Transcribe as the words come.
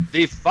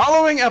The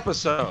following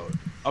episode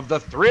of the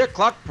 3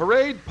 O'Clock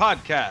Parade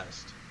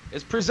podcast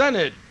is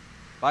presented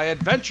by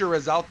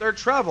Adventurers Out There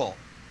Travel.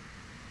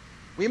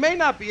 We may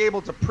not be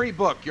able to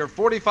pre-book your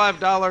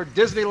 $45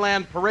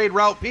 Disneyland Parade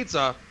Route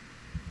pizza,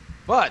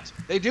 but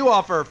they do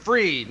offer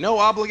free,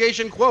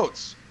 no-obligation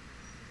quotes.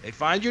 They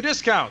find you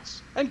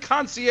discounts and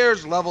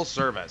concierge-level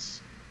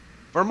service.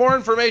 For more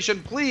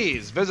information,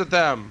 please visit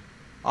them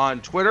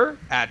on Twitter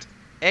at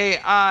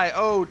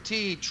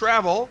AIOT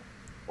Travel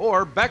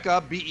or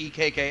Becca,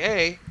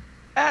 BEKKA,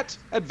 at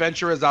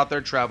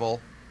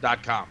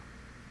adventuresouttheretravel.com.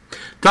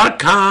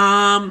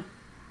 .com.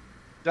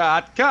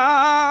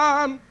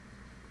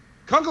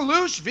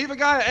 Kungaloosh, Viva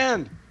Gaia,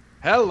 and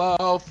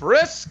hello,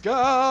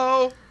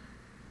 Frisco.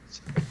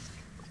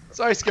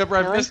 Sorry, Skipper,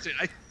 I missed it.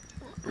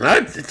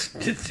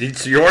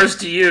 It's yours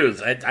to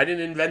use. I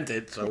didn't invent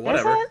it, so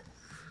whatever.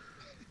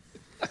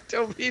 I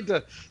don't mean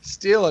to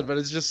steal it, but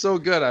it's just so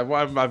good.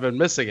 I've been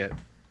missing it.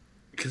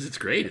 Because it's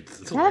great.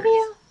 It's Have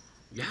you?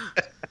 Yeah.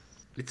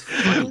 It's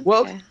fun.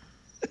 Well,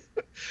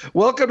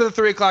 welcome to the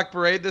 3 O'Clock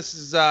Parade. This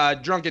is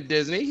Drunken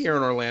Disney here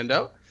in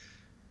Orlando.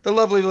 The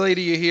lovely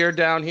lady you hear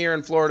down here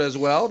in Florida as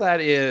well,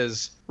 that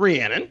is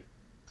Rhiannon.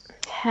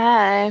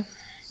 Hi.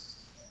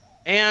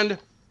 And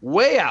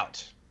way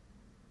out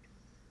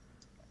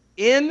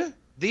in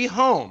the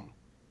home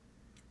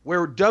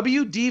where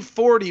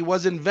WD-40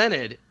 was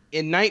invented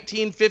in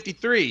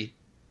 1953,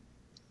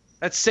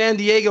 that's San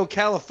Diego,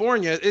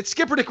 California, it's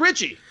Skipper Dick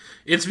Ritchie.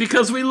 It's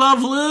because we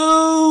love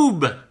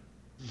lube.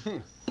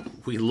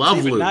 We love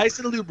Keep it lube. nice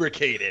and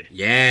lubricated. I'm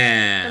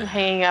Yeah.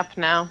 hanging up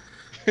now.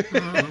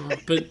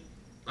 But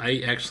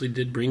I actually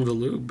did bring the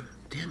lube.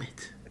 Damn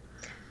it.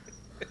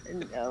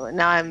 No,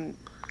 now I'm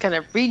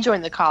going to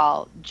rejoin the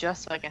call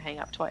just so I can hang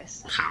up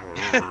twice.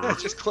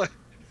 just come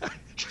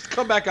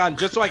back on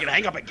just so I can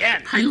hang up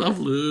again. I love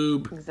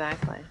lube.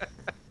 Exactly.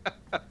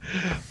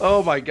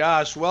 Oh my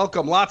gosh,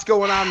 welcome. Lots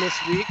going on this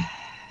week.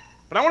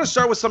 But I want to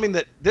start with something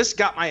that this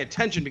got my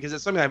attention because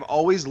it's something I've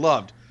always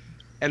loved.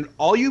 And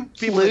all you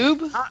people...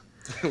 Lube?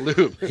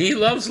 Lube. He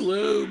loves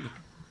lube.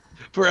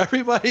 For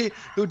everybody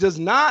who does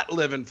not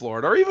live in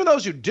Florida, or even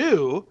those who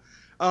do,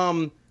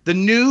 the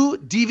new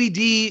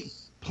DVD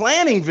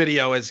planning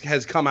video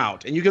has come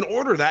out, and you can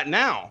order that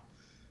now.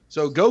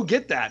 So go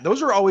get that.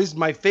 Those are always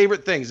my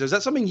favorite things. Is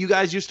that something you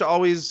guys used to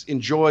always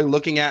enjoy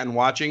looking at and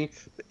watching,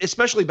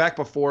 especially back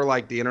before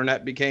like the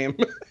internet became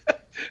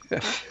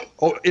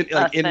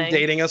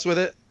inundating us with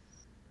it?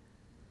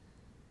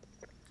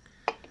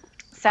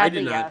 Sadly, I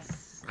did not.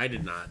 yes. I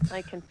did not.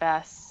 I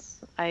confess.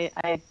 I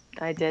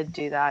did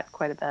do that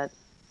quite a bit.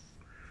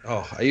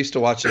 Oh, I used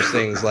to watch those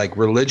things like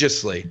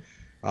religiously.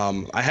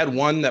 I had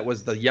one that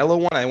was the yellow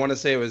one. I want to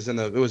say it was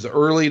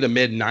early to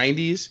mid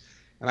 90s,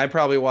 and I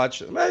probably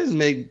watched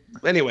mid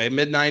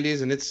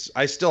 90s, and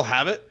I still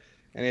have it,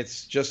 and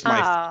it's just my.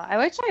 I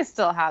wish I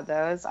still had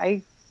those.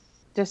 I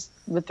just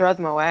would throw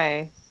them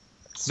away.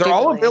 They're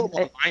all stupidly. available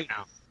online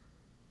now.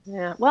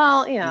 Yeah.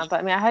 Well, but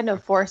I mean, I had no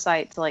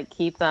foresight to like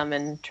keep them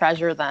and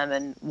treasure them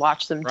and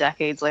watch them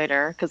decades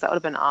later because that would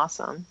have been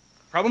awesome.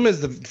 Problem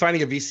is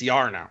finding a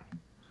VCR now.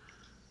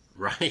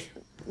 Right?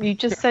 You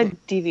just said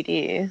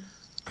DVD.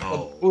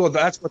 Oh. Well,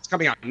 that's what's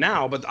coming out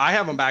now, but I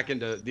have them back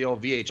into the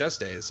old VHS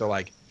days. So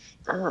like,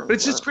 but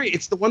it's just great.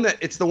 It's the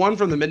one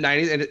from the mid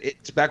 '90s, and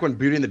it's back when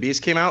Beauty and the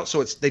Beast came out.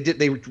 So they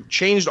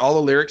changed all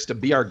the lyrics to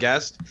 "Be Our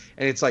Guest,"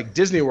 and it's like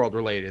Disney World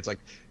related. It's like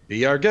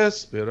 "Be Our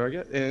Guest, be our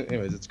guest."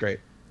 Anyways, it's great.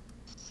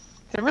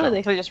 So really,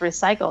 they could have just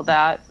recycled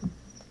that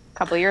a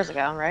couple of years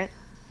ago, right?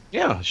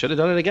 Yeah, should have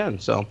done it again.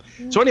 So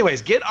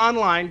anyways, get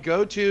online,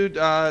 go to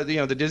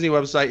the Disney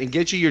website, and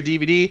get you your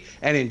DVD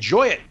and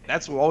enjoy it.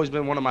 That's always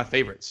been one of my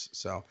favorites.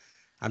 So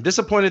I'm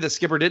disappointed that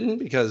Skipper didn't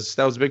because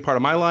that was a big part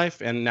of my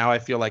life, and now I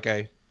feel like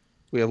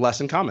we have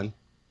less in common.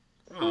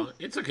 Oh,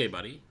 it's okay,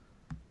 buddy.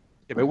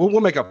 Yeah, but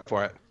we'll make up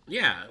for it.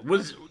 Yeah.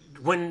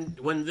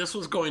 When this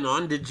was going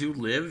on, did you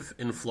live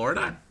in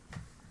Florida?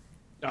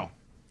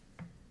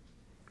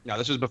 No,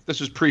 this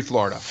was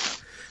pre-Florida.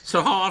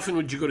 So how often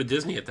would you go to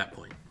Disney at that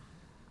point?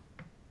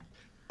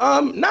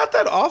 Not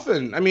that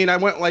often. I mean, I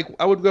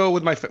would go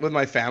with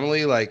my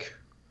family. Like,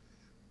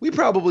 we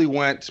probably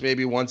went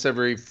maybe once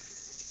every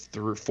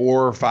 4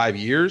 or 5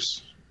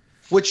 years.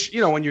 Which,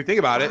 when you think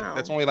about it,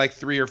 that's only like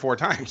 3 or 4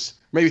 times,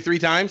 maybe 3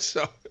 times.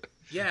 So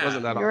Yeah, it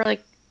wasn't that often.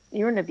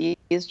 You were an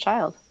abused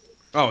child.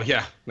 Oh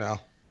yeah, no.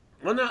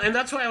 Well, no, and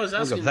that's why I was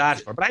asking.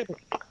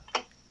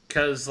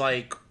 Because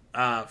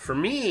for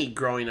me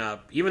growing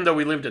up, even though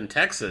we lived in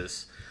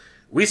Texas,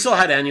 we still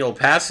had annual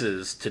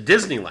passes to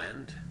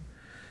Disneyland.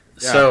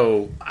 Yeah.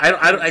 So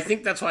I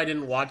think that's why I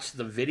didn't watch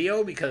the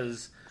video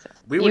because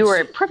you were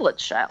a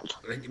privileged child.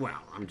 Well,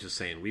 I'm just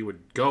saying we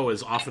would go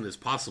as often as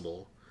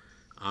possible.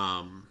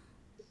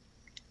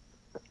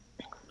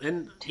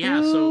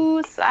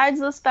 Two sides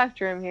of the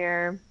spectrum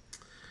here.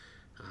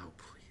 Oh,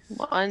 please.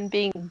 One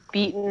being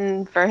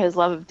beaten for his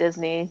love of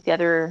Disney, the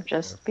other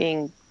just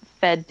being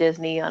fed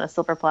Disney on a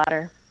silver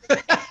platter.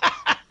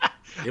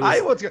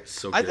 It was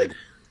so good.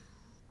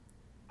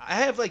 I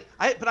have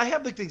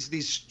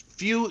these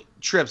few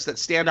trips that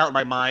stand out in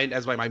my mind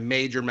as my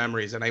major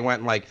memories. And I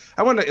went when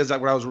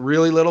I was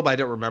really little, but I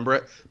don't remember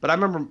it. But I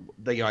remember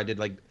I did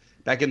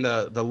back in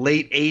the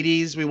late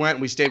 80s.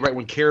 We stayed right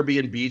when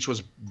Caribbean Beach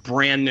was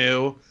brand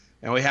new.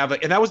 And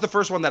and that was the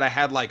first one that I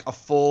had a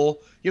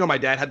full, my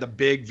dad had the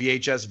big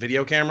VHS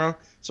video camera.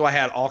 So I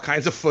had all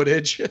kinds of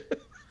footage.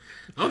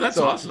 Oh, that's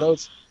awesome.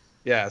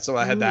 So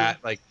I had that.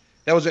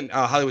 That was in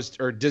Hollywood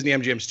or Disney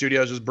MGM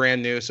Studios was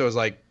brand new. So it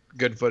was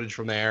good footage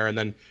from there. And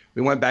then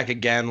we went back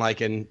again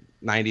in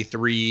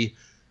 93.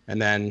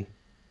 And then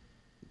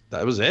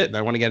that was it. And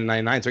I went again in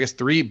 99. So I guess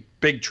 3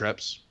 big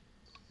trips.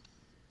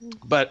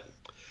 But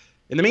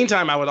in the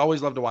meantime, I would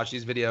always love to watch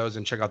these videos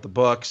and check out the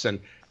books. And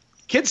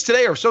kids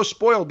today are so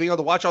spoiled being able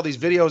to watch all these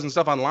videos and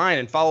stuff online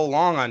and follow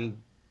along on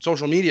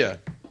social media.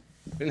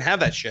 Didn't have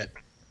that shit.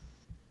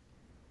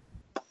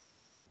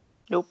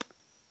 Nope.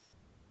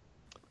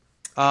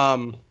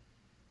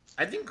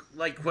 I think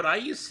what I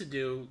used to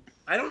do,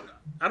 I don't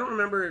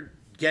remember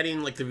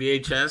getting the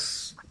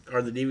VHS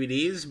or the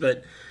DVDs,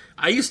 but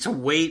I used to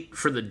wait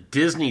for the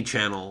Disney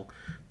Channel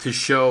to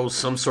show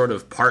some sort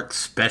of park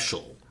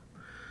special.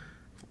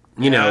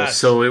 You know,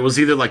 so it was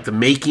either the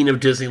making of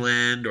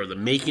Disneyland or the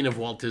making of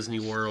Walt Disney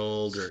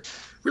World, or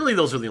really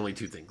those were the only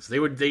 2 things. They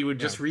would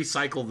just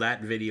recycle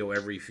that video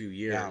every few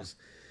years.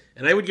 Yeah.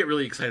 And I would get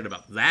really excited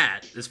about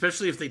that,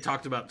 especially if they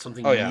talked about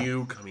something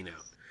new coming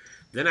out.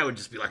 Then I would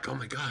just be like, oh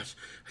my gosh,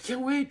 I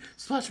can't wait,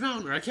 Splash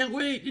Mountain, or I can't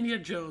wait,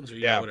 Indiana Jones, or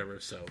whatever.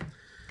 So,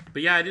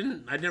 but yeah,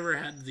 I never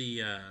had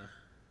the,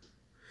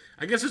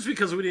 I guess it's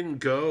because we didn't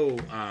go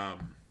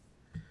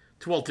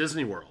to Walt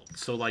Disney World.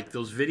 So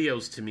those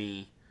videos to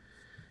me,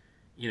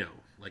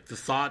 the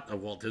thought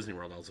of Walt Disney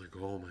World, I was like,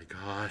 oh my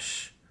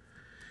gosh,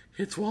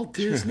 it's Walt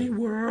Disney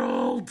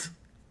World.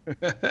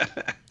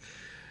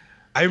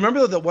 I remember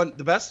one of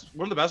the best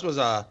was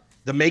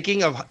the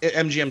making of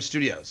MGM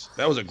Studios.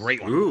 That was a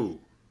great one. Ooh.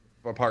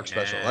 A park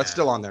special. That's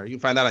still on there. You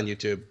can find that on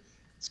YouTube.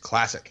 It's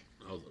classic.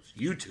 Oh, those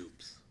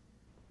YouTubes.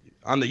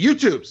 On the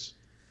YouTubes.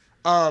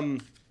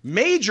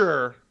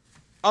 Major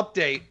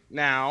update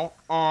now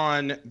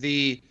on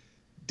the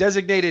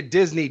designated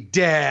Disney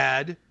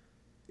dad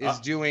is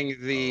doing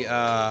the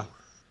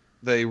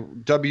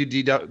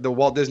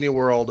Walt Disney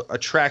World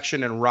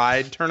attraction and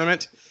ride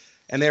tournament,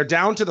 and they're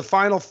down to the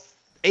final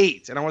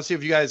 8. And I want to see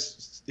if you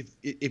guys,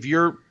 if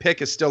your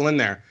pick is still in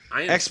there.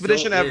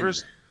 Expedition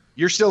Everest.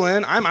 You're still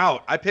in? I'm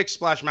out. I picked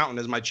Splash Mountain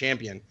as my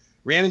champion.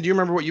 Rhiannon, do you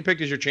remember what you picked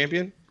as your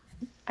champion?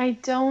 I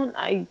don't.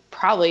 I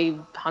probably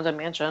Haunted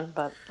Mansion,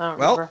 but I don't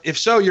remember. Well, if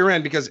so, you're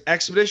in because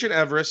Expedition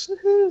Everest,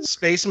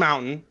 Space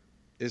Mountain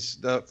is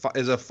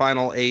a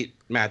final 8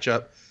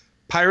 matchup.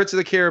 Pirates of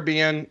the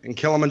Caribbean and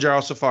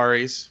Kilimanjaro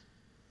Safaris.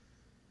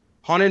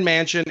 Haunted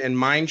Mansion and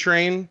Mine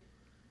Train.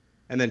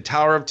 And then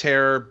Tower of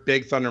Terror,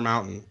 Big Thunder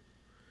Mountain.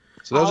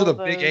 So those are the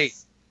big 8.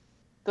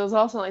 Those are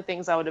also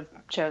things I would have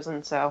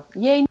chosen, so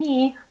yay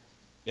me.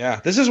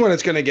 Yeah, this is when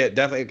it's going to get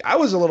definitely. I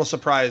was a little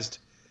surprised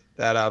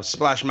that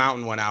Splash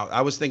Mountain went out.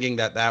 I was thinking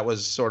that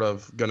was sort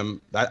of going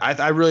to.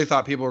 I really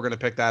thought people were going to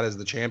pick that as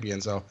the champion.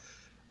 So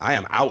I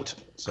am out.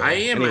 So, I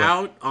am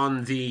out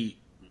on the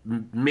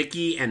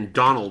Mickey and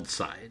Donald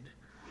side.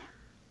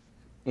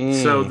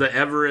 So the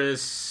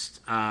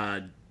Everest.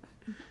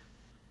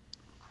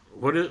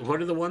 What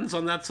are the ones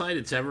on that side?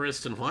 It's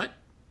Everest and what?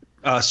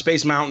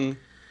 Space Mountain.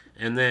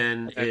 And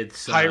then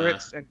it's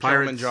Pirates and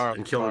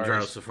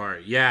Kilimanjaro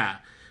Safari. Yeah.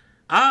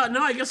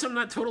 No, I guess I'm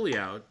not totally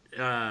out.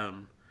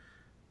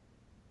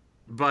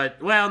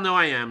 But, well, no,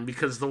 I am.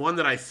 Because the one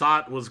that I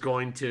thought was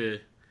going to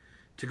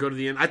go to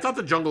the end. I thought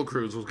the Jungle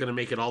Cruise was going to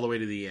make it all the way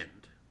to the end.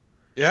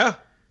 Yeah.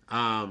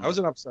 I was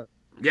an upset.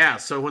 Yeah,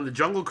 so when the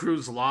Jungle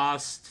Cruise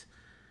lost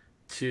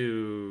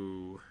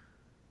to...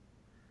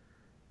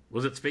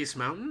 Was it Space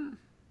Mountain?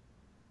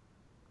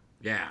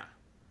 Yeah.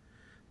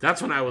 That's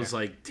when I was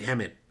like,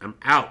 damn it, I'm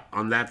out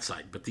on that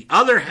side. But the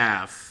other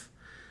half,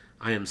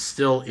 I am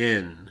still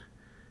in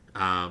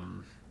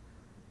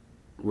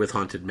with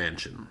Haunted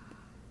Mansion.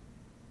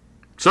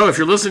 So if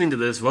you're listening to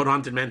this, vote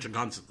Haunted Mansion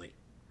constantly.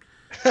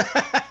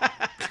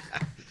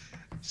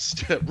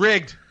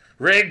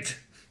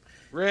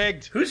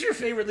 Rigged. Who's your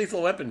favorite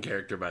Lethal Weapon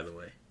character, by the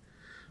way?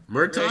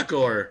 Murtaugh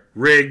or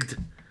Rigged?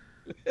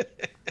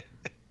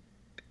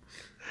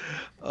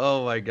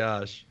 Oh, my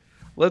gosh.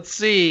 Let's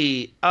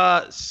see.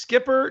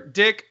 Skipper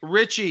Dick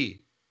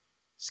Ritchie.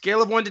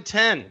 Scale of 1 to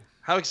 10.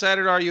 How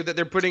excited are you that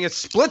they're putting a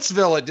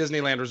Splitsville at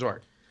Disneyland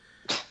Resort?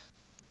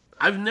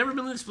 I've never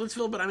been to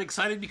Splitsville, but I'm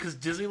excited because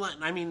Disneyland...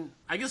 I mean,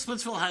 I guess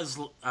Splitsville has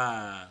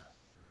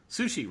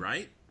sushi,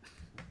 right?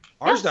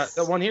 Ours does.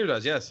 The one here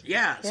does, yes.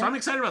 Yeah, so I'm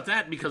excited about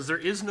that because there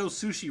is no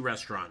sushi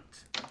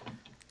restaurant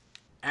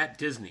at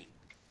Disneyland.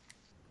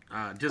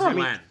 I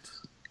mean,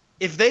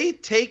 if they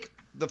take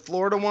the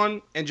Florida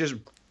one and just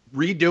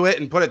redo it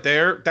and put it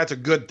there, that's a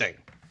good thing.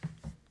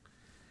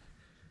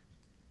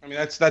 I mean,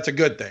 that's a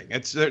good thing.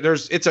 It's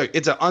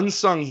an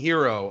unsung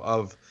hero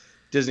of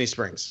Disney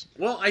Springs.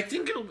 Well, I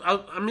think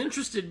I'm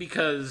interested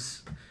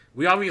because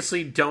we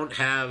obviously don't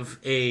have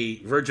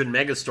a Virgin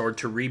Megastore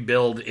to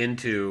rebuild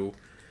into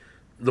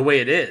the way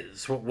it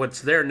is.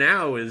 What's there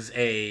now is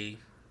a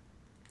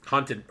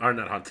not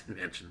haunted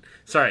mansion.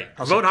 Sorry,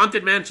 vote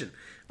haunted mansion.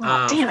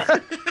 Oh, damn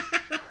it.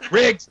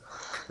 Rigged.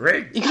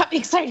 You got me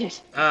excited.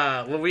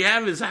 What we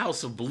have is a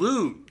House of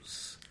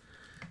Blues.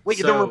 Wait,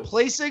 they're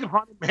replacing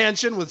Haunted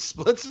Mansion with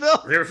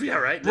Splitsville? Yeah,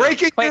 right.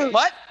 Breaking news. Wait,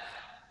 what?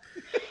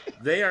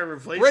 They are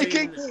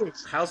replacing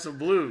House of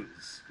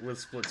Blues with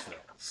Splitsville.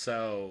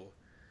 So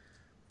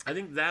I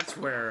think that's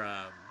where,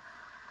 I'm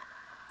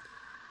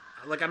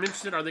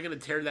interested. Are they going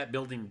to tear that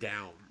building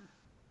down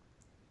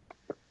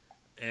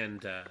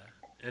and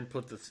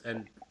put this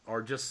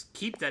or just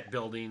keep that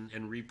building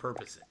and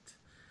repurpose it?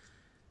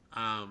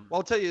 Well,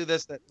 I'll tell you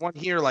this: that one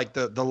here, like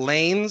the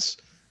lanes,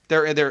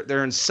 they're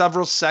in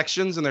several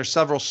sections, and there's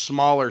several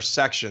smaller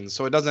sections,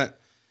 so it doesn't.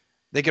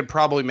 They could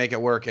probably make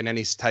it work in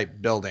any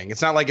type building.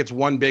 It's not like it's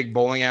one big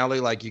bowling alley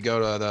like you go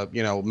to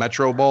the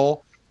Metro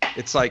Bowl.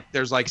 It's like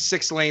there's like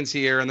 6 lanes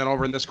here, and then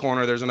over in this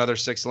corner there's another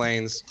 6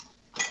 lanes.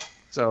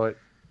 So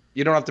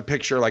you don't have to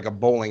picture like a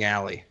bowling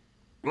alley.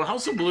 Well,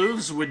 House of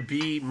Blues would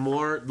be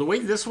more the way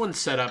this one's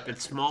set up.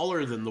 It's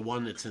smaller than the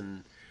one that's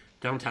in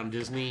Downtown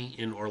Disney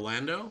in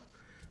Orlando.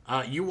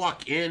 You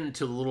walk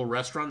into the little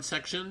restaurant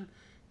section,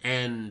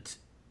 and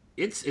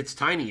it's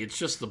tiny. It's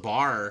just the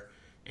bar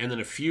and then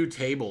a few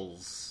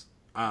tables.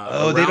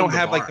 They don't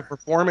have like the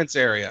performance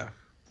area.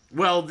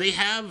 Well, they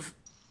have.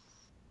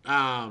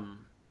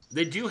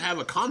 They do have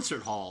a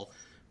concert hall,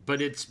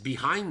 but it's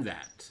behind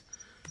that,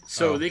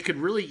 so they could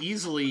really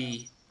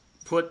easily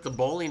put the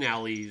bowling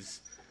alleys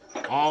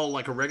all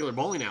like a regular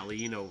bowling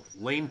alley.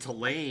 Lane to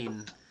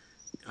lane,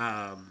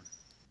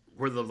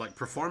 where the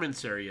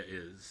performance area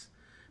is.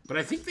 But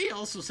I think they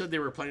also said they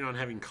were planning on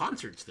having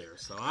concerts there,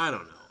 so I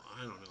don't know.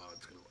 I don't know how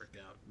it's going to work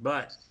out.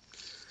 But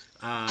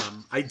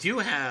I do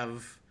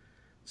have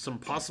some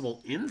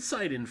possible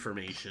inside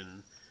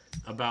information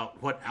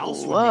about what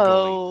else would be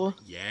going.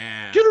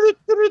 Yeah.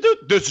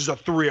 This is a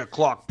 3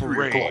 o'clock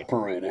parade. 3 o'clock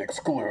parade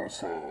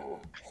exclusive.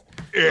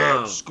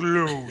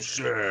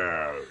 Exclusive.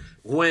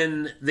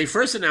 When they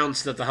first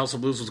announced that the House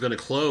of Blues was going to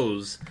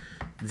close,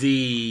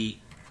 the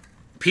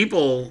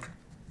people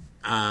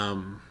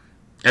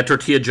at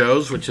Tortilla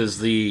Joe's, which is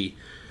the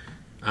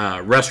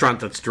restaurant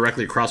that's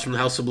directly across from the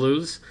House of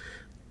Blues,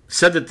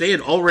 said that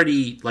they'd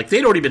already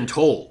been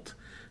told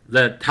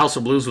that House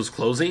of Blues was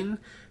closing,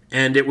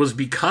 and it was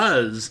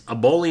because a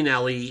bowling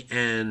alley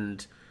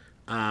and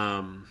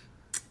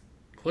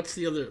what's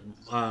the other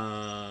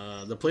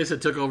the place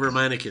that took over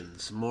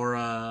Mannequins,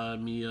 Morimoto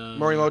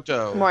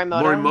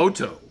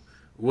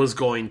was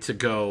going to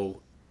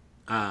go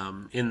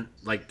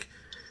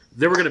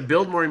they were going to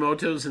build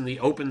Morimoto's in the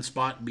open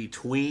spot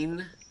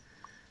between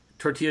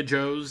Tortilla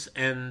Joe's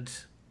and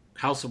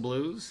House of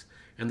Blues,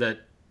 and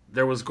that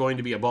there was going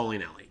to be a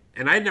bowling alley.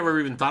 And I'd never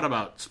even thought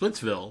about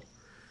Splitsville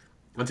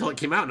until it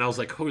came out, and I was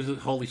like,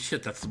 holy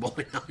shit, that's the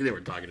bowling alley they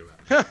were talking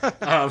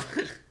about.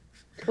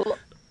 Cool.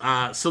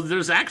 So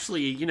there's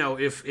actually,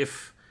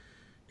 if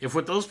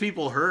what those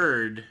people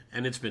heard,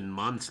 and it's been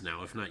months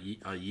now, if not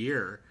a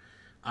year,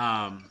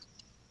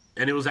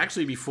 and it was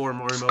actually before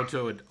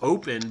Morimoto had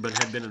opened, but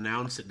had been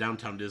announced at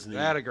Downtown Disney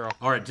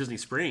or at Disney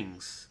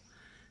Springs.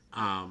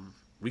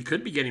 We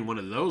could be getting one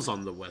of those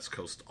on the West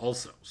Coast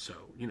also. So,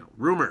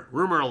 rumor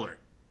alert.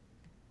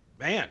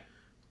 Man,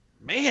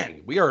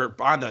 we are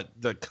on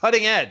the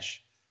cutting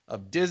edge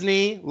of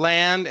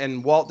Disneyland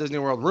and Walt Disney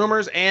World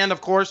rumors, and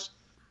of course,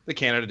 the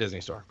Canada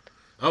Disney Store.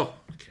 Oh,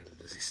 the Canada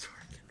Disney Store.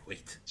 I can't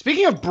wait.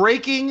 Speaking of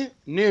breaking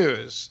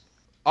news,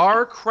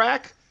 our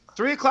crack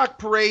 3 o'clock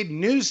parade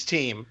news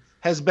team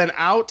has been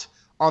out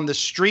on the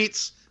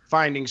streets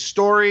finding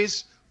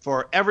stories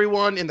for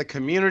everyone in the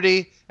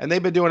community, and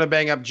they've been doing a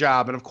bang-up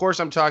job. And, of course,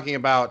 I'm talking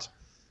about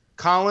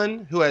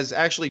Colin, who has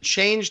actually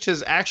changed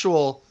his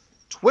actual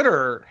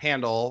Twitter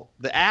handle,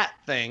 the @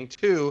 thing,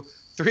 to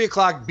 3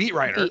 o'clock beat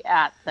writer. The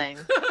 @ thing.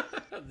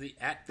 The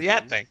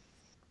 @ thing.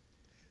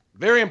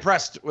 Very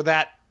impressed with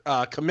that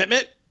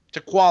commitment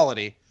to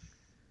quality.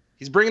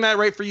 He's bringing that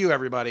right for you,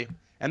 everybody.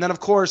 And then, of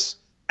course,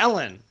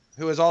 Ellen,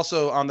 who is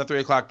also on the 3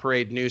 o'clock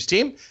parade news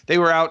team. They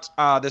were out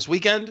this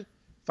weekend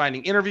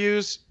finding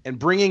interviews and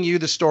bringing you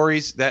the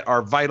stories that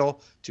are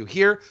vital to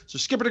hear. So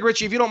Skipper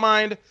DeGritchie, if you don't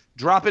mind,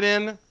 dropping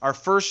in our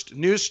first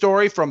news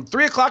story from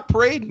 3 o'clock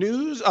parade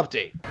news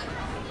update.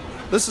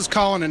 This is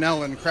Colin and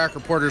Ellen, crack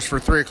reporters for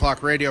 3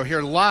 o'clock radio,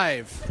 here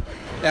live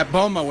at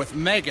BOMA with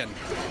Megan.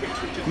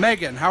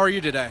 Megan, how are you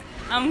today?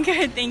 I'm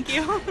good, thank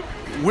you.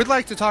 We'd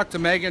like to talk to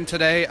Megan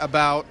today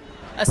about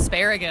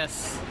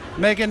asparagus.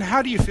 Megan,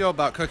 how do you feel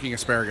about cooking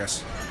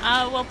asparagus?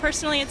 Well,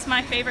 personally, it's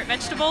my favorite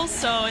vegetable,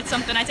 so it's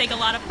something I take a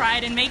lot of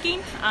pride in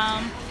making.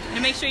 To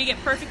make sure you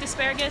get perfect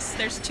asparagus,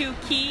 there's 2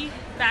 key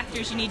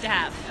factors you need to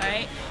have, all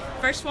right?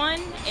 First one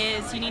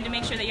is you need to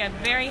make sure that you have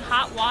very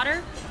hot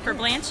water for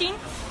blanching.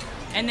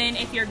 And then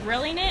if you're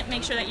grilling it,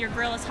 make sure that your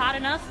grill is hot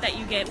enough that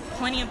you get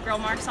plenty of grill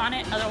marks on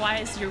it.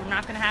 Otherwise, you're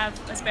not going to have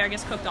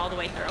asparagus cooked all the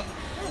way through.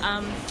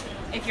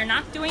 If you're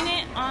not doing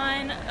it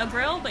on a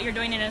grill, but you're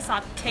doing it in a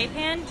saute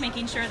pan,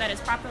 making sure that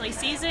it's properly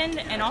seasoned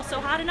and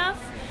also hot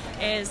enough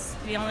is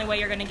the only way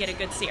you're going to get a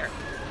good sear.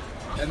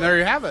 And there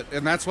you have it.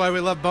 And that's why we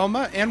love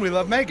Boma and we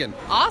love Megan.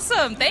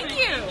 Awesome. Thank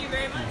you. Thank you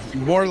very much.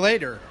 More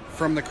later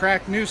from the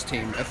Crack News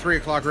team at 3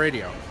 o'clock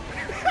radio.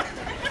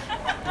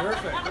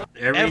 Perfect.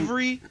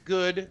 Every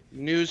good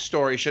news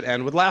story should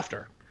end with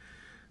laughter.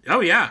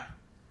 Oh, yeah.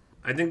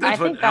 I think that's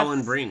what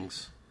Ellen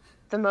brings.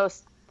 The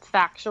most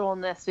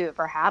factualness we've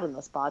ever had in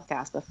this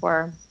podcast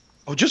before.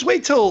 Oh, just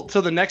wait till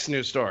the next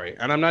news story,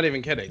 and I'm not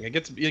even kidding. It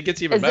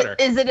gets even better.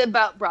 Is it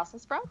about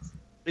Brussels sprouts?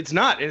 It's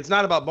not. It's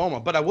not about Boma,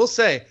 but I will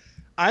say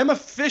I'm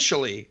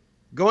officially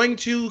going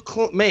to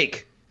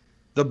make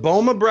the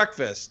Boma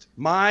breakfast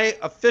my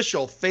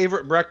official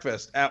favorite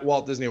breakfast at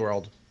Walt Disney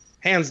World,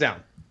 hands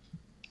down.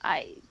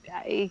 I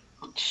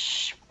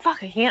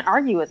can't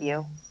argue with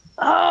you.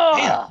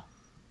 Oh,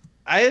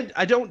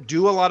 I don't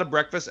do a lot of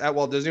breakfast at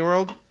Walt Disney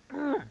World,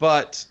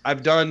 but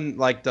I've done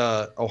like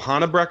the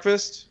Ohana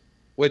breakfast,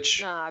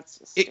 which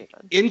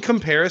in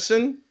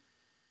comparison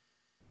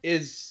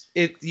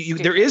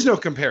there is no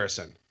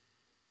comparison.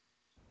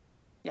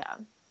 Yeah,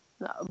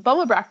 no,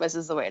 Boma breakfast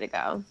is the way to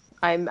go.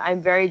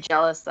 I'm very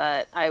jealous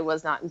that I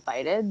was not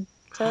invited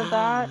to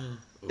that.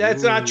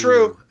 That's not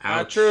true. Ouch.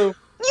 Not true.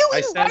 You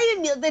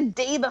invited me the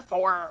day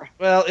before.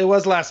 Well, it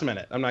was last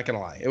minute. I'm not gonna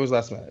lie. It was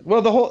last minute.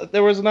 Well,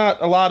 there was a lot.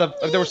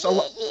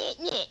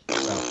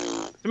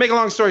 To make a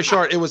long story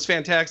short, it was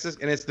fantastic,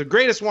 and it's the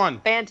greatest one.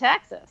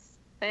 Fantaxis.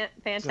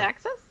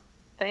 Fantaxis?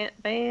 Yeah.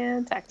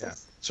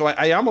 So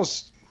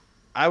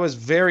I was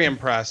very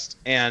impressed,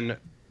 and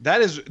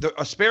the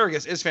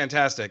asparagus is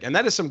fantastic, and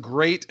that is some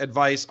great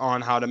advice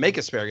on how to make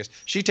asparagus.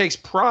 She takes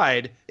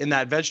pride in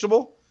that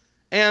vegetable,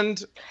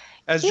 and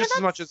as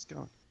much as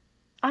gone.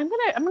 I'm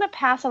gonna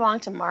pass along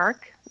to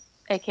Mark,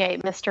 aka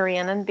Mr.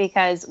 Rhiannon,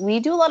 because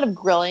we do a lot of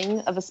grilling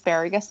of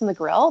asparagus in the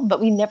grill, but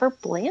we never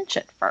blanch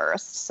it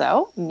first.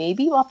 So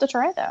maybe we'll have to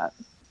try that.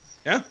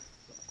 Yeah.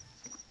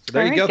 So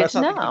there you go. That's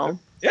know.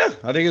 Yeah,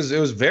 I think it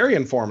was very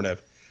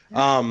informative.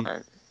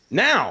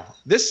 Now,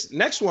 this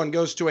next one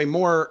goes to a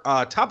more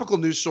topical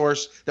news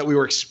source that we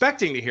were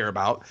expecting to hear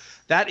about.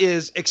 That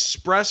is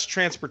express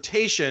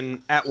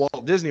transportation at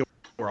Walt Disney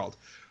World.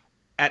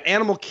 At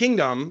Animal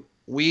Kingdom,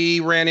 we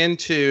ran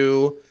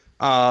into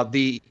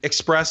the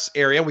express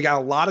area. We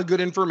got a lot of good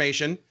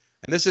information,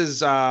 and this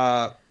is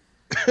much.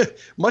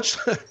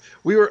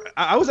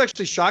 I was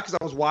actually shocked because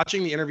I was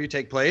watching the interview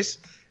take place,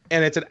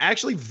 and it's an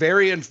actually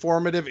very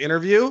informative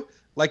interview.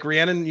 Like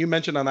Rhiannon, you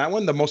mentioned on that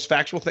one, the most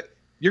factual thing.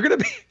 You're gonna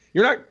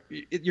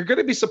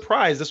be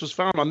surprised this was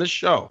found on this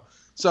show.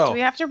 So do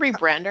we have to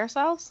rebrand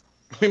ourselves?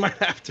 We might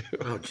have to.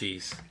 Oh,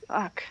 jeez.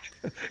 Fuck.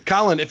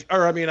 Colin, Skipper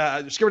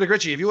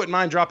DeGritchie, if you wouldn't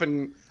mind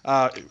dropping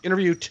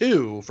interview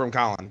 2 from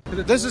Colin.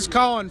 This is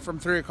Colin from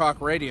 3 o'clock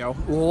radio,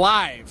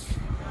 live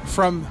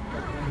from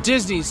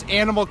Disney's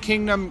Animal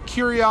Kingdom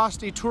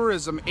Curiosity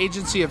Tourism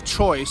Agency of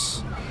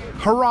Choice,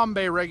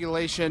 Harambe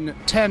Regulation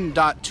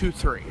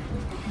 10.23,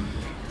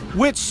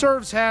 which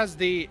serves as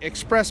the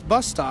express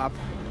bus stop.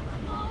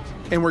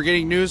 And we're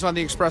getting news on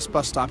the express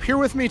bus stop. Here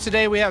with me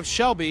today we have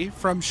Shelby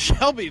from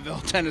Shelbyville,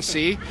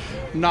 Tennessee.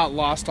 Not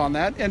lost on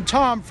that. And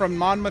Tom from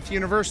Monmouth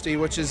University,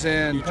 which is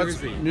in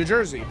New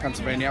Jersey,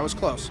 Pennsylvania. I was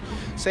close.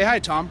 Say hi,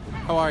 Tom.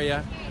 How are you?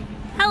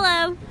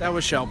 Hello. That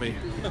was Shelby.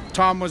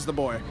 Tom was the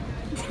boy.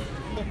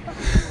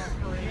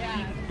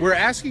 We're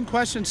asking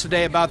questions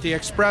today about the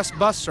express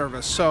bus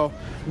service. So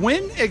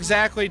when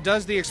exactly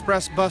does the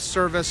express bus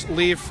service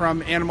leave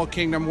from Animal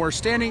Kingdom? We're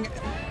standing...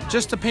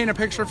 Just to paint a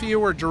picture for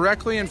you, we're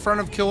directly in front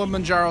of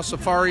Kilimanjaro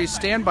Safari's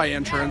standby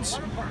entrance,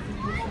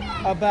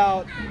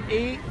 about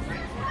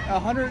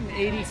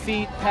 180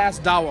 feet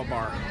past Dawa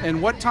Bar.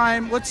 And what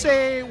time, let's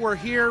say we're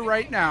here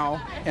right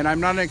now, and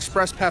I'm not an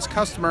Express Pass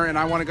customer, and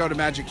I want to go to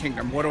Magic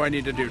Kingdom. What do I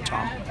need to do,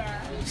 Tom?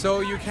 So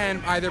you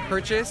can either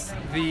purchase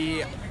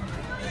the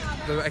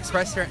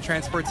express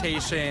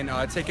transportation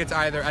tickets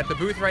either at the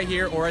booth right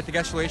here or at the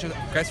guest relations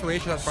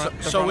at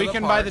front. So we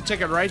can buy the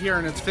ticket right here,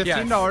 and it's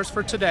 $15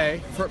 for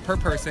today. Per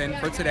person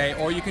for today,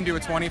 or you can do a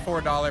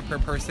 $24 per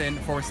person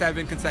for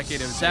 7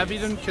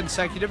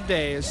 consecutive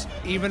days,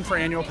 even for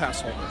annual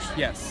pass holders.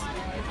 Yes.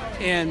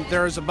 And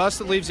there is a bus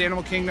that leaves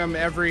Animal Kingdom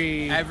it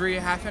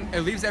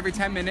leaves every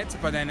 10 minutes,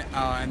 but then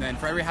and then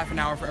for every half an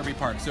hour for every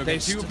park. So they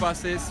 2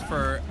 buses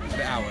for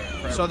the hour.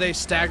 So they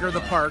stagger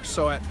the parks.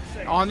 So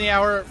on the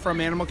hour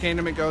from Animal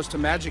Kingdom it goes to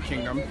Magic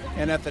Kingdom,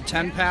 and at the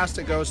 10 past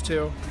it goes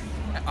to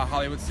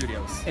Hollywood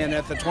Studios, and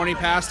at the 20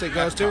 past it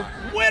goes to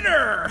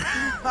Winter.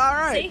 All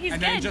right, and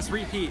then just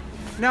repeat.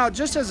 Now,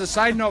 just as a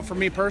side note for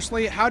me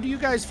personally, how do you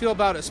guys feel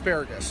about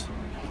asparagus?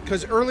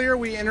 Because earlier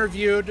we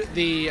interviewed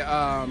the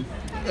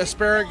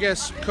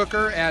asparagus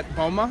cooker at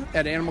Boma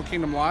at Animal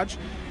Kingdom Lodge.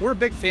 We're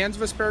big fans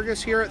of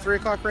asparagus here at 3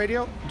 o'clock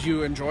radio. Do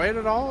you enjoy it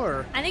at all,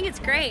 or? I think it's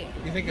great.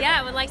 You think? Yeah,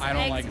 I would like some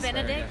eggs like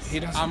Benedict.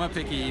 I'm a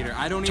picky eater.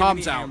 I don't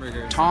Tom's even eat out.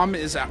 hamburgers. Tom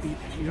is out.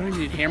 You don't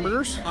even eat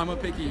hamburgers? I'm a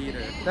picky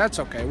eater. That's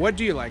okay. What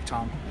do you like,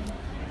 Tom?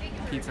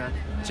 Pizza.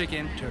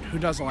 Chicken. Dude, who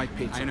doesn't like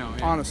pizza? I know.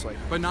 Yeah. Honestly.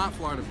 But not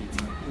Florida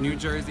pizza. New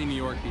Jersey, New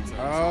York pizza.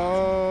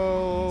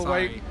 Oh,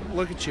 Sorry. wait.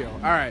 Look at you.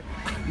 All right.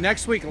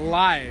 Next week,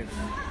 live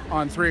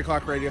on 3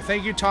 o'clock radio.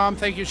 Thank you, Tom.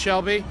 Thank you,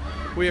 Shelby.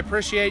 We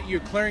appreciate you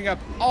clearing up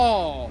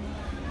all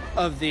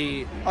of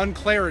the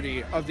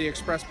unclarity of the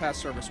Express Pass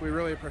service. We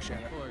really appreciate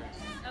it.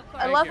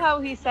 I love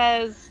how he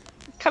says,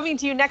 coming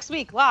to you next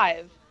week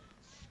live.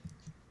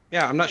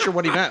 Yeah, I'm not sure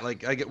what he meant.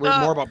 Like, we're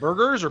more about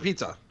burgers or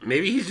pizza.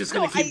 Maybe he's just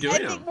going to keep doing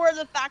it. I think more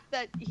the fact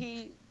that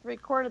he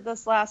recorded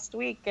this last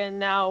week and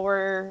now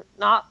we're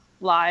not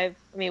live.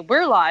 I mean,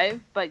 we're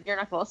live, but you're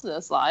not going to listen to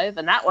this live,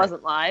 and that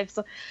wasn't live.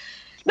 So,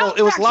 well,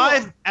 it was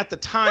live at the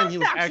time he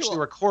was actually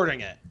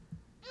recording it.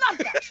 Not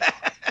factual.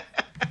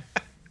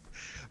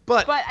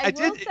 But I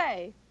will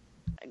say,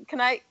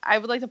 I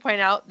would like to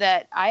point out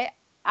that I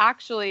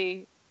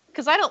actually,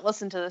 because I don't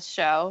listen to this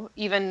show,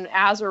 even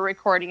as we're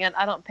recording it,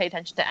 I don't pay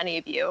attention to any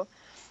of you.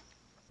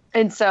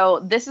 And so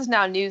this is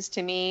now news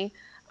to me.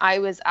 I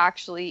was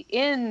actually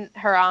in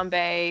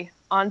Harambe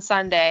on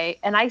Sunday,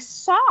 and I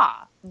saw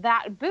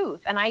that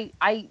booth, and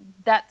I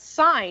that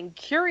sign,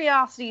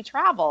 Curiosity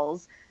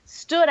Travels,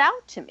 stood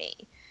out to me.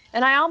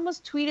 And I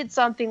almost tweeted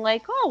something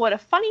like, oh, what a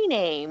funny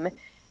name,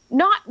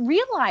 not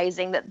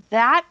realizing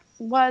that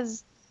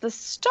was the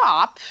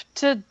stop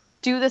to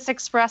do this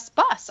express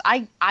bus.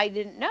 I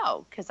didn't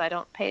know because I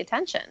don't pay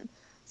attention.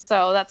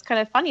 So that's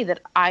kind of funny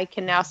that I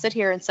can now sit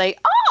here and say,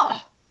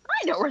 oh,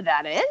 I know where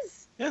that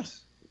is.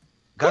 Yes.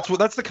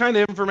 That's the kind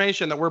of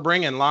information that we're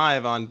bringing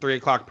live on 3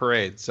 o'clock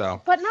parade.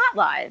 So, but not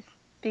live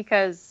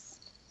because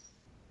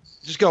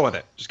just go with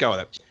it.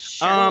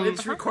 Sure.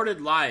 It's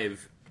recorded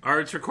live,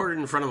 or it's recorded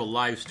in front of a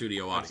live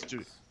studio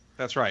audience.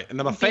 That's right.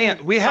 And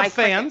we have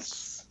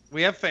fans.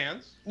 We have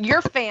fans.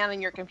 Your fan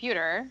and your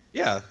computer.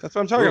 Yeah, that's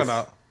what I'm talking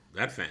about.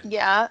 That fan.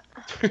 Yeah.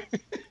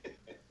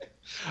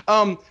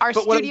 Our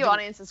studio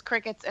audience is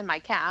crickets and my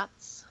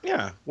cats.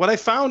 Yeah. What I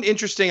found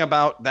interesting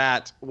about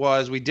that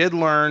was we did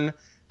learn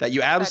that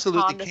you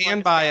absolutely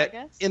can buy it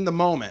in the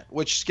moment,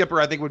 which,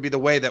 Skipper, I think would be the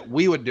way that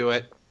we would do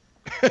it.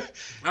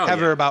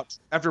 After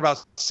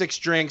about 6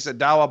 drinks at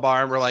Dawa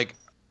Bar, and we're like,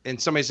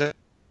 and somebody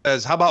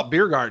says, how about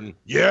beer garden?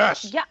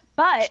 Yes. Yeah,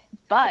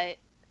 but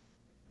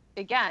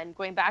again,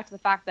 going back to the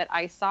fact that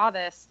I saw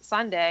this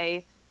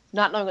Sunday,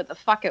 not knowing what the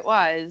fuck it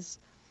was,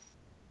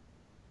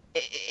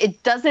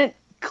 it doesn't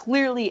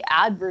clearly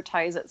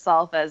advertise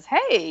itself as,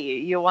 hey,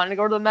 you want to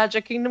go to the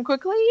Magic Kingdom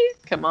quickly?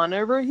 Come on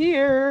over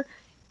here.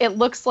 It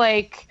looks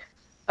like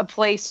a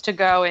place to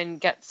go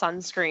and get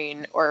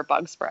sunscreen or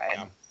bug spray.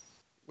 Yeah.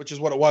 Which is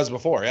what it was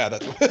before. Yeah,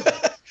 that's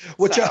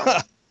which.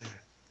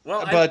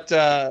 Well, but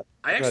I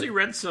actually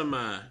read some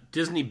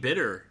Disney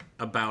Bitter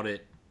about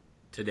it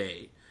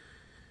today.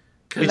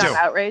 Is that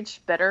outrage?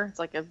 Bitter? It's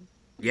like a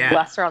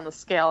lesser on the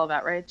scale of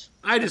outrage.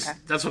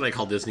 That's what I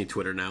call Disney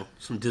Twitter now.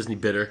 Some Disney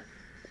Bitter,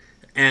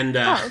 and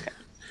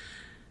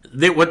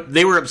they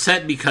were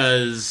upset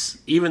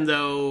because even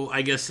though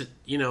I guess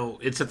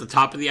it's at the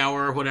top of the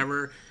hour or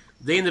whatever,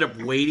 they ended up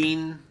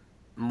waiting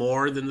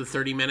more than the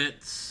 30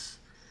 minutes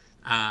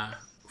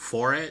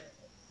for it.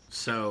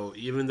 So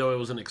even though it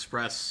was an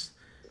express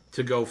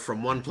to go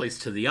from one place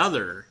to the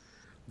other,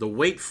 the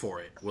wait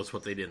for it was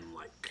what they didn't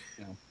like.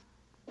 Yeah.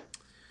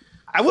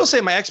 I will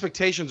say my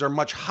expectations are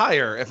much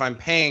higher if I'm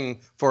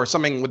paying for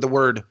something with the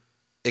word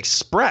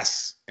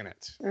express in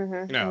it.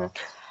 Mm-hmm,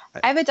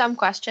 I have a dumb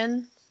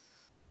question.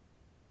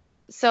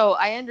 So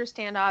I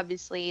understand,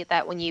 obviously,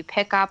 that when you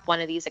pick up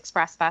one of these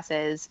express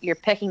buses, you're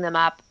picking them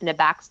up in a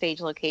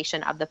backstage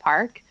location of the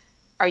park.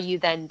 Are you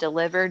then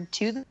delivered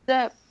to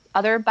the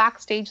other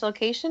backstage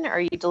location, or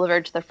are you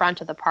delivered to the front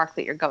of the park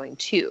that you're going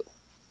to?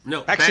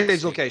 No,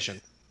 backstage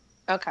location.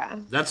 Okay.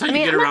 That's how you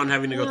get around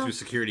having to go through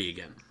security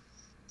again.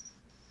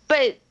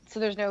 But, so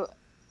there's no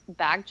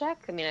bag check?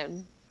 I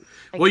mean,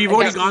 well, you've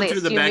already gone through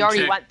the bag check. You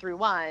already went through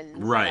one.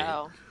 Right.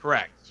 So.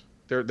 Correct.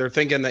 They're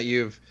thinking that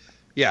you've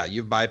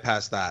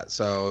bypassed that.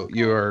 So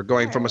you're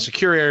going from a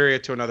secure area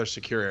to another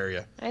secure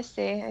area. I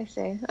see.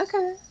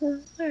 Okay. All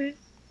right.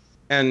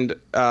 And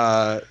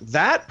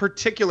that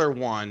particular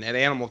one at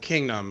Animal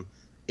Kingdom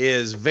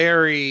is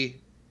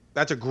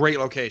that's a great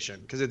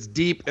location because it's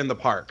deep in the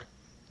park.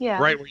 Yeah.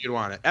 Right where you'd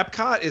want it.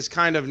 Epcot is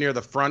kind of near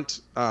the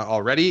front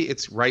already.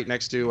 It's right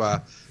next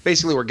to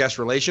basically where guest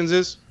relations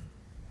is.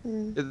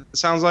 It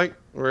sounds like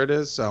where it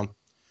is. So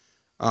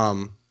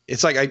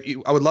it's like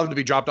I would love to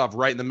be dropped off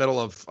right in the middle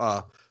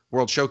of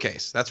World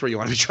Showcase. That's where you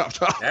want to be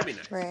dropped off. That'd be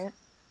nice. Right.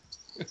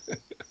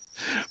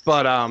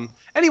 But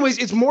anyways,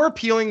 it's more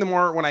appealing the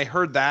more when I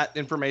heard that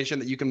information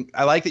that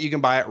I like that you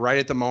can buy it right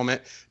at the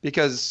moment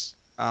because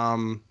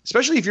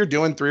especially if you're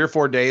doing 3 or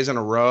 4 days in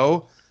a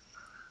row,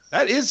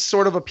 that is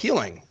sort of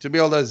appealing to be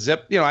able to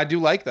zip. I do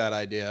like that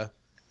idea.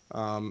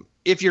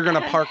 If you're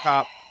going to park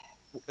hop,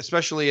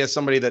 especially as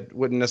somebody that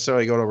wouldn't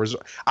necessarily go to a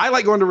resort. I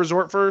like going to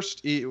resort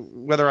first,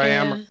 whether I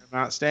am or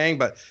not staying.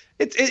 But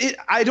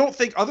I don't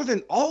think other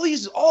than all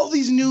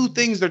these new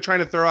things they're trying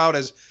to throw out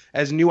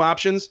as new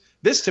options,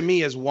 this to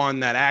me is one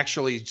that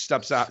actually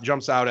jumps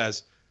out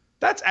as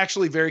that's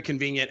actually very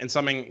convenient and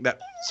something that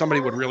somebody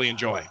would really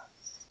enjoy.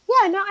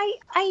 Yeah, no,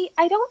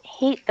 I don't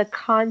hate the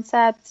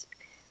concept.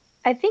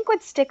 I think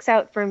what sticks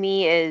out for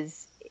me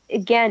is,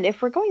 again,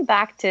 if we're going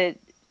back to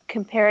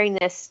comparing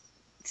this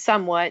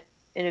somewhat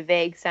in a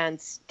vague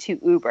sense to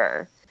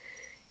Uber,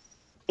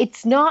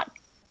 it's not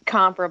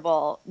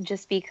comparable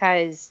just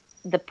because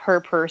the per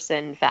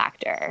person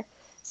factor.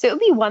 So it would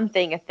be one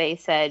thing if they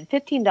said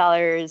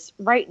 $15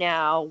 right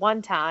now,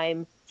 one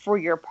time for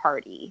your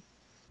party.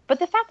 But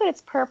the fact that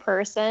it's per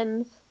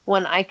person,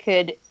 when I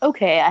could,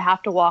 I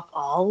have to walk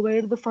all the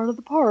way to the front of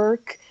the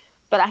park,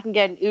 but I can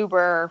get an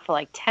Uber for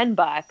like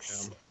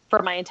 $10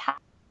 for my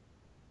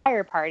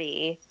entire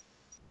party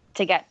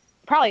to get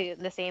probably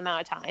the same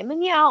amount of time.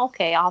 And I'll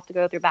have to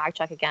go through bag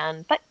check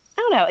again. But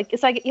I don't know.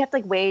 It's like you have to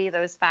like weigh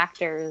those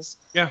factors.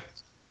 Yeah.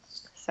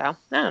 So I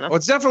don't know. Well,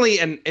 it's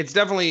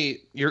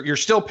definitely you're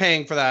still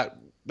paying for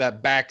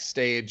that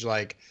backstage,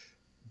 like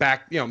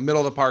back, middle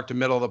of the park to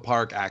middle of the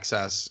park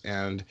access.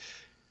 And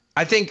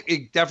I think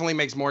it definitely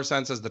makes more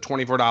sense as the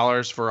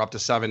 $24 for up to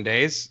 7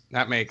 days.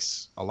 That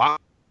makes a lot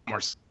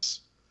more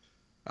sense.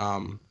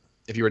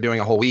 If you were doing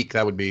a whole week,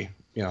 that would be,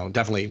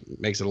 definitely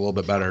makes it a little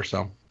bit better.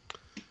 So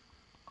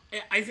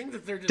I think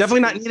that they're just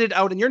definitely not needed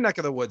out in your neck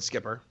of the woods,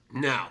 Skipper.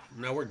 No,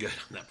 we're good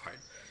on that part.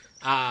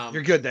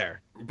 You're good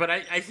there. But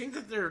I think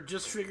that they're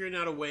just figuring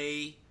out a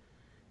way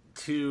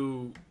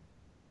to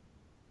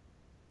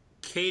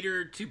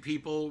cater to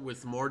people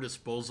with more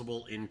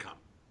disposable income.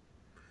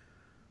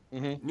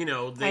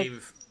 Mm-hmm. I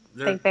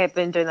think they've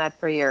been doing that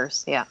for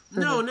years. Yeah.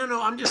 No.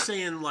 I'm just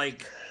saying,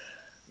 like,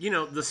 the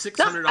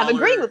 $600. I'm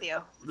agreeing with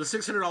you. The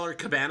 $600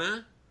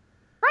 cabana,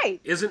 right,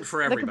 isn't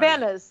for everybody. The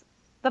cabanas,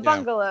 the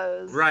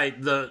bungalows, right.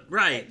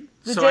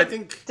 I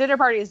think dinner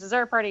parties,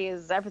 dessert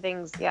parties,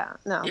 everything's I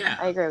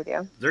agree with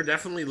you. They're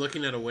definitely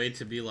looking at a way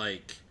to be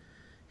like,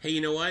 hey,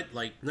 you know what?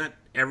 Like, not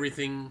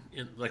everything.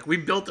 Like, we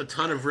built a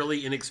ton of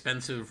really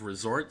inexpensive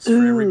resorts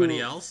for everybody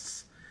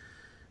else.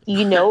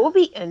 What would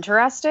be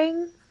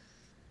interesting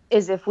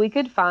is if we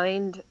could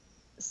find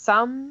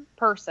some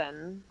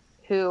person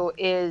who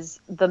is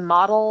the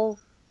model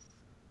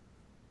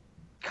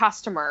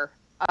customer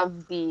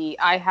of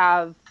I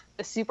have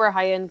a super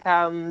high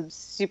income,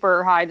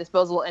 super high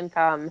disposable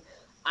income.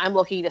 I'm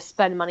looking to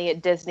spend money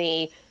at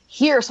Disney.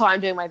 Here's how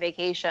I'm doing my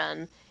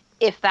vacation.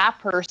 If that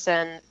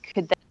person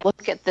could then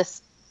look at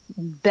this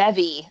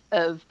bevy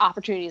of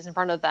opportunities in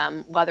front of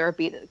them, whether it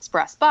be the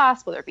express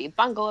bus, whether it be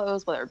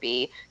bungalows, whether it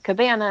be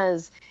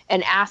cabanas,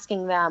 and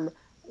asking them,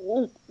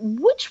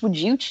 which would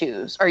you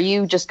choose? Are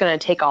you just going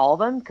to take all of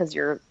them because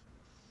you're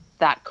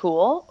that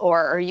cool?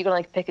 Or are you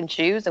going to pick and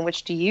choose? And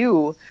which do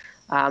you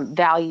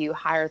value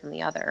higher than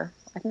the other?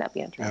 I think that'd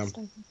be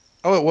interesting.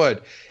 Oh, it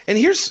would. And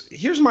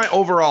here's my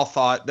overall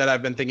thought that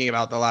I've been thinking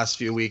about the last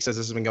few weeks as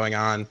this has been going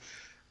on,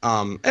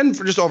 and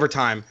for just over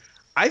time.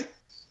 I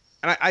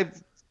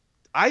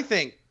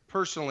think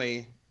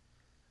personally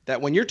that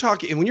when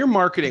you're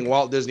marketing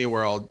Walt Disney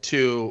World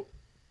to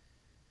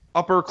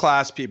upper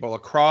class people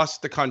across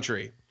the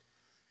country,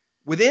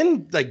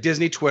 within like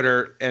Disney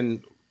Twitter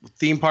and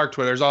theme park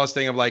Twitter, there's all this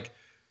thing of like,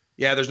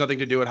 yeah, there's nothing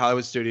to do with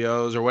Hollywood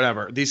Studios or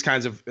whatever, these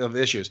kinds of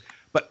issues.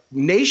 But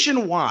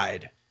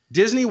nationwide,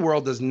 Disney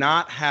World does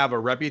not have a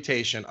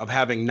reputation of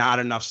having not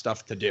enough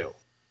stuff to do.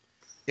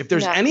 If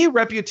there's any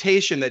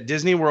reputation that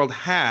Disney World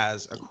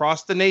has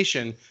across the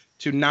nation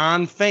to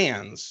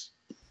non-fans,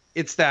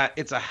 it's that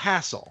it's a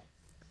hassle.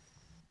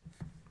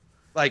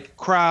 Like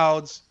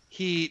crowds,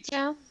 heat,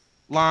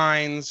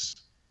 lines,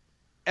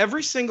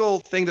 every single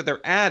thing that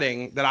they're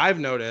adding that I've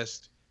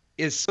noticed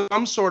is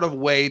some sort of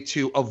way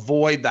to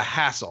avoid the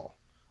hassle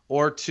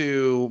or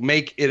to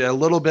make it a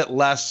little bit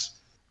less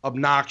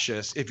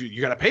obnoxious if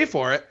you're going to pay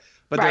for it.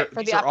 But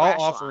these are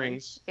all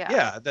offerings.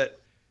 That,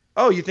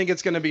 you think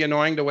it's going to be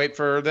annoying to wait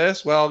for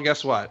this? Well,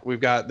 guess what? We've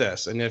got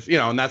this. And if,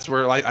 and that's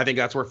where I think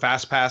that's where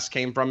FastPass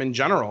came from in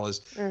general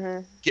is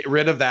get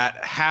rid of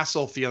that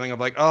hassle feeling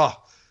of like,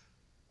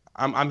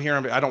 I'm here.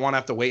 I don't want to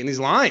have to wait in these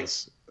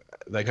lines.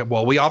 Like,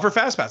 well, we offer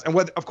FastPass. And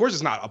of course,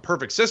 it's not a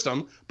perfect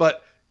system,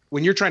 but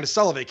when you're trying to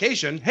sell a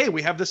vacation, hey,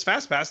 we have this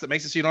FastPass that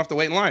makes it so you don't have to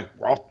wait in line.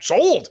 We're all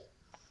sold.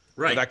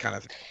 Right. That kind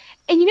of thing.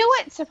 And you know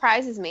what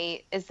surprises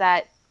me is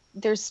that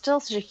there's still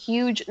such a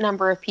huge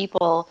number of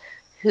people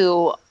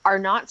who are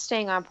not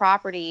staying on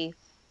property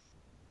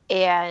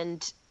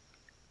and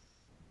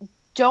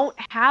don't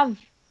have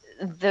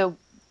the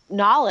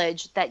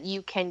knowledge that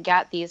you can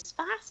get these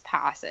fast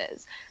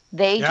passes.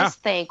 They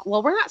just think,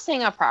 well, we're not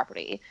staying on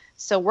property,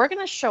 so we're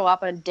going to show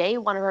up on day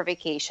one of our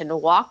vacation,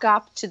 walk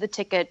up to the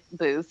ticket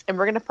booth, and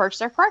we're going to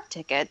purchase our park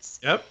tickets.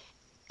 Yep.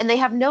 And they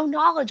have no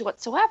knowledge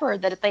whatsoever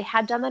that if they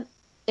had done that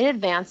in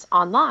advance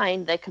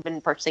online, they could have been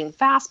purchasing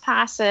fast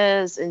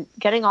passes and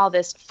getting all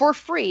this for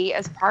free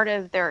as part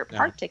of their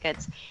park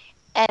tickets.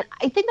 And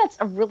I think that's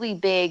a really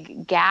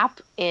big gap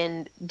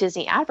in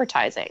Disney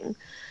advertising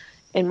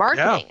and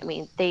marketing. I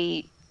mean,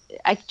 the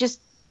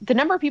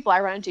number of people I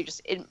run into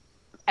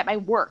at my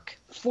work,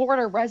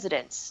 Florida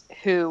residents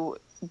who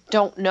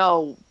don't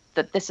know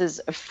that this is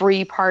a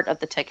free part of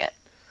the ticket.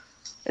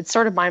 It's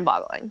sort of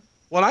mind-boggling.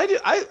 Well,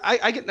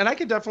 I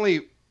can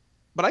definitely,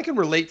 but I can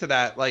relate to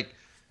that. Like,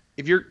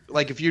 if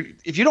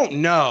you don't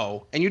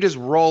know and you just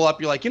roll up,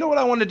 you're like, you know what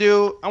I want to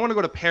do? I want to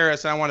go to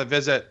Paris and I want to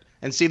visit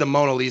and see the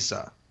Mona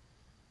Lisa.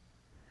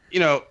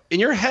 In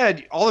your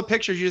head, all the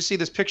pictures, you just see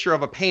this picture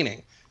of a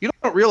painting. You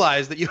don't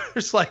realize that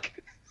there's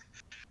like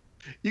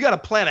you got to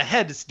plan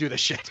ahead to do this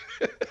shit.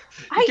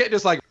 You can't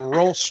just like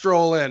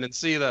stroll in and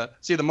see the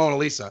Mona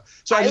Lisa.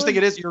 So I just think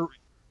it is your.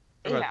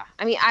 Yeah,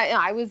 I mean,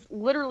 I was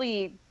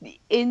literally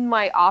in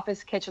my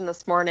office kitchen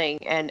this morning,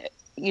 and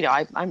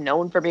I'm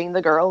known for being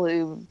the girl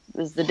who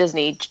is the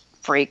Disney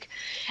freak,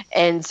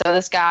 and so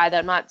this guy that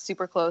I'm not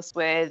super close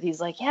with,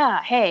 he's like,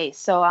 yeah, hey,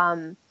 so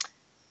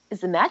is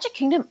the Magic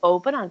Kingdom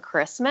open on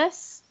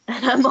Christmas?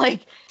 And I'm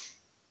like,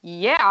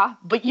 yeah,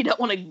 but you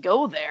don't want to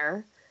go there.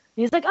 And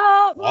he's like,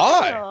 oh,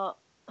 why?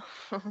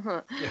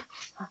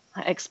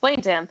 I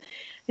explained to him.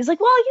 He's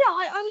like, well,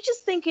 I was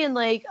just thinking,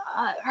 like,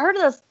 I heard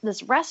of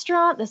this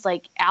restaurant, this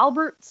like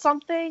Albert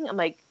something. I'm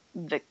like,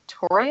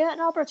 Victoria and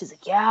Albert? He's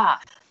like, yeah,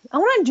 I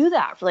want to do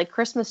that for like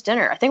Christmas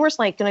dinner. I think we're just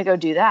like gonna go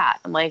do that.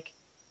 I'm like,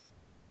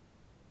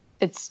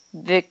 it's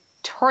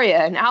Victoria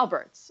and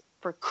Albert's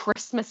for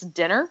Christmas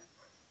dinner?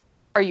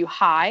 Are you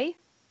high?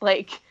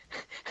 Like,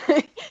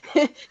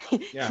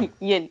 yeah.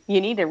 you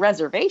need a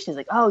reservation. He's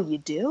like, oh, you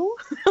do?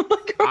 I'm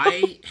like, oh,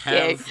 I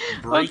have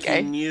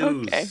breaking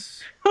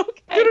news.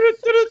 Okay.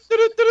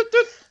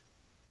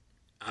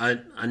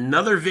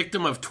 Another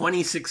victim of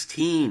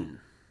 2016.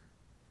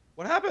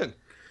 What happened?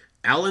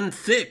 Alan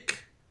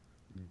Thicke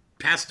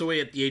passed away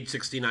at the age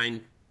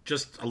 69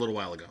 just a little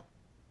while ago.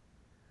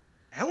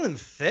 Alan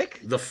Thicke?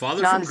 The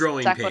father from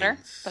Growing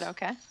Pains. But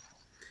okay.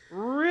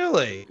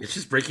 Really? It's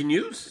just breaking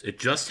news. It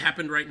just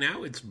happened right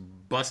now. It's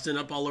busting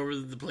up all over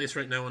the place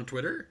right now on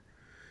Twitter.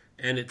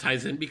 And it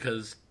ties in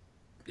because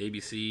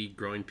ABC,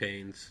 Growing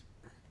Pains.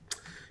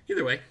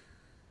 Either way,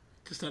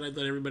 just thought I'd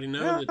let everybody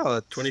know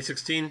that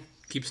 2016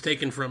 keeps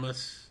taking from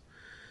us.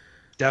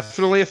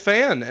 Definitely a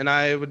fan, and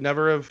I would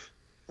never have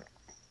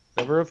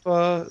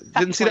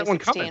didn't see that one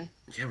coming.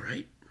 Yeah,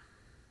 right.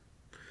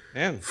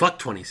 Man, fuck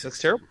 2016. That's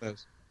terrible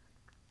news.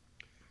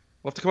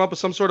 We'll have to come up with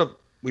some sort of.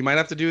 We might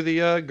have to do the.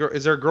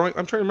 Is there a growing?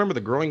 I'm trying to remember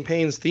the Growing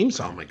Pains theme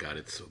song. Oh my god,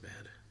 it's so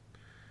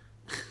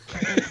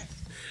bad.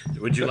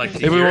 Would you like to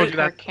hear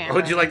it?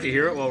 Would you like to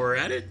hear it while we're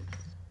at it?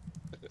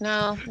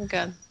 No, I'm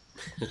good.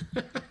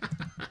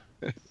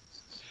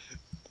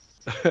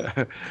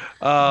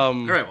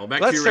 All right, well,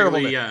 back to your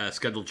regularly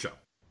scheduled show.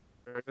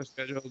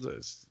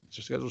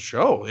 Scheduled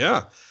show,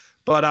 yeah.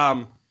 But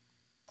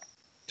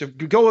to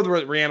go with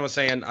what Rhiannon was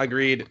saying,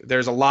 agreed.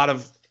 There's a lot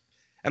of,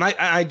 and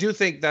I do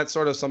think that's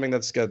sort of something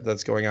that's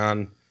going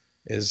on,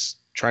 is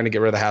trying to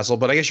get rid of the hassle.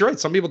 But I guess you're right.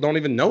 Some people don't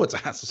even know it's a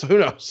hassle, so who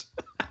knows?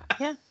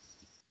 Yeah.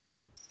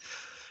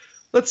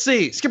 Let's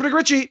see. Skipper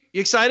Richie,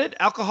 you excited?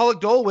 Alcoholic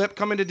Dole Whip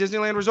coming to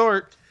Disneyland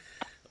Resort.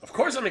 Of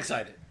course I'm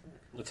excited.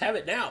 Let's have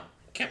it now.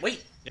 Can't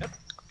wait. Yep.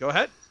 Go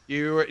ahead.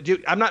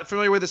 I'm not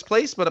familiar with this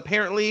place, but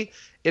apparently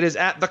it is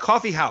at the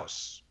Coffee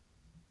House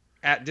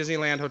at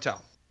Disneyland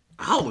Hotel.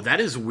 Oh,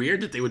 that is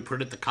weird that they would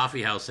put it at the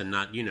Coffee House and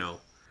not,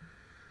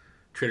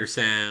 Trader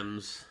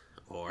Sam's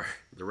or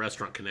the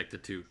restaurant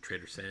connected to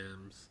Trader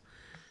Sam's.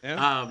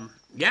 Yeah.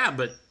 Yeah,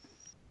 but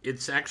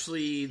it's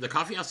actually, the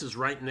Coffee House is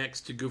right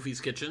next to Goofy's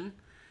Kitchen,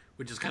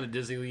 which is kind of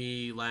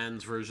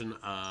Disneyland's version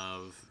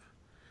of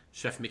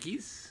Chef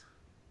Mickey's.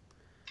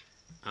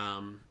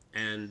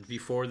 And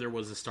before there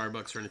was a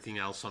Starbucks or anything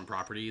else on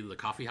property, the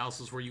Coffee House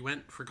is where you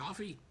went for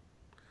coffee.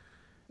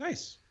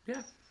 Nice.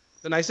 Yeah.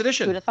 The nice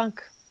addition. Who'da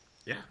thunk?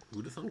 Yeah,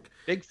 who'da thunk?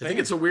 Big fan. I think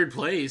it's a weird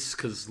place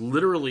because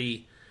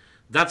literally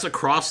that's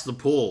across the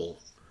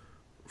pool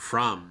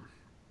from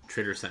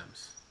Trader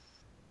Sam's.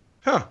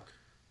 Huh.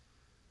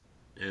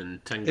 And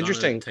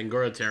Interesting.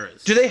 Tangora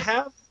Terrace. Do they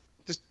have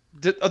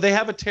they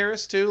have a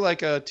terrace too,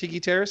 like a tiki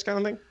terrace kind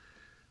of thing?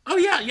 Oh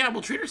yeah.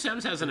 Well, Trader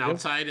Sam's has an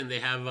outside, and they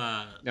have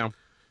no.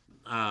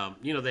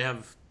 They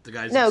have the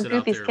guys. No, that sit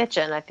Goofy's out there.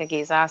 Kitchen. I think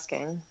he's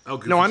asking. Oh,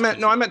 Goofy's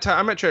I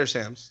meant Trader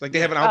Sam's. Like they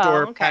have an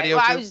outdoor patio.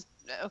 Well, too.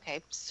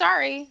 Okay.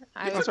 Sorry,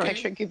 I was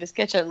picturing Goofy's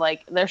Kitchen.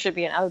 Like there should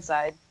be an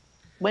outside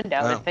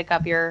window to pick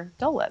up your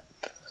Dole Whip.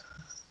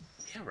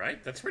 Yeah,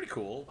 right. That's pretty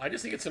cool. I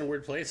just think it's in a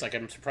weird place. Like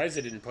I'm surprised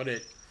they didn't put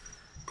it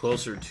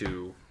closer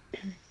to,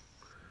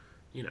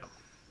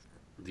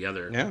 the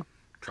other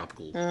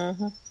tropical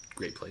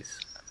great place.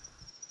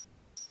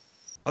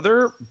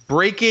 Other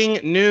breaking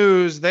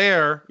news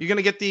there. You're going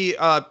to get the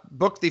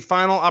book the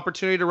final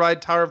opportunity to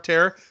ride Tower of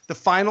Terror. The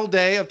final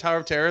day of Tower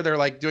of Terror, they're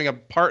like doing a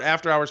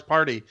after hours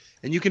party,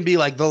 and you can be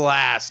like the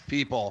last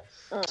people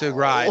to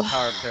ride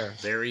Tower of Terror.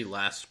 Very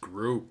last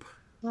group.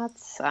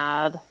 That's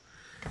sad.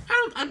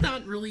 I'm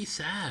not really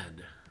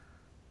sad.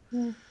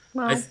 Well,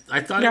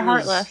 I thought you're it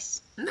was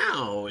heartless.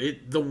 No,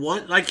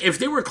 if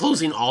they were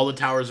closing all the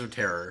Towers of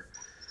Terror,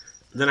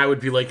 then I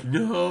would be like,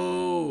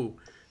 no.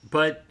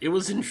 But it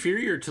was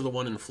inferior to the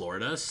one in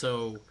Florida,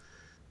 so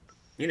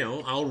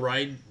I'll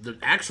ride the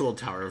actual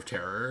Tower of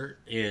Terror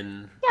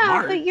in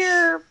March. But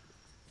you're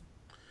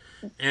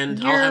I'll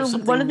have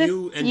something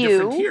new and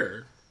different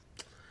here.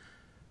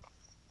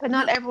 But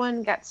not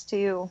everyone gets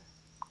to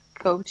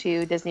go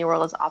to Disney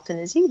World as often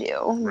as you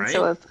do. Right.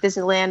 So if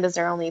Disneyland is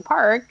their only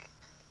park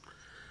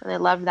and they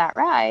love that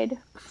ride,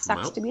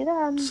 sucks to be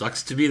them.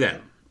 Sucks to be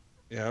them.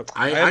 Yep.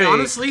 I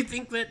honestly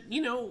think that,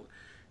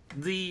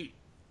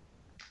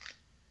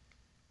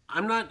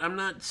 I'm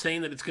not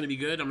saying that it's going to be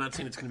good. I'm not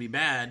saying it's going to be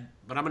bad,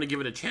 but I'm going to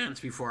give it a chance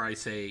before I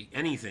say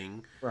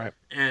anything. Right.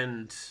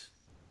 And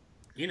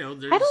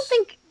there's... I don't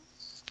think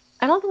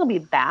it'll be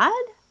bad.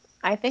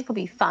 I think it'll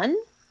be fun.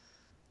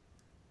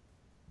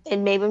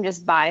 And maybe I'm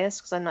just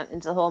biased because I'm not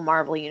into the whole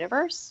Marvel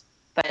universe.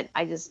 But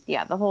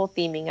the whole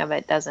theming of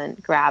it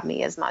doesn't grab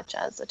me as much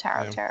as the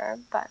Tower of Terror.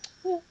 But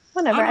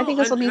whatever. I think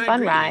this will be a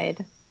fun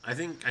ride. I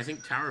think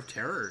Tower of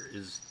Terror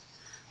is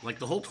like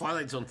the whole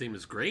Twilight Zone theme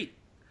is great.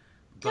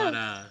 But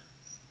at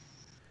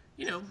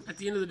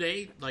the end of the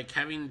day, like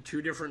having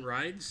two different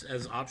rides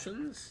as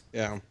options,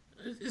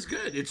 is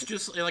good. It's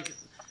just like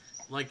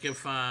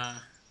if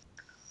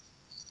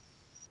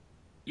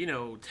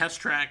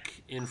Test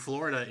Track in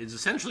Florida is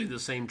essentially the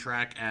same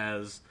track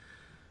as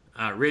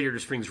Radiator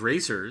Springs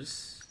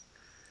Racers.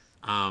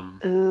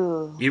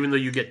 Even though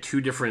you get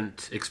two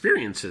different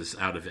experiences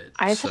out of it.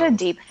 I just had a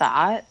deep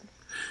thought.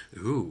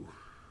 Ooh.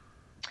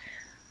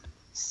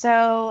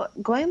 So,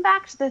 going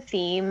back to the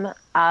theme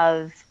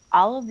of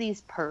all of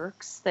these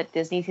perks that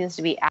Disney seems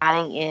to be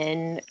adding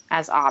in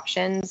as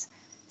options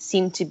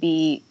seem to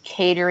be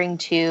catering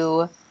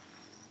to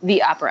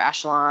the upper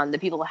echelon, the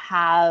people who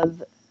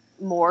have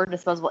more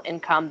disposable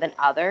income than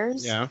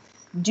others. Yeah.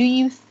 Do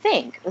you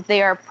think that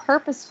they are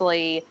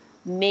purposefully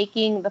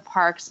making the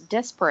parks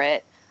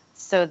disparate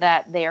so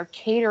that they are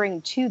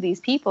catering to these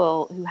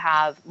people who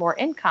have more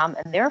income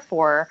and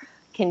therefore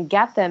can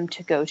get them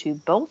to go to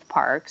both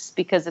parks?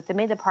 Because if they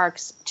made the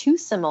parks too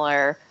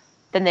similar,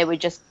 then they would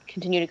just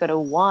continue to go to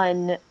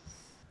one,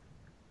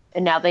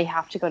 and now they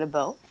have to go to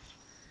both.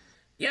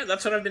 Yeah,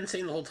 that's what I've been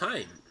saying the whole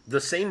time.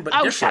 The same but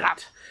different. Shut up.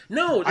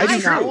 No, I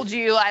told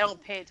you I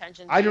don't pay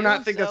attention to I do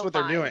not think that's what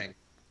they're doing.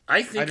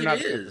 I think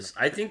it is.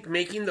 I think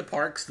making the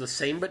parks the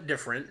same but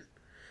different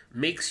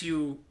makes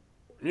you,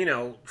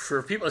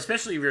 for people,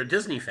 especially if you're a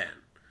Disney fan,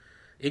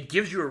 it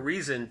gives you a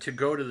reason to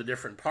go to the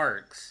different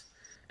parks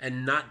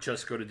and not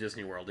just go to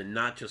Disney World and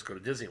not just go to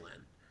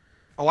Disneyland.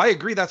 Oh, I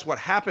agree that's what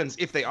happens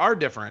if they are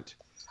different.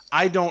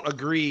 I don't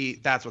agree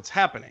that's what's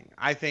happening.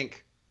 I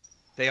think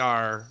they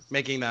are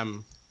making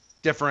them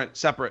different,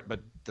 separate, but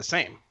the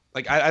same.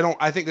 Like,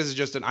 I think this is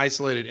just an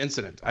isolated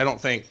incident. I don't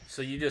think...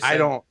 So you just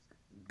said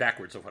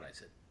backwards of what I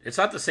said. It's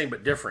not the same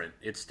but different.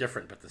 It's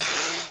different but the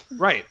same.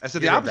 Right. I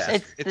said the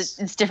opposite.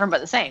 It's different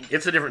but the same.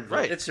 It's a different...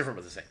 Right. It's different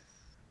but the same.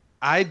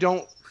 I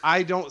don't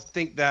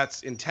think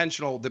that's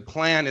intentional. The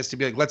plan is to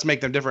be like, let's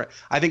make them different.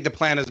 I think the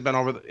plan has been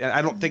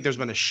I don't think there's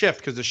been a shift,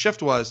 because the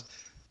shift was,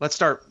 let's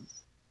start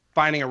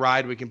finding a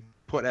ride we can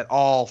put at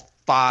all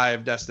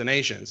 5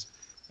 destinations.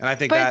 And I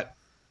think I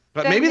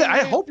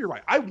hope you're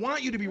right. I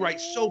want you to be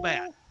right so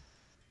bad.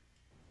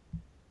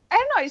 I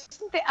don't know. I just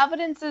think the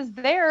evidence is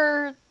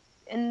there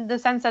in the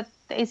sense that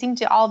they seem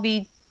to all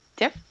be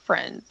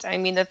different. I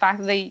mean, the fact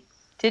that they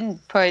didn't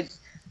put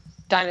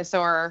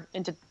Dinosaur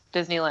into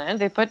Disneyland,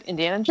 they put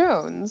Indiana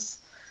Jones.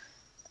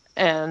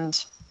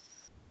 And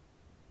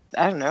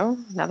I don't know,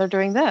 now they're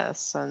doing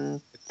this,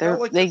 and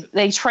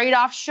they trade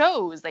off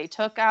shows. They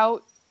took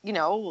out,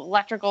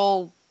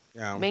 Electrical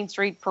Main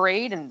Street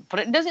Parade and put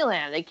it in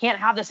Disneyland. They can't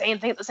have the same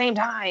thing at the same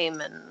time.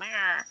 And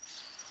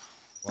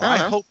I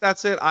hope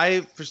that's it.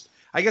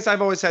 I guess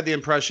I've always had the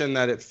impression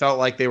that it felt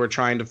like they were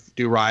trying to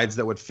do rides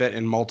that would fit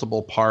in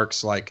multiple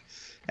parks,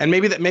 and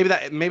maybe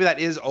that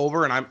is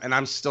over, and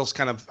I'm still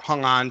kind of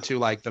hung on to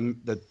like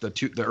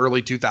the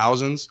early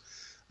 2000s,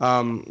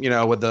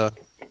 with the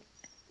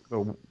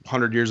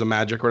 100 Years of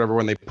Magic or whatever,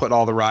 when they put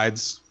all the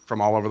rides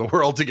from all over the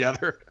world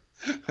together.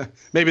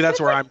 Maybe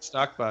that's where I'm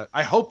stuck, but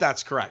I hope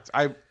that's correct.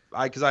 That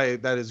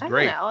is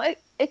great. I don't know.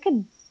 It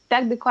could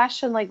beg the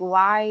question, like,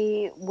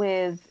 why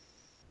with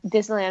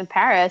Disneyland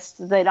Paris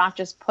did they not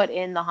just put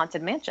in the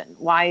Haunted Mansion?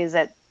 Why is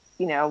it,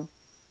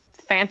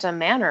 Phantom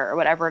Manor or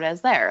whatever it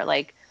is there?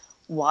 Like,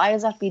 why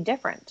does that have to be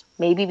different?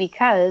 Maybe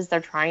because they're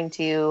trying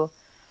to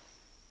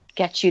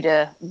get you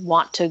to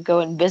want to go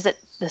and visit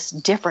this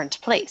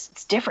different place.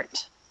 It's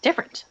different.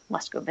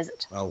 Let's go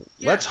visit. Well,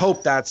 let's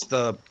hope that's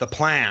the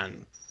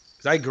plan.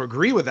 Because I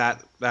agree with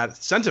that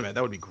sentiment.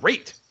 That would be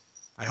great.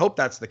 I hope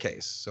that's the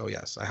case. So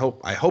yes, I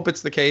hope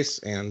it's the case,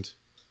 and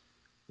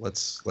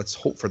let's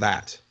hope for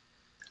that.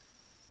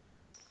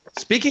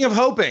 Speaking of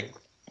hoping,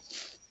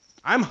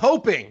 I'm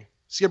hoping,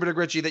 Skipper Dick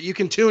Ritchie, that you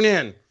can tune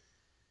in.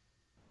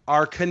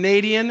 Our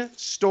Canadian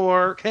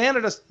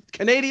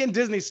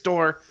Disney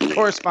store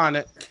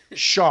correspondent,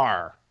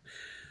 Shar.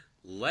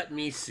 Let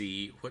me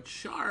see what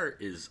Shar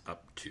is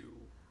up to.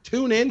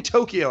 Tune in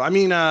Tokyo. I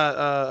mean,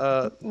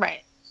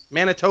 right.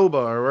 Manitoba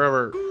or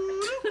wherever.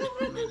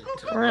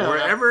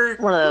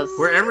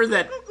 wherever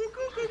that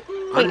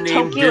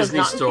unnamed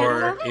Disney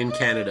store in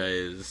Canada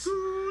is.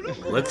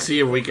 Let's see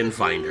if we can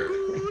find her.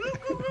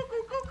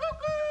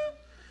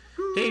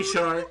 Hey,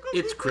 Shar,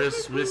 it's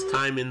Christmas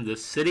time in the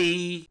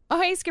city. Oh,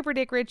 hey, Skipper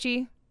Dick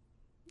Ritchie.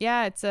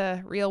 Yeah, it's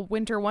a real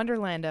winter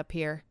wonderland up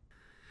here.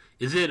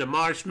 Is it a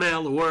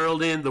marshmallow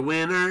world in the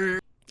winter?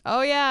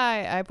 Oh,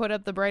 yeah, I put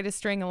up the brightest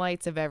string of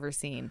lights I've ever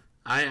seen.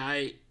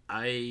 I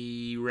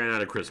ran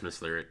out of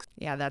Christmas lyrics.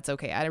 Yeah, that's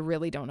okay. I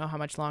really don't know how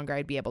much longer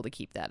I'd be able to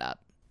keep that up.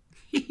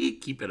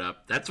 Keep it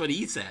up. That's what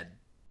he said.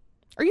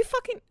 Are you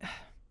fucking...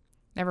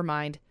 Never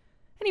mind.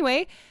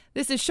 Anyway,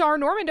 this is Char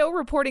Normando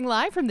reporting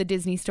live from the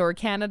Disney Store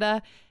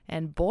Canada,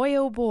 and boy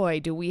oh boy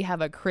do we have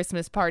a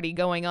Christmas party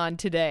going on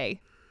today.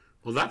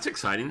 Well, that's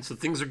exciting, so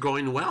things are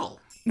going well.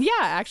 Yeah,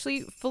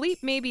 actually,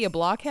 Philippe may be a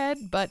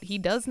blockhead, but he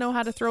does know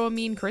how to throw a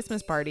mean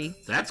Christmas party.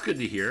 That's good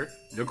to hear.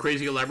 No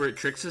crazy elaborate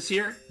tricks this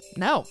year?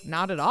 No,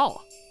 not at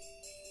all.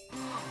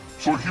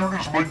 So here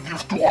is my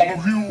gift to all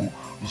of you,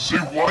 the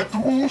white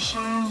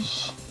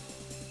mooses.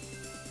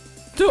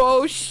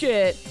 Oh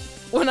shit.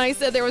 When I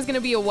said there was going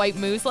to be a white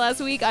moose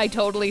last week, I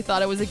totally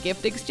thought it was a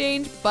gift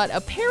exchange, but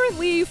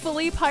apparently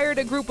Philippe hired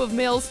a group of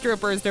male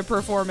strippers to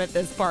perform at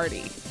this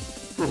party.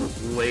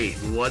 Wait,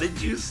 what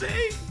did you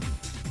say?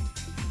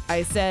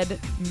 I said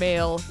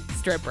male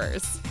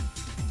strippers.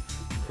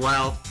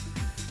 Well,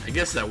 I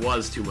guess that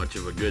was too much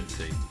of a good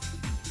thing.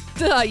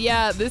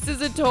 Yeah, this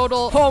is a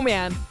total... Oh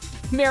man,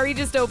 Mary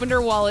just opened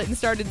her wallet and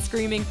started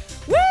screaming,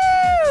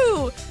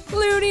 "Woo!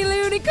 Loony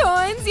loony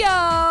coins,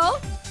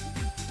 y'all!"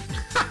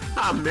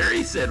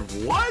 Mary said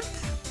what?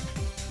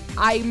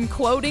 I'm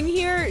quoting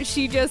here.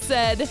 She just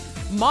said,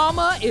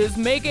 "Mama is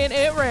making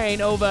it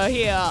rain over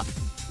here."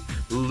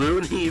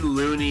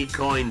 Loony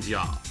coins,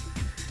 y'all.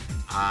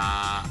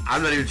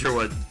 I'm not even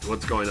sure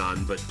what's going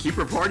on, but keep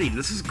reporting.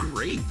 This is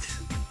great.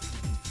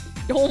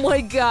 Oh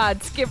my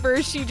god,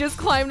 Skipper, she just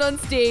climbed on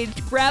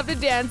stage, grabbed a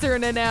dancer,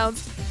 and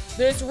announced,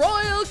 "This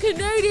Royal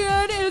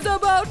Canadian is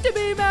about to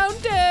be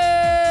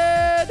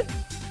mounted!"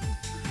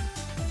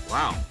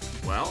 Wow.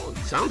 Well, it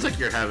sounds like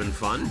you're having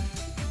fun.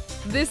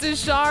 This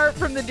is Char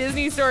from the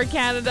Disney Store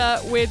Canada,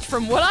 which,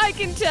 from what I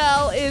can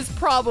tell, is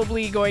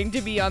probably going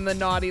to be on the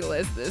naughty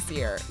list this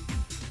year.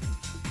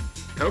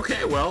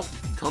 Okay, well,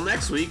 till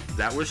next week,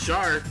 that was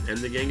Char and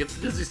the gang at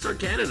the Disney Store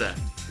Canada.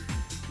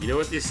 You know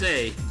what they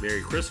say,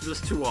 Merry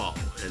Christmas to all,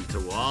 and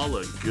to all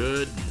a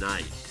good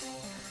night.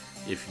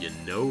 If you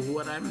know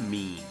what I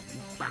mean.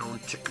 Bow,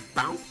 chicka,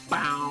 bow,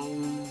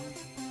 bow.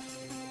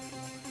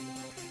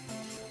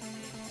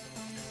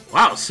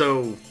 Wow,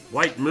 so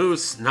White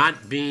Moose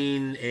not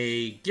being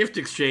a gift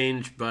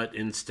exchange, but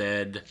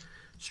instead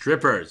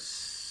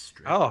strippers.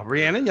 Oh,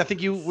 Rhiannon, I think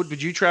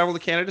would you travel to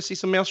Canada to see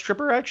some male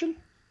stripper action?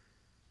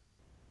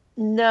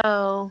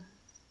 No.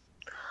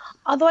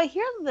 Although I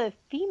hear the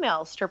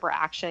female stripper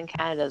action in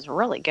Canada is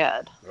really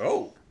good.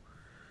 Oh.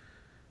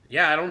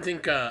 Yeah, I don't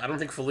think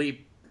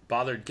Philippe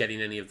bothered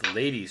getting any of the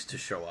ladies to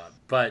show up,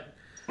 but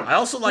I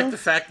also like the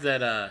fact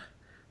that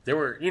there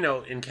were,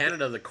 in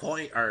Canada they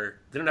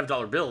don't have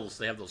dollar bills,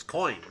 they have those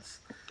coins.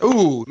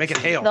 Ooh, make it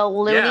hail. The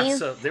loonies. Yeah,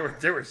 so they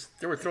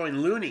were throwing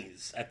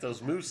loonies at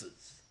those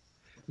mooses.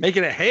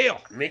 Making it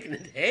hail. Making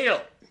it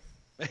hail.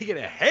 Making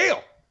it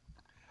hail.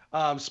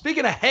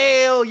 Speaking of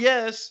hail,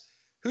 yes.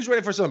 Who's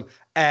ready for some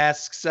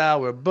Ask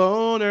Sour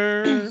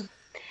Boner?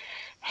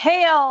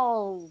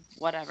 Hail,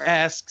 whatever.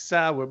 Ask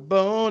Sour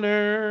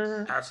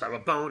Boner. Ask Sour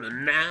Boner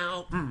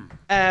now.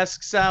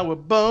 Ask Sour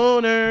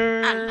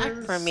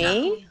Boner. For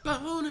me? Sour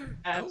Boner.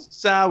 Ask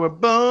Sour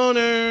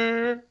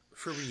Boner.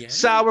 For Rhiannon?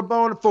 Sour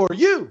Boner for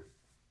you.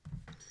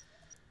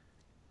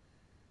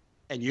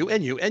 And you,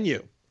 and you, and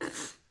you.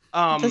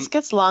 This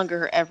gets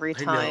longer every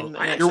time.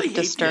 I actually hate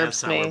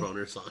disturbs the me. Sour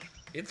Boner song.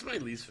 It's my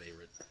least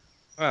favorite.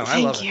 Oh,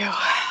 Thank you.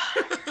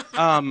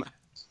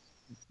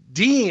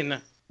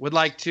 Dean would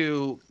like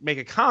to make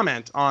a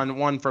comment on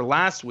one for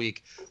last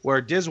week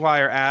where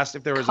Dizwire asked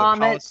if there was a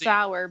policy.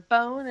 Sour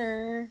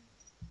Boner.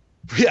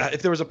 Yeah,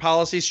 if there was a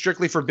policy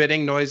strictly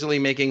forbidding noisily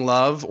making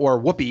love or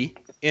whoopee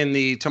in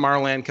the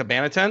Tomorrowland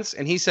Cabana tents,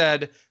 and he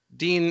said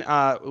Dean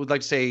would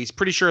like to say he's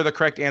pretty sure the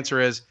correct answer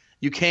is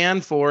you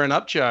can for an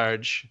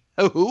upcharge.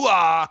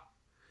 Ooh-ah!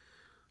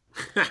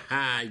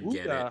 I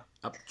get it.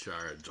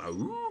 Upcharge.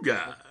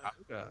 Ooga.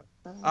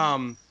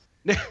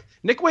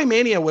 Nick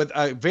Waymania with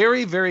a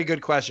very, very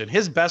good question.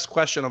 His best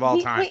question of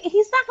all time.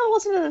 He's not going to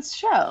listen to this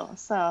show,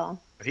 so.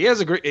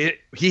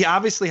 He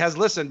obviously has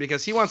listened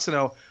because he wants to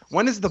know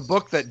when is the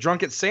book that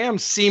Drunken Sam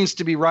seems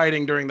to be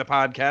writing during the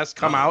podcast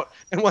come out,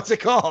 and what's it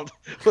called?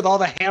 With all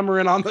the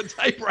hammering on the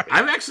typewriter.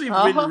 I've actually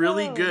been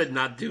really good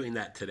not doing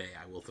that today.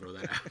 I will throw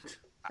that out.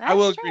 I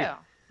will agree.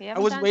 I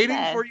was waiting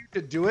for you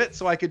to do it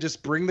so I could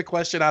just bring the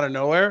question out of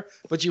nowhere,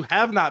 but you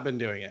have not been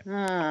doing it.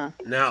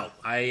 No,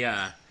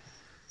 I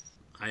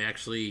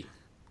actually,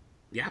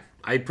 yeah.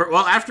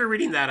 Well, after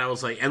reading that, I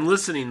was like, and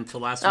listening to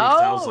last week,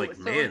 I was like,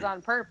 man. So it was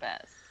on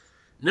purpose.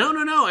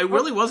 No, it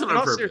really wasn't on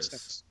purpose.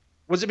 Seriously.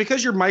 Was it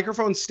because your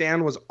microphone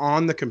stand was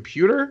on the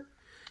computer?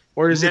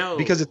 Or is it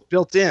because it's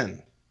built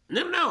in?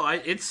 No.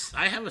 I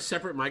have a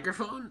separate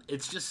microphone.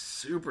 It's just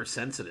super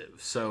sensitive.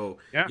 So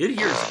it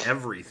hears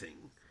everything.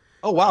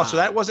 Oh, wow. So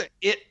that wasn't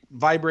it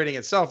vibrating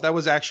itself. That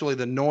was actually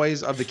the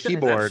noise of the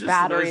keyboard.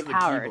 Battery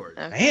powered.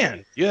 Okay.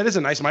 Man, that is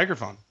a nice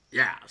microphone.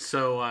 Yeah.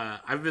 So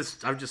I've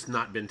just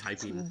not been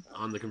typing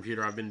on the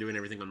computer. I've been doing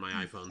everything on my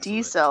iPhone.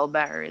 D-cell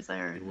batteries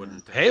there. It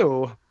wouldn't.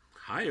 Hey-o.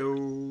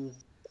 Hi-o.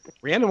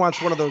 Rhiannon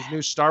wants one of those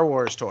new Star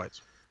Wars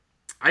toys.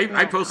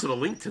 I posted a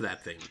link to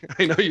that thing.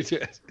 I know you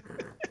did.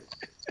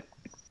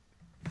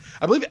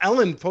 I believe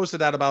Ellen posted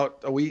that about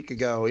a week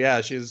ago.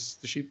 Yeah, she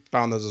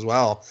found those as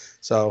well.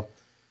 So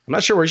I'm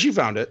not sure where she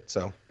found it.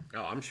 So.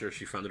 Oh, I'm sure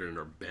she found it in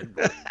her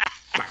bedroom.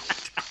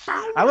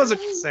 I wasn't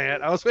going to say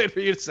it. I was waiting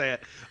for you to say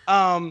it.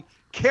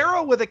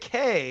 Carol with a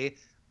K.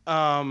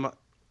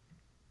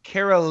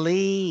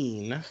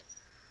 Caroline.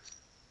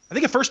 I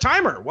think a first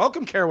timer.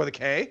 Welcome, Carol with a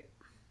K.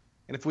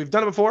 And if we've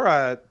done it before,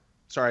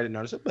 sorry I didn't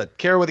notice it, but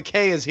Carol with a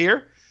K is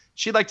here.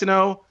 She'd like to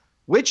know,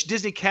 which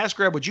Disney cash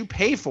grab would you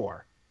pay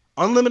for?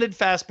 Unlimited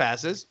fast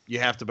passes, you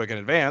have to book in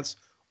advance,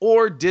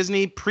 or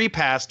Disney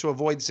pre-pass to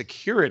avoid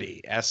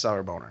security? Asks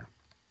Sour Boner.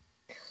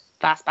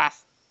 Fast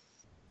pass.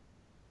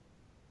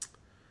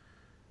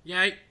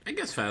 Yeah, I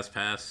guess fast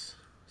pass.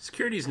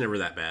 Security's never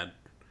that bad.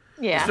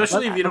 Yeah.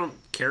 Especially if you don't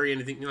carry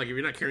anything. Like, if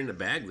you're not carrying the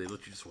bag, they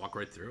let you just walk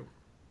right through.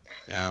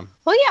 Yeah.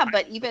 Well, yeah,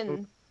 but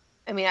even,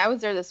 I mean, I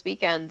was there this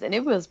weekend, and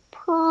it was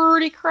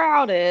pretty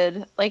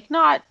crowded. Like,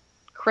 not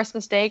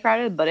Christmas Day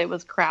crowded, but it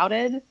was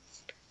crowded.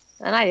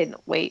 And I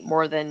didn't wait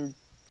more than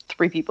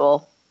 3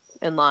 people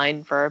in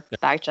line for a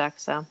bag check,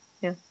 so,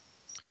 yeah.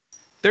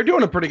 They're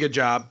doing a pretty good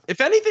job.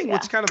 If anything,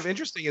 what's kind of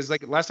interesting is,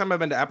 like, last time I've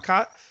been to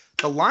Epcot,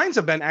 the lines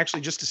have been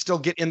actually just to still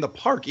get in the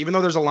park, even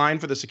though there's a line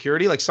for the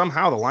security. Like,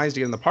 somehow the lines to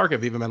get in the park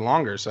have even been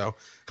longer. So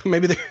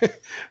maybe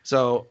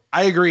so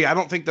I agree. I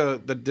don't think the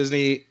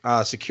Disney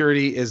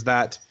security is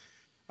that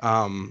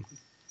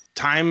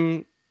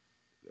time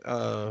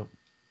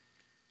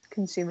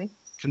consuming.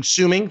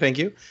 Thank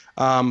you.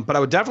 But I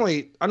would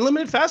definitely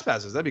unlimited fast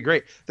passes. That'd be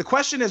great. The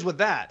question is with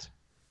that.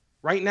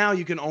 Right now,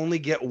 you can only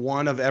get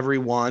one of every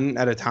one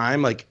at a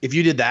time. Like, if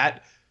you did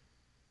that,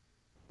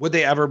 would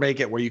they ever make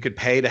it where you could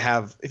pay to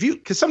have,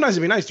 because sometimes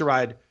it'd be nice to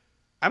ride.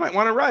 I might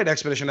want to ride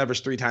Expedition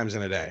Everest 3 times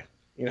in a day.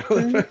 You know,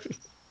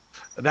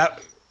 mm-hmm.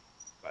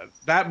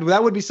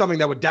 that would be something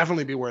that would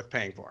definitely be worth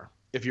paying for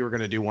if you were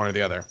going to do one or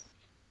the other.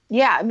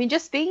 Yeah, I mean,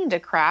 just speaking to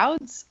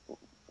crowds,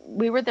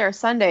 we were there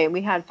Sunday and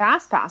we had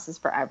fast passes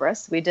for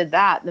Everest. We did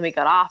that. And then we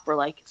got off. We're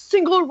like,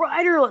 single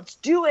rider, let's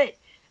do it.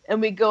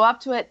 And we go up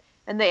to it.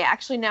 And they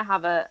actually now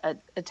have a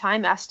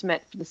time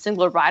estimate for the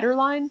single rider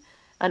line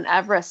on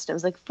Everest. It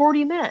was like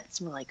 40 minutes.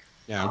 And we're like,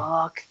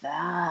 fuck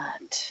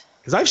that.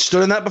 Because I've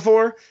stood in that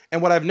before.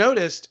 And what I've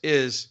noticed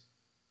is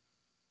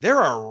there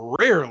are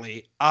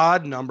rarely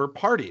odd number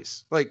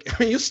parties. Like,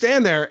 I mean, you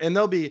stand there and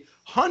there'll be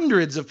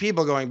hundreds of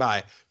people going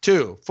by.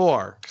 2,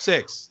 4,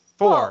 6,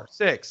 4,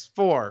 6,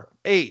 4,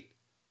 8.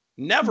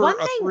 Never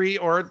a 3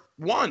 or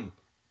 1.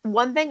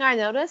 One thing I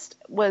noticed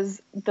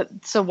was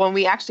so when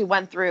we actually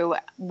went through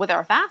with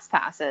our fast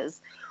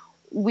passes,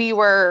 we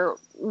were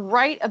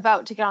right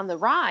about to get on the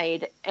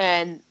ride,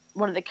 and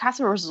one of the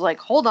customers was like,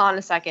 hold on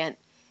a second.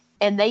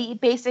 And they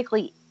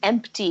basically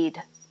emptied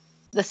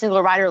the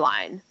single rider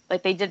line.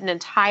 Like, they did an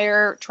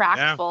entire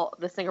track full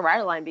of the single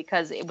rider line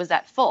because it was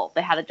at full.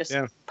 They had to just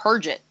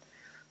purge it.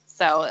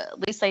 So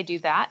at least they do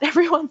that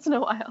every once in a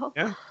while.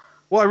 Yeah.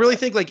 Well, I really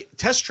think, like,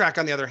 Test Track,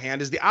 on the other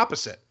hand, is the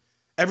opposite.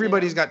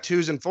 Everybody's got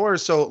 2s and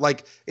 4s, so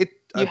like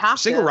you have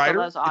single rider,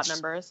 those odd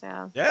numbers,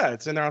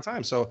 it's in there all the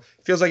time. So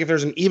it feels like if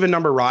there's an even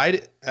number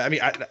ride, I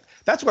mean,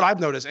 that's what I've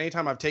noticed.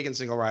 Anytime I've taken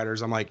single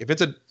riders, I'm like, if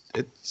it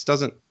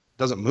doesn't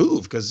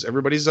move because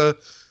everybody's a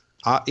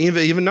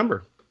even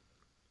number.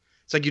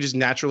 It's like you just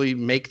naturally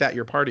make that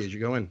your party as you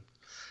go in.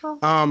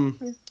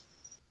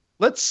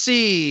 Let's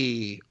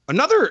see.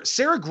 Another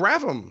Sarah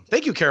Graffam.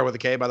 Thank you, Kara with a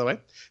K, by the way.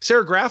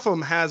 Sarah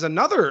Graffam has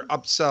another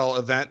upsell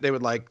event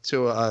we'd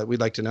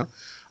like to know.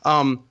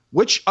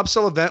 Which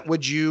upsell event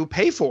would you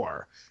pay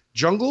for?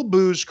 Jungle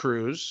Booze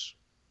Cruise,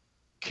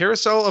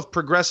 Carousel of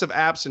Progressive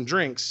Apps and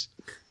Drinks,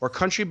 or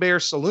Country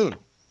Bear Saloon?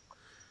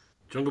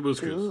 Jungle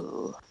Booze Cruise.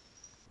 Ooh.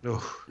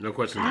 No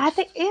question. I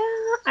think,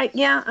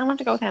 I want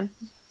to go with him.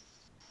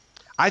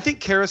 I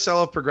think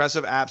Carousel of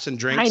Progressive Apps and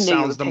Drinks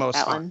sounds the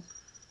most fun.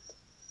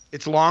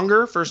 It's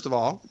longer, first of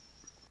all.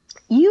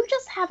 You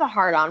just have a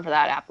hard-on for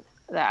that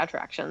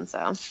attraction,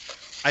 so.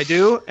 I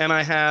do, and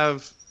I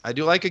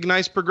do like a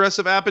nice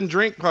progressive app and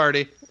drink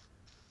party.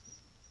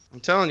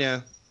 I'm telling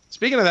you.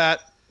 Speaking of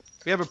that,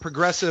 we have a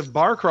progressive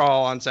bar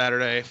crawl on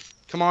Saturday.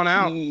 Come on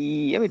out.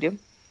 Yeah, we do.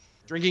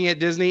 Drinking at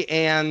Disney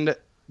and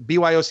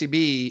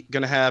BYOCB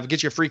going to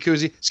get you a free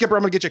koozie. Skipper,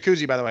 I'm going to get you a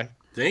koozie, by the way.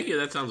 Thank you.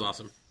 That sounds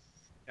awesome.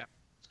 Yeah.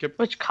 Skip.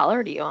 Which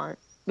color do you want?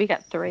 We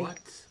got 3. What?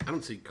 I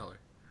don't see color.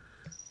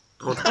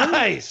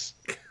 Nice.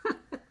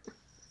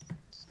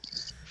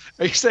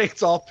 Are you saying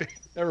it's all pink?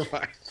 Never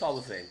mind. It's all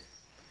the same.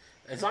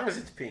 As long as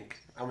it's pink,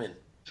 I'm in.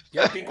 You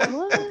have a pink one?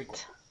 What? Pink one.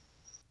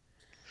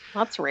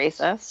 That's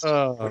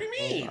racist. What do you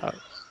mean?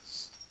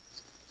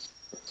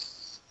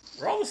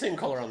 We're all the same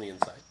color on the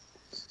inside.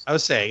 I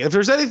was saying, if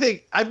there's anything,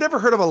 I've never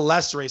heard of a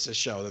less racist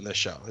show than this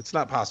show. It's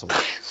not possible.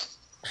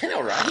 I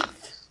know, right?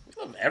 We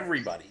love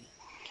everybody.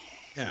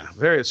 Yeah,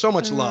 so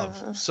much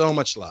love. So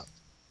much love.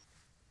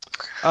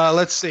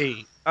 Let's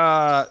see.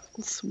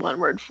 It's one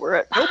word for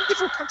it. Nobody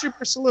for Country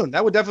Bear Saloon.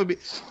 That would definitely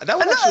be. That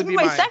would actually be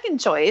my second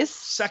choice.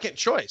 Second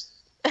choice.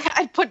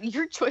 I'd put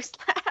your choice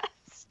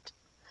last.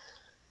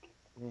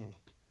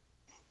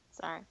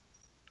 Sorry.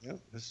 Yeah,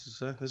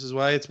 this is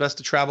why it's best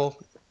to travel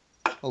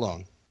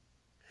alone.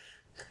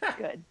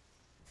 Good.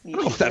 I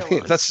don't know what that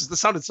means. That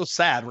sounded so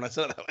sad when I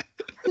said it that way.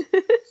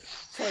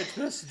 So it's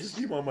best to just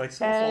be by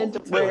myself. And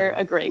we're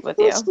agreeing with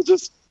you.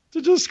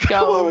 To just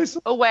go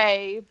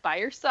away by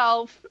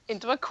yourself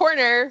into a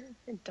corner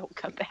and don't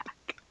come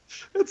back.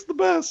 It's the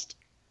best.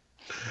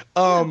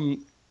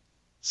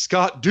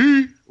 Scott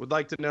D would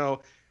like to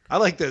know, I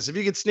like this. If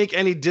you could sneak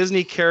any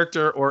Disney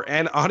character or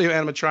an audio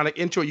animatronic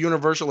into a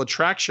Universal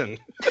attraction,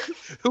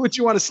 who would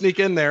you want to sneak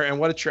in there and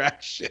what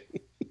attraction?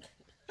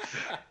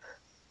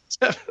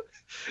 I'm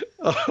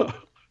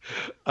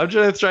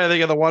just trying to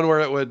think of the one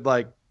where it would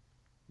like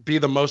be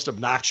the most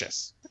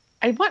obnoxious.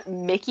 I want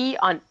Mickey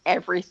on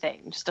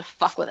everything just to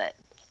fuck with it.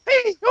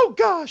 Hey, oh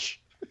gosh.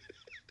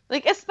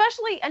 Like,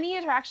 especially any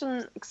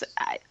attraction.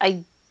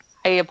 I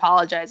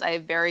apologize. I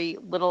have very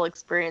little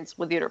experience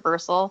with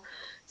Universal,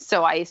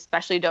 so I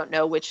especially don't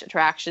know which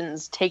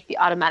attractions take the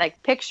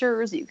automatic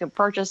pictures that you can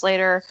purchase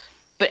later.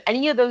 But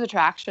any of those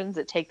attractions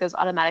that take those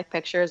automatic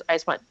pictures, I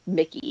just want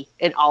Mickey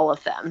in all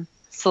of them.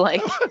 So,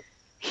 like,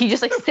 he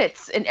just, like,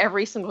 sits in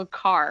every single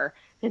car,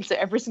 and so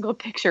every single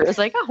picture is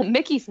like, oh,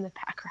 Mickey's in the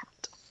background.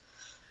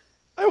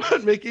 I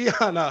want Mickey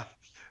on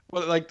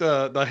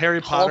the Harry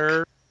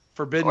Potter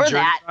Forbidden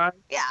Journey ride.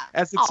 Yeah.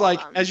 As it's like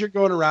as you're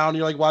going around,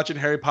 you're like watching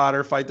Harry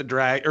Potter fight the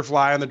drag or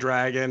fly on the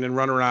dragon and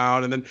run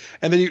around, and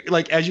then you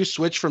like as you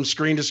switch from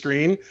screen to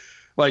screen,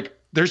 like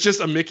there's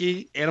just a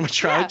Mickey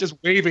animatronic just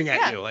waving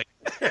at you, like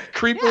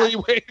creepily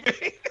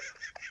waving.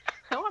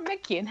 I want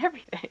Mickey and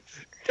everything.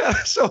 Yeah,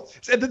 so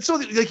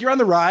like you're on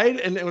the ride,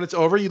 and when it's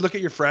over, you look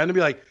at your friend and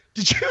be like,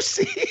 "Did you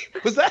see?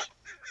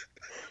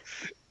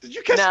 Did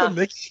you catch the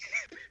Mickey?"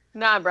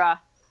 Nah, brah.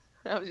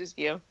 That was just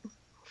you.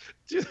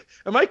 Dude,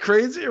 am I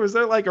crazy, or was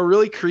there like a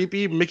really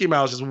creepy Mickey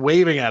Mouse just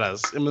waving at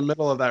us in the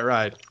middle of that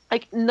ride?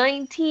 Like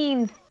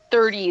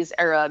 1930s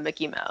era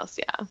Mickey Mouse,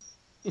 yeah.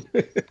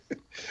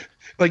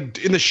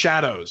 Like in the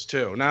shadows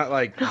too, not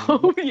like.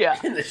 Oh yeah.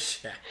 In the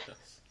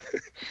shadows.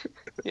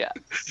 Yeah.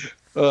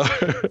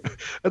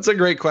 That's a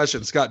great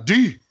question, Scott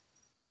D.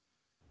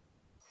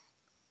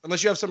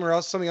 Unless you have something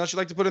else you'd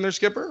like to put in there,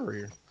 Skipper, or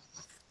you're...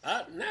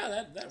 No,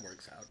 that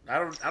works out. I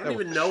don't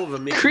even know of a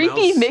Mickey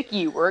Creepy Mouse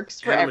Mickey works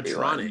for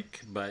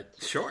animatronic, everyone. but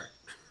sure.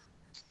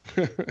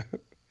 Do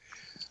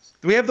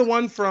we have the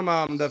one from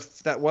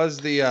that was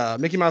the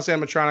Mickey Mouse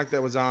animatronic that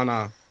was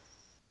on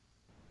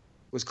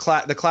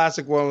the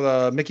classic one,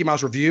 the Mickey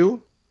Mouse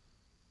Review?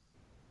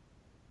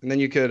 And then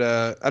you could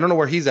I don't know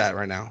where he's at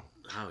right now.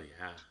 Oh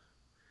yeah.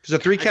 There's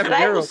a 3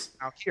 Caballeros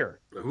out here.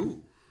 Ooh.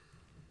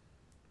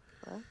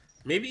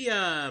 Maybe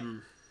I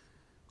don't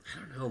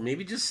know.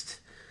 Maybe just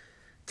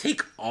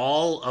take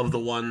all of the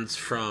ones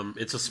from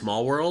It's a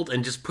Small World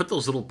and just put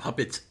those little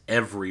puppets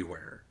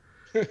everywhere.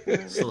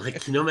 So,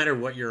 like, no matter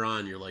what you're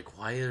on, you're like,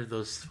 why are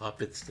those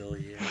puppets still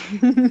here?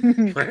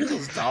 Why are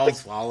those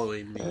dolls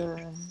following me?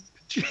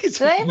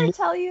 Did I ever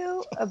tell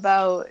you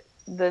about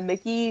the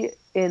Mickey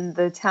in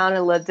the town I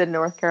lived in,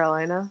 North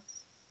Carolina?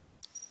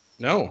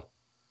 No.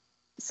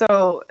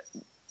 So,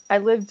 I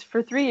lived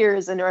for 3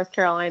 years in North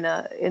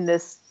Carolina in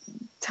this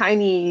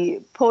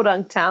tiny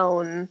podunk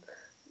town.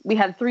 We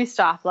had 3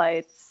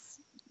 stoplights.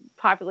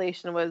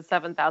 Population was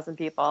 7,000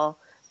 people.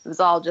 It was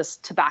all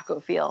just tobacco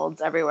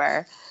fields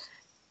everywhere.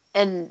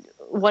 And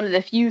one of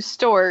the few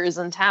stores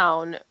in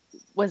town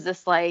was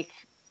this, like,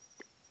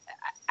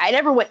 I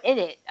never went in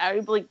it. I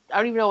don't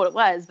even know what it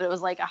was, but it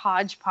was like a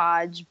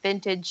hodgepodge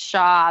vintage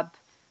shop.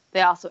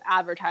 They also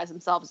advertised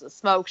themselves as a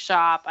smoke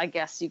shop. I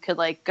guess you could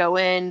like go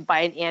in,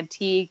 buy an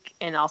antique,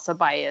 and also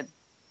buy a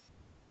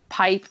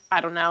pipe.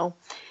 I don't know.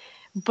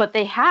 But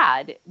they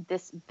had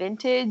this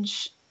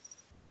vintage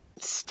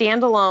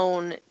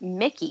standalone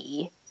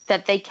Mickey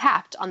that they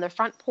kept on the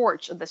front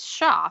porch of the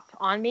shop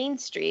on Main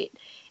Street.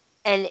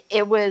 And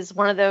it was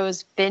one of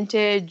those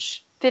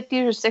vintage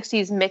 50s or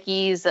 60s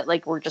Mickeys that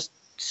like were just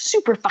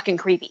super fucking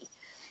creepy.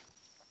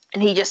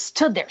 And he just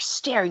stood there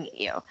staring at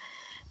you.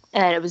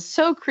 And it was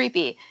so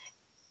creepy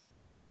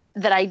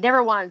that I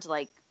never wanted to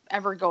like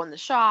ever go in the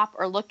shop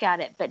or look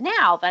at it. But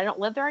now that I don't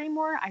live there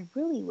anymore, I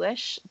really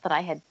wish that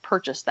I had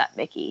purchased that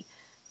Mickey.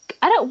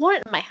 I don't want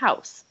it in my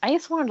house. I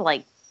just wanted to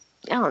like,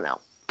 I don't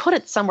know, put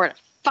it somewhere to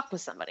fuck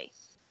with somebody.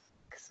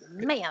 Because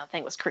man, that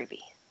thing was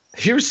creepy.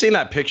 Have you ever seen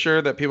that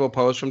picture that people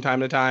post from time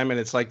to time, and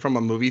it's like from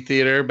a movie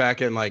theater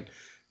back in like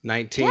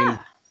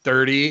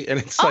 1930, and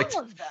it's like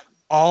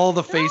all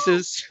the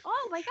faces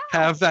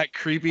have that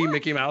creepy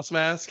Mickey Mouse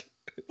mask.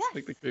 It's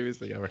like the creepiest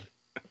thing ever.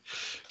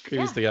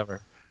 Creepiest thing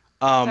ever.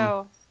 So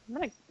I'm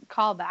gonna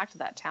call back to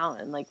that town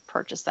and like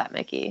purchase that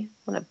Mickey.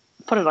 I'm gonna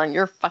put it on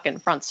your fucking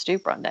front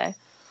stoop one day.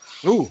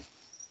 Ooh.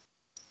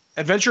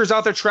 Adventurers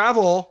Out There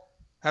Travel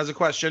has a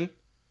question.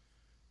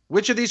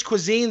 Which of these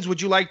cuisines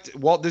would you like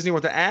Walt Disney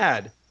World to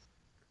add?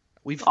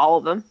 All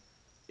of them.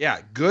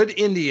 Yeah, good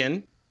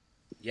Indian.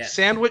 Yes.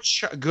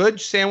 Good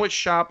sandwich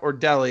shop or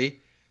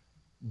deli,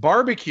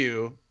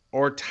 barbecue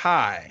or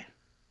Thai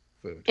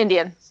food.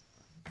 Indian.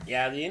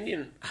 Yeah, the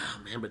Indian. Oh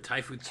man, but Thai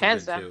food's so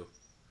Hands good down. too.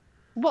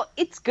 Well,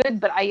 it's good,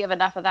 but I have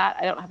enough of that.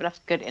 I don't have enough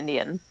good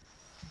Indian.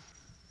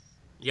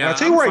 Yeah, I'll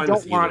tell you where I fine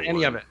don't with want either any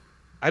one. of it.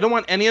 I don't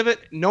want any of it.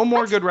 No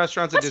more good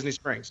restaurants at Disney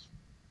Springs.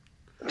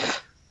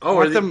 Oh, I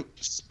want them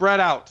spread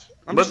out.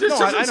 But this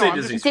doesn't say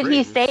Disney Springs. Did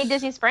he say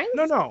Disney Springs?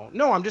 No.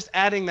 I'm just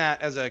adding that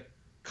as a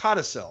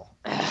codicil.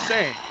 I'm just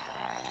saying.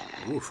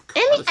 Oof,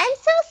 I'm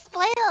so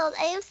spoiled.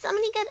 I have so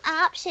many good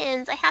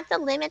options. I have to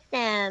limit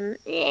them.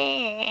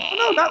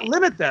 No, not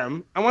limit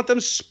them. I want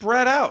them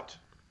spread out.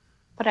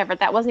 Whatever.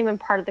 That wasn't even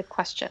part of the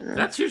question.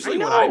 That's usually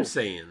what I'm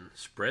saying.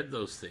 Spread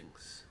those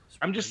things.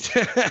 I'm just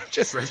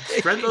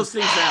spread those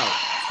things out.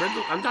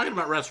 I'm talking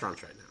about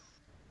restaurants right now.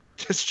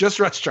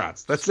 Just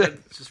restaurants. That's it.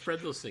 Just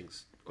spread those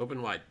things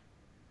open wide.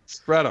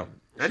 Spread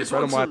them. I just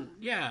want some.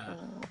 Yeah.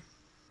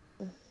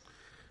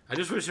 I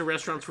just wish the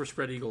restaurants were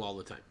spread eagle all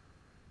the time.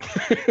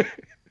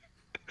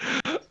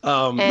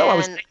 No, I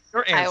was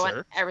your answer. I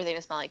want everything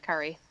to smell like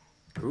curry.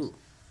 Ooh.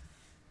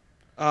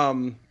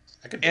 I'm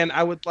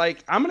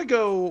gonna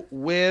go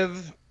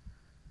with.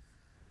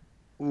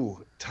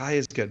 Ooh, Thai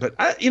is good,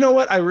 but you know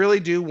what? I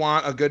really do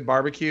want a good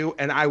barbecue,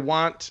 and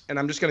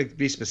I'm just gonna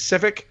be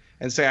specific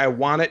and say I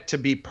want it to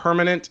be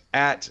permanent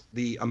at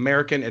the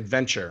American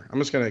Adventure. I'm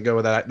just gonna go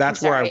with that.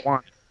 That's where I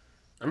want it.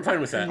 I'm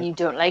fine with that. You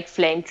don't like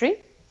Flame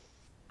Tree?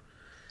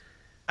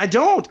 I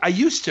don't. I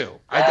used to.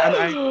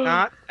 I'm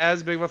not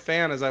as big of a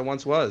fan as I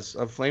once was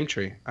of Flame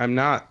Tree. I'm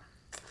not.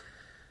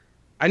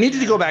 I needed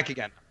to go back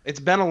again.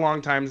 It's been a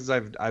long time since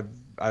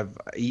I've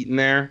eaten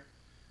there.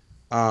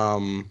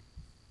 I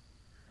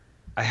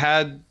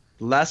had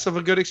less of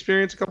a good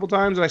experience a couple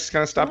times, and I just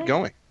kind of stopped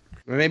going.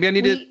 Maybe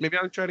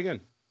I'll try it again.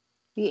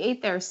 We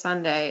ate there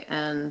Sunday,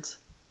 and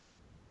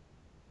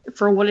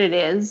for what it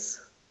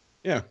is,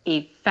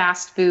 a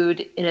fast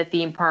food in a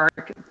theme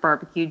park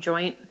barbecue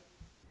joint.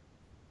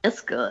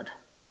 It's good.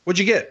 What'd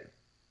you get?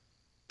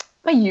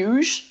 My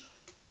huge.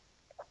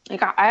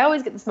 I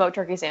always get the smoked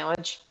turkey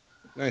sandwich.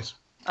 Nice.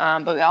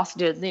 But we also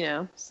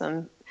did,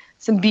 some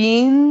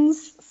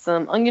beans,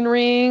 some onion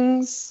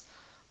rings.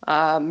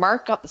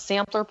 Mark got the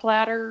sampler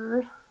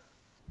platter.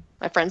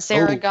 My friend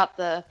Sarah got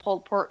the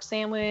pulled pork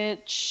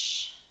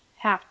sandwich,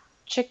 half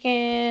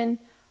chicken,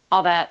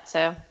 all that.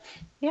 So,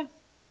 yeah.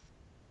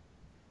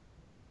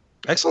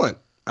 Excellent.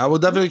 I will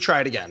definitely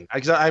try it again. I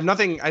have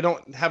nothing. I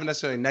don't have a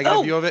necessarily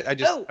negative view of it. I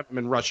just haven't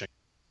been rushing.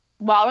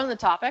 While we're on the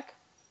topic,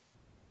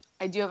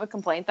 I do have a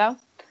complaint though.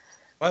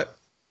 What?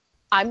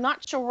 I'm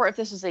not sure if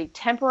this is a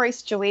temporary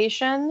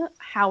situation.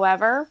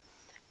 However,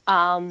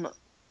 I'm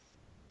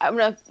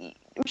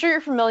sure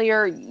you're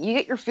familiar. You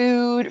get your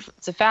food.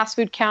 It's a fast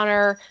food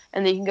counter,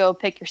 and then you can go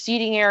pick your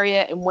seating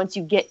area. And once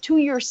you get to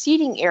your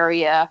seating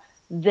area,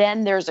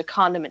 then there's a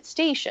condiment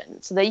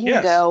station. So that you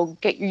can go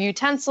get your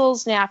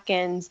utensils,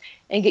 napkins,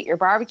 and get your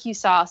barbecue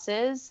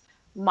sauces,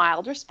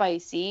 mild or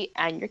spicy,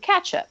 and your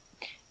ketchup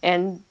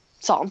and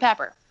salt and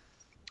pepper.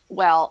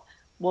 Well,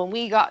 when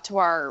we got to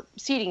our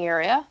seating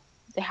area,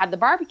 they had the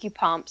barbecue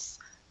pumps.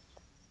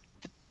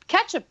 The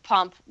ketchup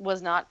pump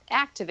was not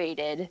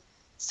activated,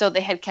 so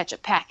they had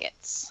ketchup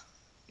packets.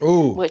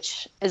 Ooh.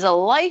 Which is a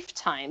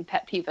lifetime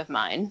pet peeve of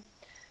mine.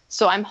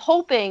 So I'm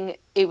hoping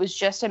it was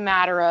just a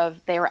matter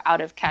of they were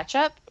out of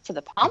ketchup for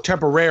the pump.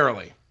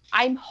 Temporarily.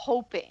 I'm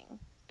hoping,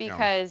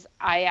 because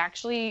I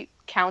actually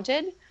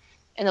counted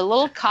in a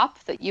little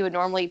cup that you would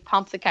normally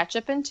pump the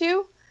ketchup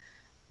into.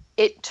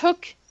 It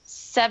took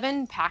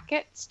 7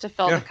 packets to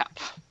fill the cup.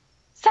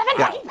 7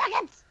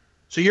 packets.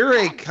 So you're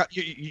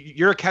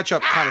a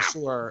ketchup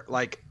connoisseur,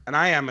 and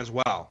I am as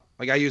well.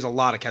 I use a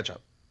lot of ketchup.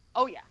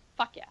 Oh yeah,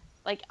 fuck yeah.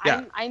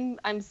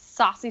 I'm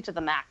saucy to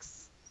the max.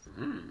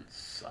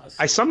 Saucy.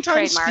 I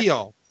sometimes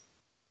feel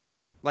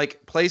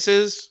like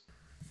places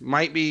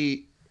might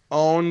be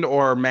owned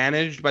or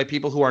managed by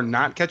people who are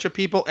not ketchup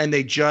people, and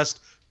they just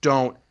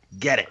don't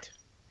get it.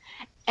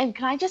 And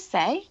can I just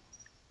say,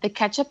 the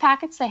ketchup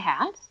packets they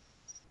had,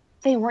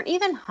 they weren't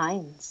even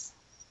Heinz.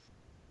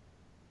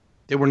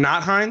 They were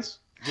not Heinz?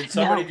 Did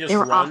somebody just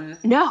run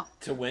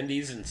to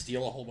Wendy's and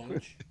steal a whole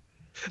bunch?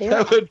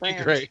 That would be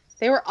great.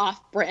 They were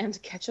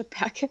off-brand ketchup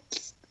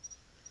packets.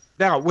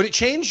 Now, would it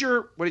change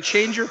your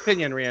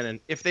opinion, Rhiannon,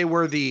 if they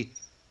were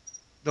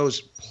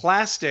those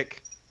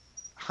plastic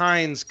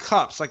Heinz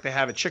cups like they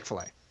have at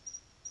Chick-fil-A?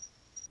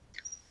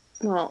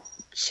 Well,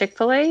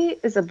 Chick-fil-A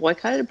is a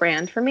boycotted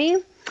brand for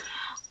me,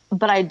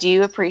 but I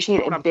do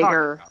appreciate a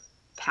bigger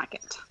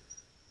packet.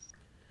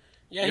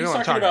 Yeah, he's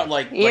talking about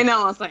you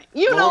know what I'm saying.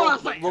 You know what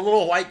I'm saying. The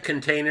little white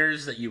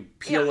containers that you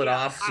peel it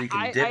off so you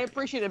can dip. I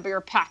appreciate a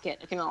bigger packet,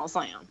 if you know what I'm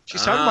saying.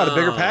 She's talking about a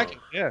bigger packet.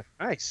 Yeah,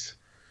 nice.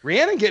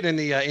 Rhiannon getting in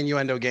the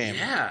innuendo game.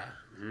 Yeah,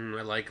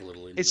 I like a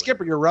little innuendo. Hey,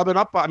 Skipper, you're rubbing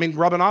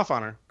off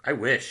on her. I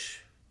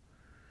wish.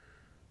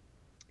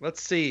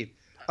 Let's see.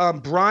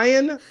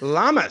 Brian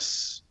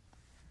Lamas.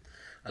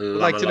 I'd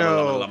like to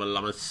know.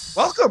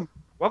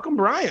 Welcome,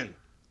 Brian.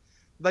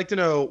 I'd like to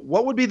know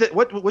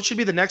what should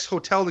be the next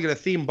hotel to get a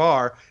theme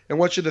bar, and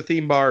what should the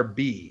theme bar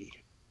be?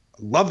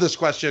 Love this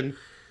question.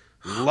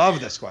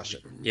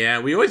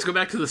 Yeah, we always go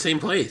back to the same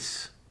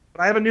place.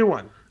 But I have a new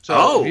one.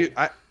 So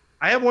I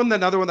have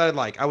another one that I'd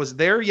like. I was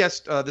there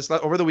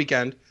over the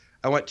weekend.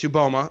 I went to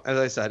Boma, as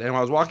I said, and I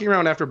was walking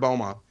around after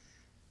Boma,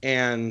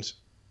 and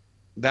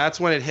that's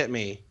when it hit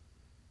me.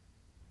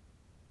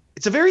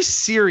 it's a very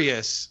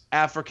serious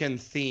African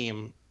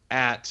theme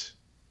at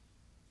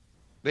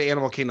the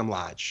Animal Kingdom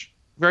Lodge.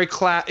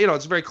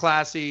 It's very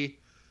classy,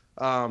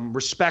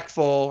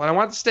 respectful, and I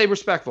want it to stay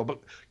respectful. But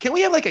can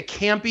we have like a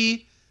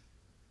campy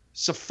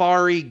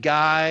safari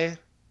guy,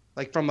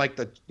 like from like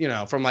the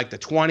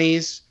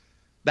 20s,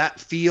 that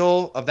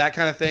feel of that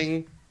kind of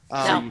thing,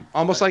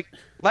 almost like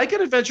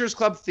an Adventurers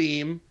Club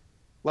theme,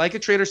 like a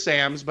Trader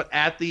Sam's, but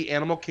at the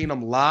Animal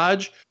Kingdom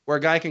Lodge, where a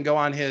guy can go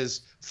on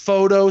his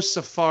photo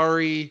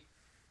safari,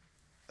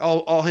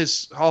 all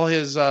his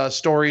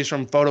stories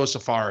from photo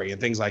safari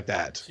and things like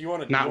that. So you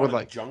want to not with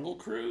like Jungle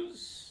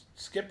Cruise,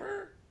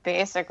 Skipper?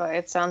 Basically,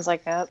 it sounds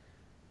like that.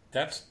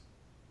 That's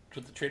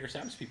what the Trader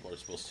Sam's people are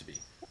supposed to be.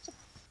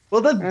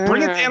 Well, then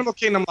bring it to Animal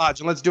Kingdom Lodge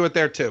and let's do it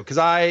there too, because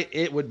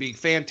it would be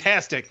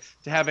fantastic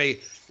to have a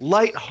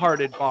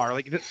light-hearted bar.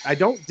 Like I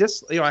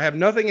have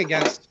nothing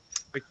against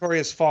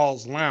Victoria's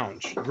Falls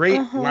Lounge,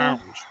 great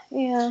lounge,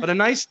 but a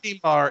nice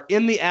theme bar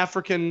in the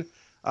African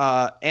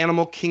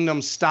Animal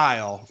Kingdom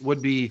style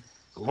would be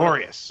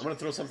glorious. I'm gonna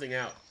throw something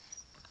out.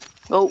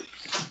 Oh,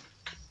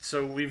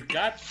 so we've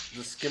got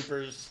the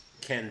Skipper's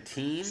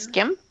Canteen.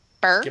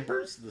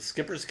 The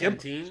Skipper's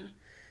Canteen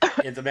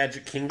in the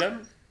Magic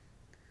Kingdom.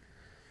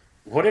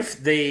 What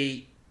if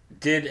they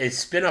did a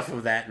spin-off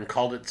of that and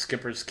called it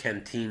Skipper's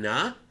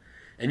Cantina?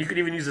 And you could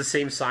even use the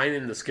same sign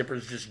and the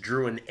Skippers just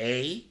drew an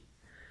A.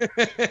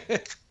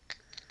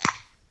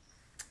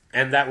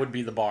 And that would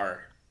be the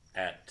bar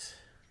at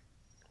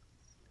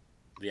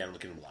the Animal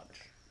Kingdom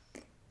Lodge.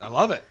 I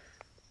love it.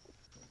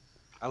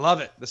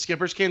 The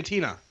Skipper's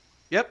Cantina.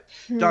 Yep,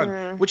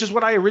 done. Which is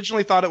what I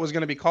originally thought it was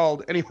going to be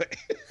called anyway.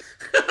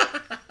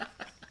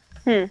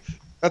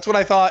 That's what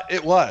I thought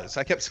it was.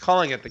 I kept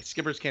calling it the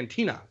Skipper's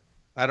Cantina.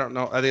 I don't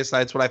know.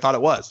 That's what I thought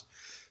it was.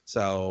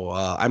 So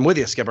I'm with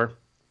you, Skipper.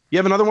 You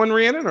have another one,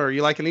 Rhiannon, or are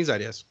you liking these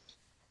ideas?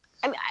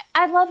 I mean,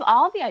 I love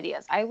all the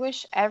ideas. I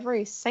wish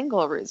every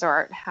single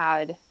resort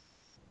had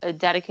a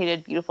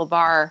dedicated, beautiful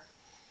bar.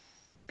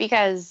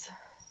 Because,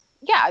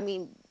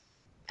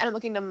 Animal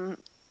Kingdom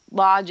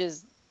Lodge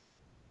is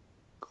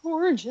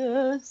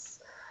gorgeous.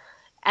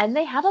 And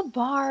they have a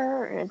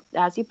bar,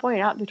 as you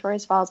pointed out,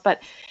 Victoria's Falls.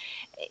 But,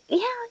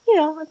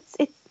 it's.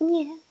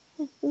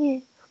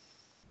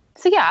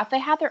 So, if they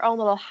had their own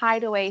little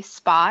hideaway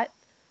spot,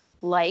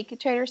 like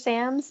Trader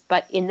Sam's,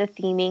 but in the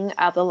theming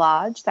of the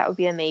lodge, that would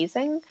be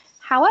amazing.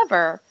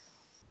 However,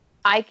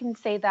 I can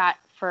say that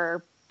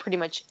for pretty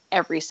much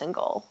every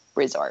single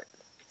resort.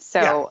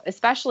 So,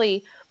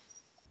 especially,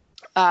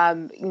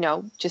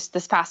 just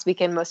this past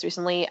weekend, most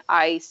recently,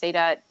 I stayed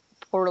at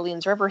Port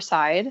Orleans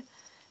Riverside.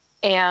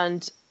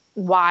 And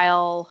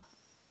while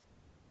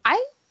I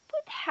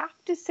would have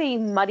to say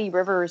Muddy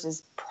Rivers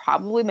is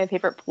probably my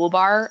favorite pool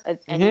bar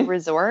at any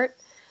resort,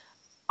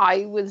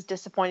 I was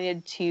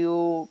disappointed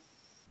to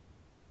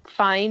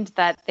find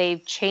that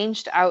they've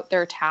changed out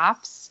their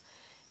taps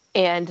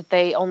and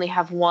they only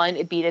have one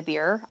Abita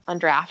beer on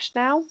draft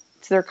now.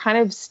 So they're kind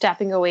of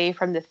stepping away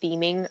from the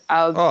theming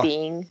of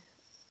being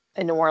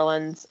a New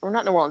Orleans, or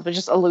not New Orleans, but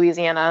just a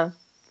Louisiana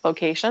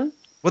location.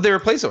 What'd they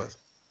replace it with?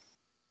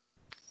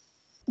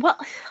 Well,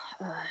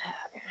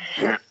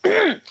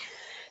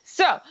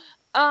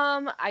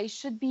 I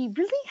should be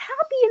really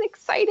happy and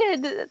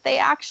excited that they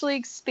actually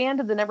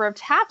expanded the number of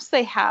taps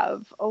they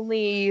have.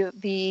 Only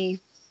the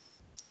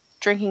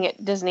Drinking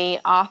at Disney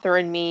author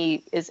in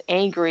me is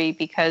angry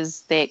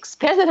because they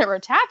expanded the number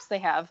of taps they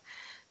have.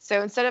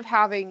 So instead of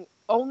having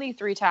only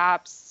 3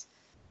 taps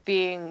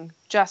being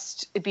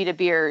just Abita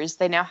beers,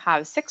 they now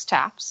have 6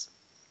 taps.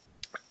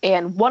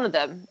 And one of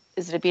them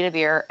is an Abita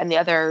beer, and the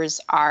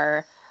others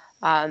are,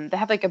 they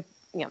have like a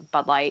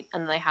Bud Light,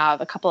 and they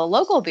have a couple of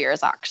local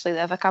beers, actually. They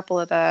have a couple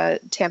of the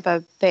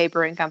Tampa Bay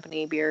Brewing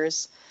Company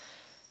beers.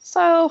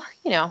 So,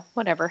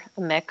 whatever,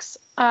 a mix.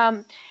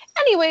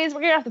 Anyways,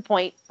 we're getting off the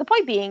point. The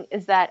point being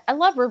is that I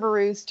love River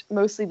Roost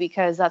mostly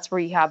because that's where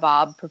you have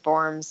Bob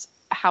performs.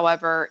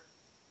 However,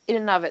 in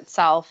and of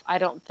itself, I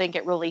don't think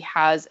it really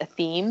has a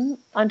theme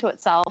unto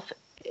itself,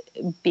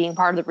 being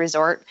part of the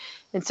resort.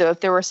 And so if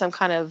there were some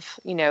kind of,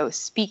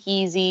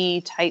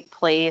 speakeasy type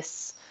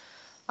place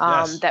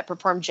that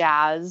performed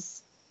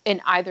jazz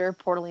in either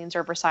Port Orleans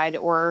Riverside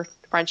or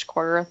French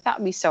Quarter, that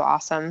would be so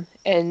awesome.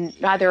 And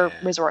neither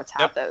resorts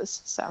have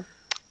those. So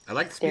I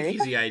like the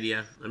speakeasy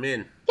idea. I'm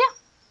in.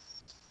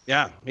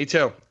 Yeah, me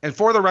too. And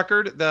for the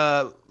record,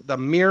 the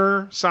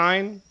mirror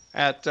sign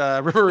at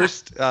River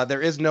Roost,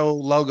 there is no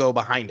logo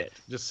behind it,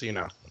 just so you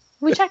know.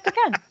 We checked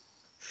again.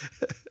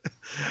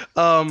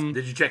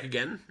 Did you check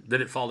again?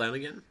 Did it fall down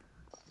again?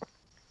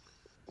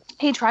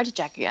 He tried to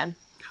check again.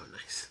 Oh,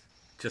 nice.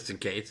 Just in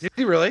case. Did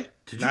he really?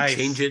 Did you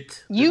change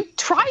it? You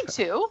tried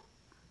to.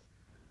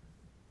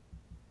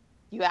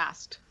 You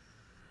asked.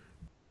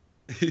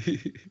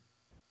 Jesus.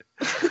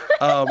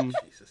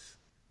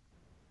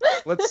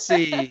 Let's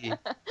see.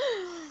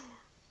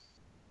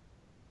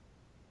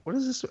 What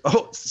is this?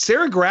 Oh,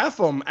 Sarah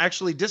Graffam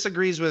actually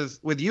disagrees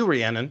with you,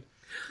 Rhiannon.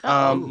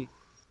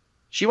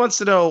 She wants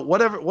to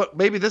know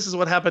maybe this is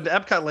what happened to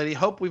Epcot Lady.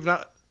 Hope we've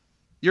not.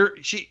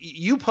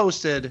 You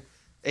posted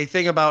a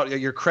thing about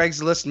your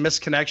Craigslist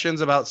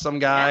misconnections about some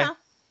guy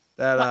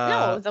that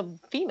no, it was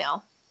a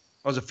female.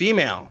 Oh, it was a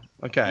female.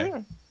 Okay.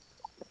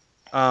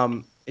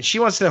 And she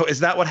wants to know, is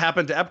that what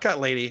happened to Epcot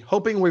lady?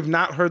 Hoping we've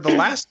not heard the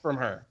last from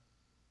her.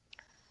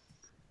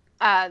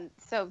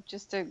 So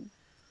just to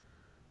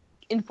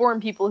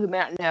inform people who may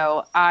not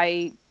know,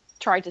 I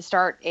tried to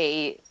start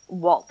a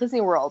Walt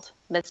Disney World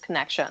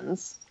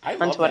misconnections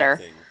on Twitter.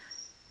 That thing.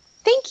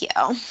 Thank you.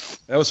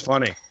 That was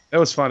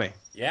funny.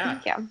 Yeah.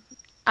 Thank you.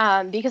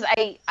 Because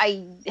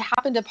I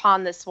happened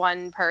upon this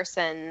one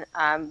person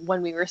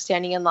when we were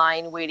standing in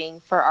line waiting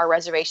for our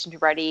reservation to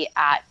be ready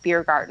at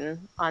Beer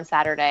Garden on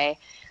Saturday.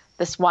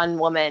 This one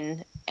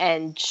woman,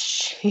 and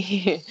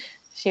she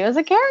was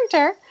a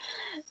character,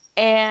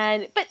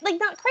 but like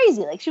not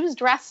crazy. Like she was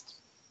dressed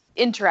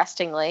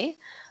interestingly,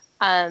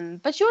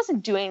 but she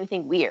wasn't doing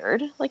anything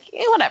weird. Like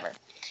whatever.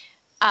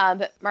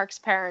 But Mark's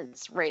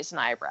parents raised an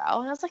eyebrow,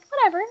 and I was like,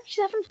 whatever.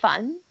 She's having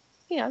fun.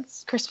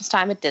 It's Christmas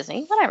time at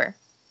Disney. Whatever.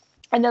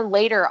 And then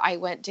later, I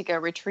went to go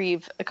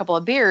retrieve a couple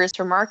of beers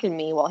for Mark and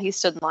me while he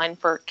stood in line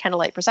for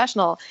Candlelight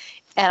Processional.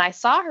 And I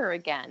saw her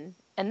again.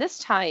 And this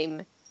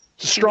time...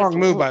 Strong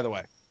move, by the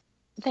way.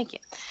 Thank you.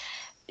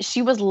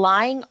 She was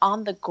lying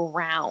on the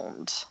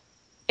ground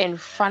in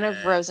front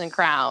of Rose and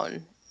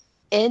Crown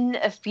in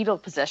a fetal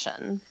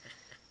position.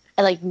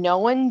 And, like, no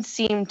one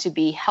seemed to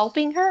be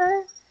helping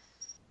her.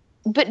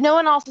 But no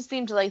one also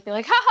seemed to, like, be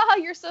like, ha, ha, ha,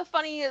 you're so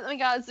funny. Oh, my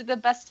God, it's like the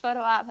best photo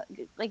app.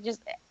 Like,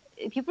 just...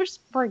 People just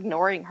were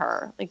ignoring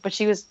her. But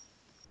she was...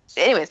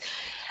 Anyways,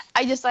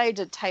 I decided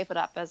to type it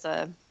up as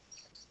a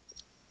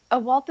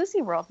Walt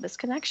Disney World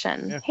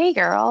misconnection. Yeah. Hey,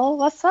 girl,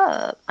 what's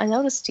up? I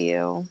noticed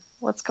you.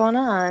 What's going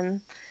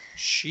on?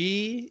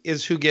 She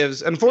is who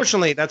gives...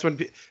 Unfortunately, that's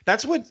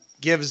what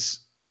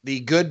gives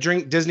the good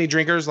Disney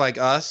drinkers like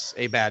us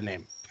a bad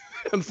name.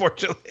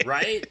 Unfortunately.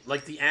 Right?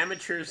 Like the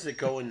amateurs that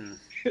go and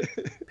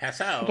pass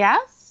out.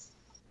 Yes?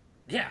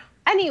 Yeah.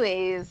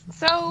 Anyways,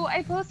 so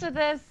I posted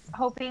this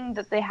hoping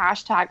that the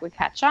hashtag would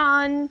catch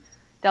on.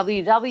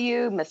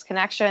 WW,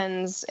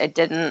 misconnections. It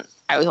didn't.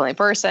 I was the only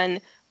person.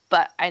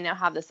 But I now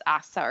have this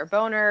Ask Sour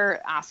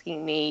Boner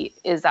asking me,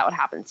 is that what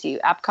happened to you,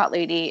 Epcot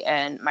lady?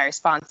 And my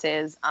response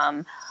is,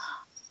 I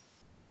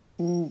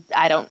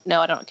don't know.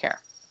 I don't care.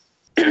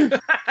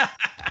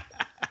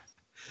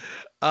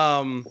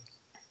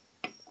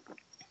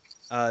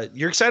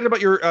 You're excited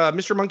about your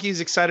Mr. Monkey's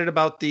excited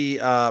about the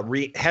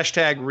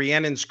hashtag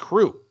Rhiannon's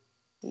crew.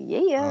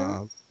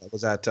 Yeah. That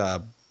was at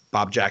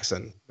Bob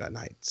Jackson that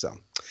night. So,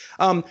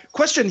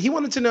 question. He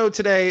wanted to know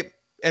today,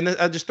 and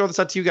I'll just throw this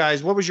out to you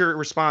guys. What was your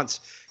response?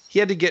 He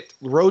had to get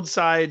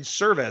roadside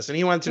service, and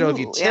he wanted to know if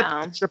you tipped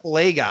the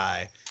AAA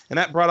guy, and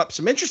that brought up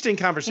some interesting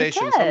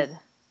conversations.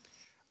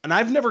 And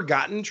I've never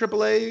gotten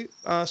AAA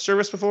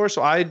service before,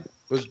 so I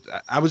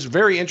was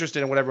very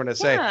interested in what everyone had to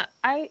say.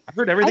 I've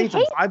heard everything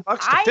from $5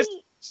 to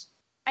 50.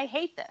 I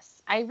hate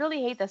this. I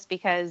really hate this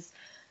because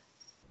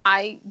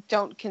I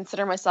don't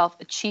consider myself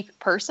a cheap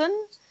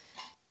person,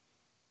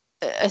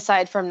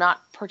 aside from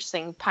not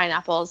purchasing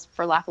pineapples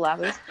for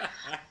Lapu-Lapus.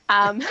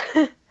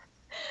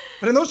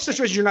 But in those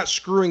situations, you're not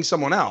screwing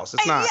someone else.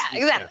 It's not.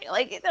 Yeah, exactly.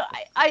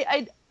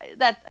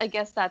 I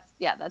guess that's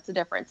the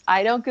difference.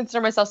 I don't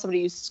consider myself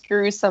somebody who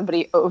screws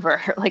somebody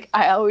over. Like,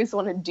 I always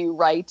want to do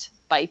right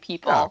by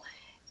people. Yeah.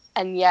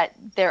 And yet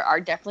there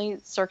are definitely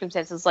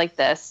circumstances like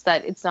this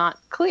that it's not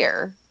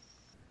clear.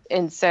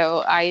 And so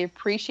I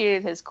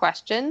appreciated his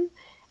question.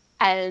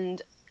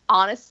 And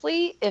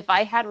honestly, if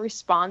I had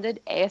responded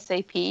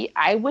ASAP,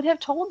 I would have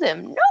told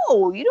him,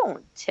 no, you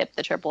don't tip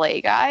the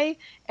AAA guy.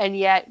 And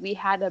yet we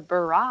had a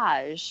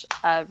barrage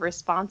of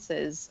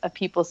responses of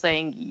people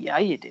saying, yeah,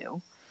 you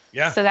do.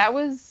 Yeah. So that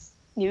was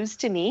news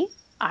to me.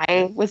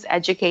 I was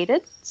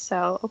educated.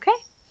 So, okay.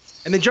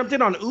 And they jumped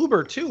in on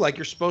Uber too. Like,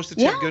 you're supposed to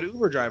tip good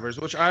Uber drivers,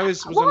 which I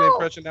was under the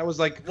impression that was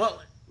like,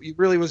 it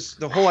really was,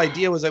 the whole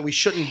idea was that we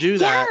shouldn't do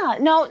that. Yeah,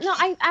 no,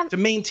 I'm to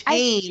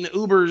maintain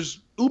Uber's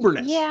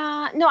Uberness.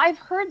 Yeah, no, I've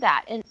heard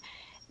that, and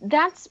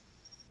that's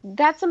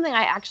something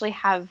I actually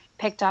have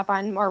picked up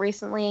on more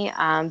recently,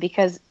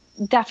 because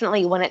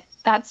definitely when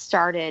that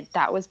started,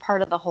 that was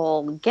part of the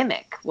whole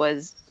gimmick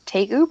was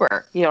take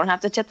Uber. You don't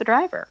have to tip the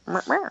driver.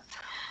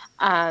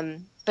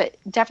 But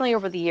definitely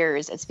over the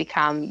years, it's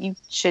become you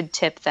should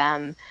tip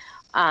them.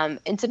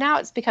 And so now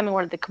it's becoming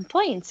one of the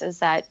complaints is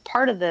that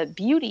part of the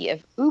beauty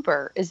of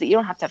Uber is that you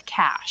don't have to have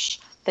cash,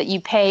 that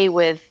you pay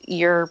with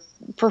your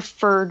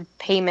preferred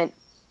payment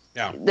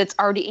that's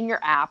already in your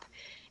app.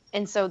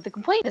 And so the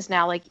complaint is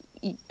now like,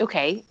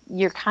 okay,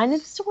 you're kind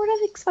of sort of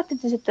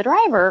expected to tip the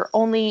driver,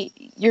 only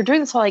you're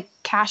doing this whole like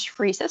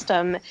cash-free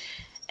system.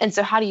 And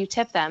so how do you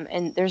tip them?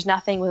 And there's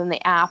nothing within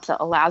the app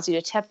that allows you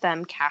to tip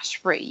them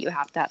cash-free. You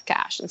have to have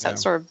cash. And so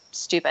it's sort of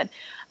stupid.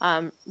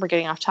 We're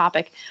getting off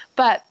topic.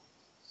 But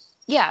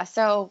yeah,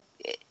 so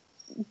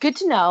good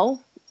to know.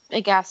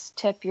 I guess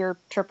tip your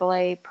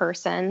AAA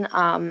person.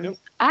 I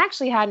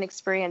actually had an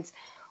experience.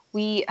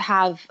 We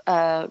have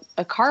a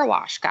car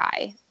wash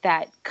guy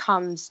that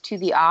comes to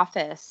the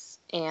office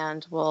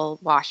and will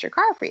wash your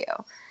car for you.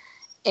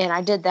 And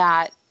I did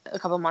that a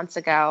couple months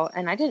ago,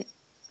 and I didn't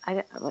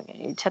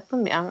you tip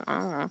them? I don't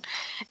know.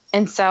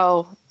 And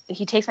so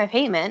he takes my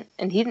payment,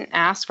 and he didn't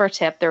ask for a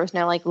tip. There was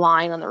no like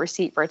line on the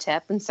receipt for a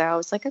tip. And so I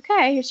was like,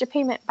 okay, here's your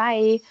payment.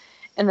 Bye.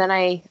 And then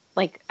I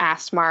like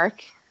asked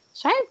Mark,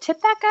 should I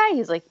tip that guy?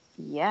 He's like,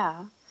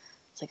 yeah.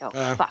 It's like,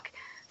 oh, fuck.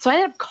 So I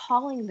ended up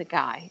calling the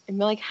guy and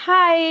be like,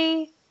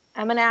 hi,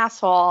 I'm an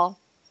asshole.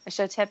 I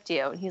should have tipped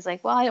you. And he's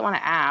like, well, I didn't want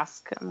to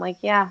ask. I'm like,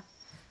 yeah,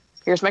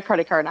 here's my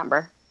credit card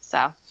number.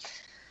 So.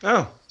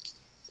 Oh.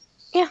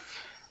 Yeah.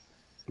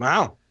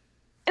 Wow.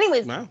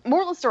 Anyways,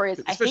 moral of the story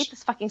is I hate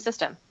this fucking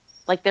system.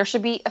 Like, there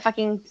should be a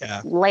fucking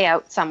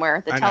layout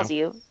somewhere that tells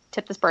you,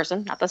 tip this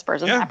person, not this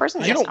person. That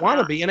person. You don't want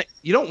to be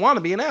you don't want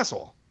to be an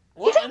asshole.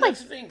 Well, and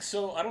that's the thing.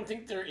 So I don't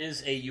think there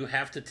is a you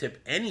have to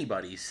tip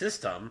anybody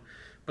system,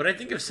 but I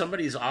think if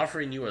somebody's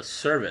offering you a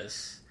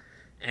service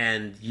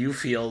and you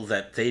feel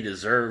that they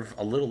deserve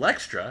a little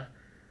extra,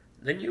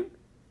 then you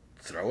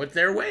throw it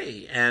their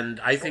way. And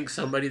I think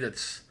somebody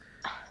that's,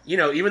 you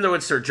know, even though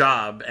it's their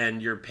job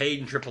and you're paid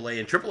in AAA,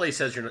 and AAA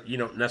says you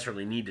don't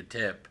necessarily need to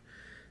tip,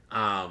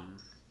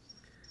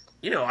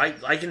 you know,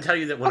 I can tell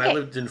you that when I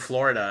lived in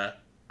Florida,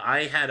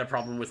 I had a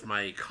problem with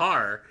my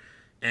car,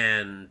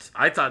 and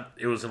I thought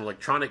it was an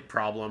electronic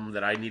problem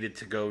that I needed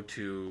to go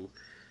to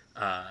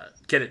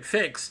get it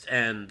fixed.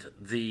 And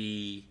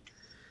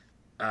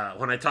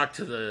when I talked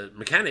to the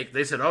mechanic,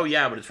 they said, "Oh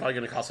yeah, but it's probably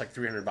going to cost like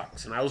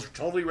 $300." And I was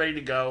totally ready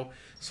to go,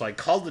 so I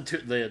called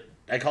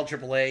I called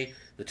AAA.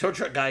 The tow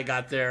truck guy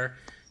got there.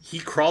 He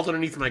crawled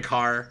underneath my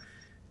car,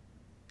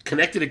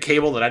 connected a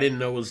cable that I didn't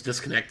know was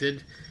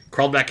disconnected,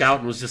 crawled back out,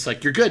 and was just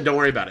like, "You're good. Don't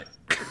worry about it."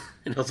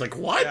 And I was like,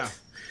 "What?" Yeah.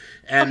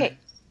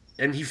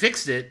 And he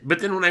fixed it. But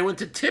then when I went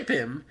to tip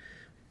him,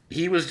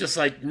 he was just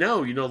like,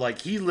 "No," you know, like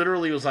he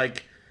literally was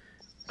like,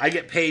 "I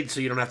get paid,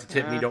 so you don't have to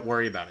tip me. Don't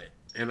worry about it."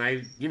 And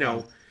I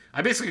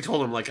basically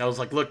told him, like, I was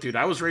like, "Look, dude,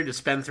 I was ready to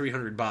spend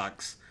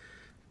 $300.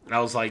 I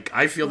was like,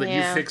 I feel that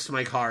you fixed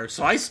my car."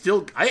 So I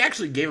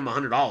actually gave him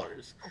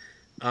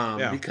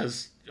 $100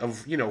 because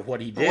of, you know, what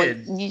he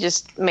did. You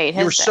just made him.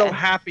 You were so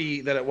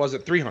happy that it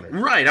wasn't $300.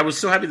 Right. I was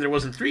so happy that it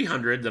wasn't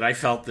 $300 that I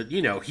felt that,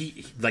 you know,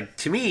 he like,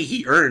 to me,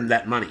 he earned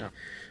that money. Yeah.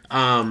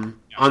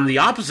 On the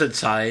opposite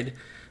side,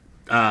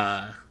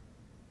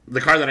 the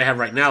car that I have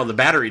right now, the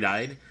battery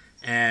died,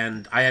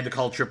 and I had to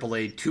call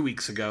AAA 2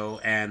 weeks ago,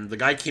 and the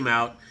guy came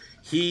out.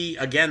 He,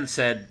 again,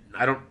 said,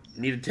 "I don't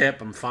need a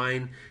tip. I'm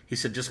fine." He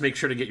said, "Just make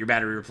sure to get your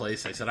battery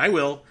replaced." I said, "I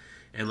will."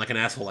 And like an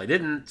asshole, I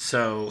didn't.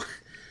 So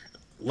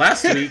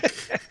last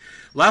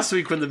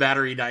week when the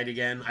battery died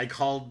again, I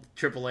called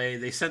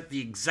AAA. They sent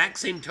the exact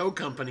same tow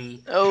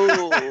company,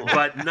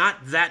 but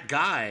not that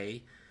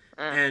guy.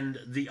 And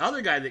the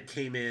other guy that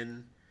came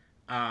in,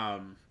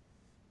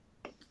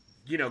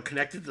 you know,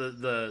 connected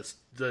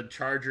the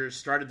charger,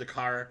 started the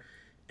car,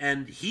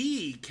 and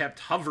he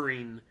kept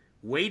hovering,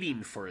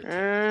 waiting for it.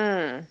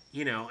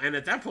 You know, and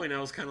at that point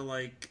I was kind of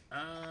like,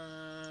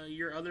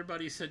 your other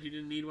buddy said you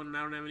didn't need one, and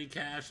I don't have any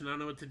cash, and I don't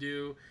know what to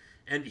do.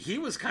 And he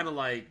was kind of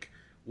like,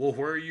 "Well,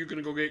 where are you going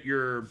to go get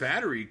your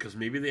battery? Because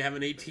maybe they have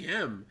an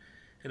ATM."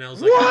 And I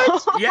was like,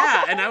 "What?"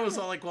 Yeah, and I was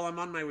all like, "Well, I'm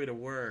on my way to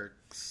work."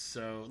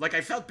 So, like,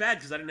 I felt bad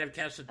because I didn't have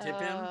cash to tip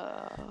him.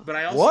 But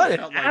I also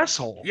felt like,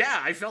 asshole.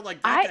 Yeah, I felt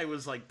like that guy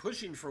was, like,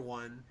 pushing for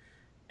one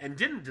and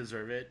didn't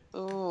deserve it.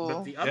 Ooh.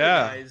 But the other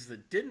guys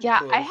that didn't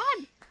push...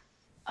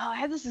 I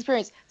had this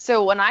experience.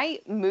 So when I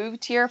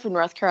moved here from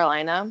North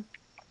Carolina,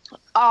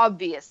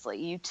 obviously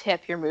you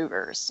tip your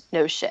movers.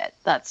 No shit.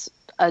 That's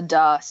a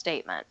duh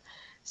statement.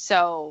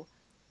 So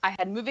I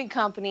had a moving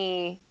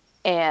company...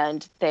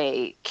 And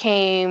they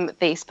came,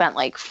 they spent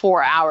like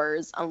 4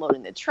 hours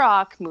unloading the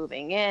truck,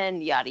 moving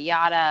in, yada,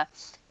 yada.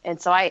 And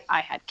so I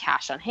had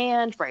cash on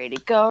hand, ready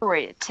to go,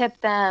 ready to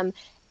tip them.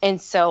 And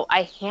so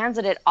I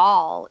handed it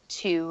all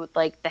to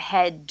like the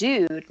head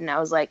dude. And I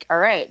was like, all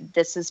right,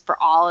 this is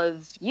for all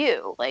of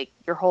you, like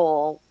your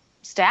whole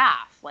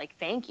staff. Like,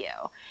 thank you.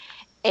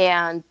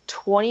 And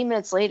 20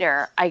 minutes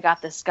later, I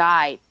got this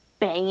guy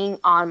banging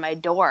on my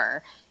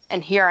door.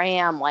 And here I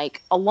am,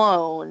 like,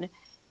 alone.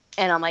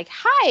 And I'm like,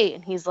 "Hi."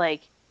 And he's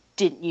like,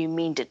 "Didn't you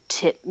mean to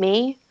tip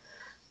me?"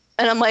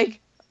 And I'm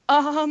like,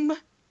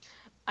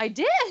 I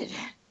did.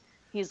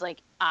 He's like,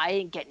 "I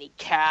didn't get any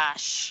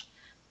cash."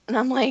 And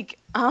I'm like,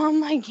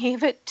 I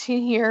gave it to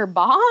your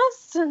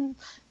boss and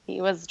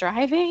he was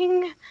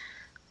driving.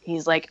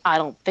 He's like, "I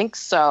don't think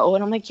so."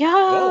 And I'm like,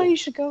 "Yeah, you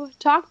should go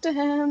talk to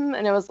him."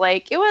 And it was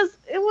like, it was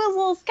a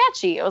little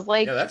sketchy. It was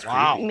like, that's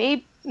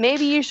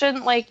maybe you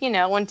shouldn't, like, you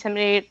know,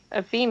 intimidate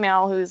a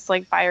female who's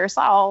like by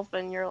herself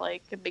and you're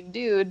like a big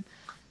dude.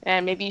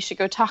 And maybe you should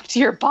go talk to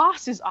your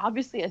boss, who's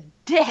obviously a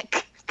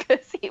dick,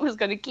 because he was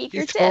going to keep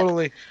your tip.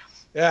 Totally.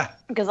 Yeah.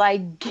 Because I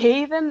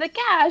gave him the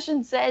cash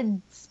and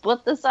said,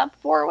 split this up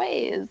 4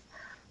 ways.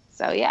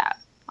 So yeah,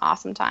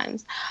 awesome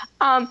times.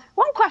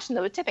 One question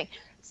though with tipping.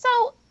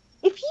 So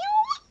if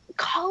you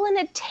call in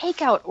a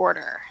takeout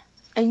order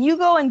and you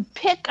go and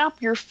pick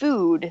up your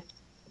food,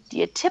 do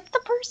you tip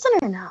the person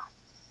or no?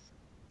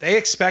 They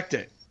expect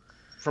it.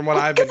 from what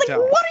I've been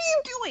telling. What are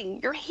you doing?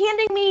 You're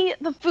handing me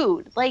the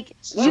food. Like,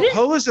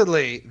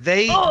 supposedly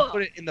they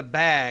put it in the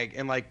bag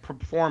and like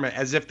perform it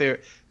as if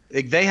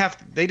they have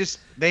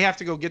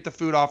to go get the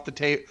food off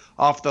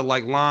the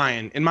like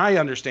line. In my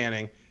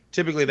understanding,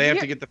 typically they have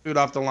to get the food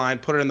off the line,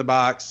 put it in the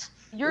box.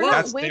 You're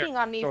not waiting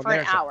on me for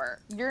an hour.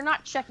 You're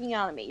not checking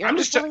out on me. You're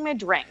not filling my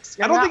drinks.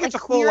 I don't think it's a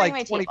full like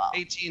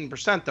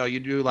 18%, though. You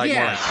do like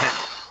more like 10.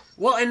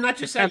 Well, and not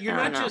just that. You're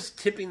not just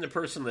tipping the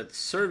person that's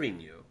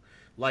serving you.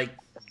 Like,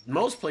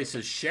 most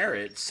places share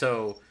it,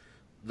 so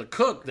the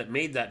cook that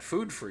made that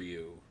food for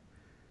you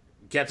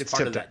gets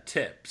part of that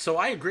tip. So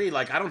I agree.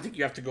 Like, I don't think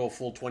you have to go a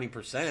full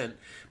 20%.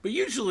 But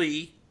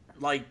usually,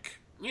 like,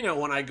 you know,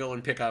 when I go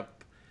and pick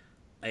up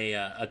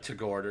a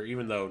to-go order,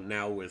 even though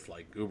now with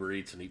like Uber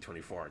Eats and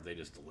Eat24, they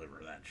just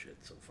deliver that shit,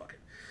 so fuck it.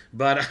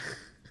 But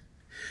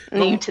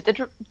you tip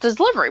the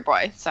delivery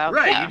boy, so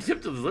right, you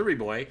tip the delivery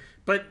boy.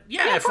 But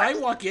if I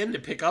walk in to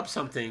pick up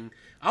something,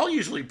 I'll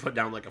usually put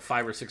down like a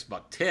 $5 or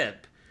 $6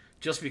 tip,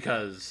 just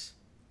because,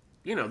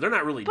 you know, they're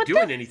not really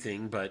doing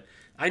anything. But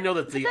I know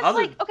that the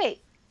other okay,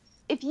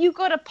 if you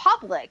go to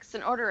Publix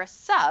and order a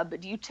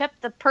sub, do you tip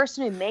the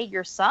person who made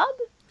your sub?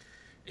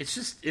 It's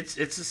just it's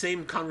the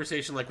same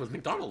conversation like with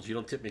McDonald's. You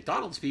don't tip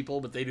McDonald's people,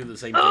 but they do the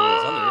same thing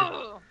as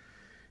other.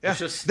 Yeah,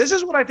 this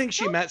is what I think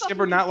she meant,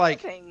 Skipper. Not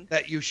like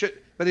that you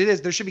should, but it is.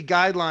 There should be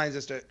guidelines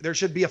as to there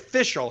should be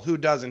official who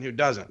does and who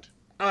doesn't.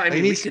 Oh, I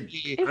mean,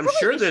 I'm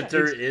sure that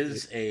there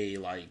is a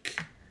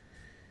like.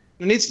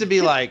 It needs to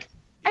be like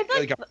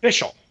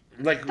official.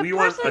 Like we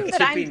want a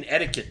tipping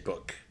etiquette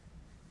book.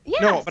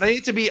 Yes. No, but I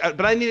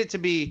need it to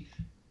be.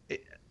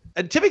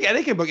 A tipping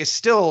etiquette book is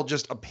still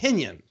just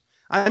opinion.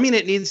 I mean,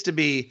 it needs to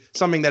be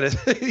something that is,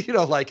 you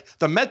know, like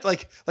the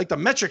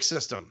metric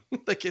system.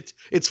 Like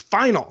it's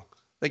final.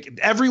 Like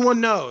everyone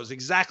knows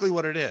exactly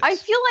what it is. I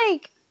feel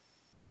like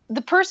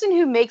the person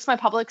who makes my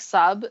Publix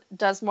sub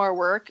does more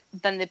work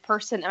than the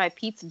person at my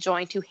pizza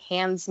joint who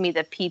hands me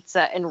the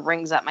pizza and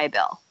rings up my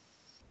bill.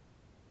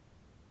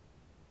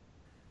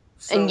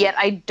 And yet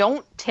I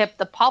don't tip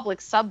the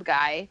Publix sub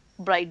guy,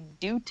 but I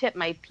do tip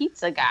my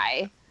pizza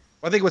guy.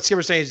 Well, I think what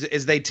Skipper's saying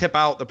is they tip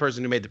out the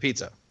person who made the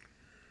pizza.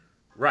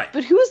 Right.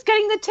 But who's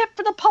getting the tip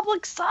for the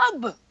Publix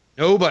sub?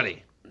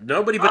 Nobody,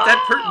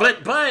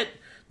 but but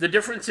the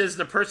difference is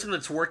the person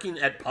that's working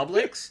at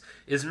Publix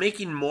is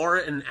making more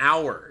an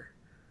hour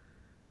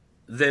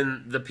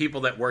than the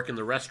people that work in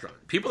the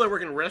restaurant. People that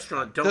work in a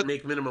restaurant don't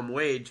make minimum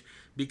wage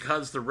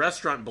because the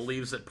restaurant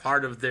believes that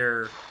part of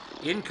their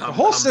income. The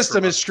whole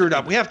system is screwed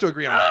up. We have to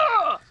agree on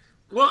that.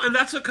 Well, and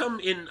that's what come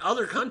in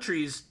other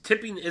countries.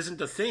 Tipping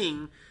isn't a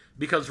thing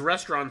because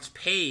restaurants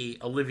pay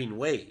a living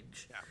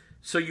wage. Yeah.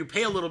 So you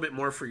pay a little bit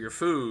more for your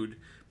food,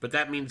 but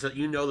that means that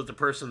you know that the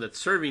person that's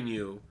serving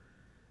you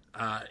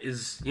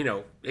is, you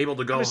know, able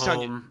to go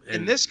home.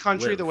 In this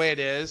country, the way it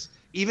is,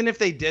 even if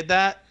they did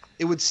that,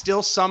 it would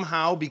still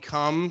somehow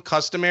become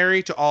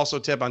customary to also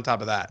tip on top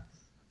of that.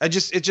 It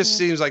just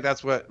seems like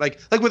that's what like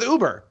with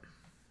Uber.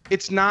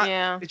 It's not.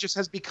 Yeah. It just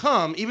has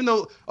become, even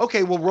though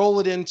we'll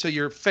roll it into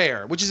your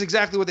fare, which is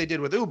exactly what they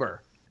did with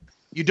Uber.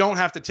 You don't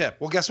have to tip.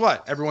 Well, guess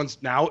what? Everyone's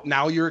now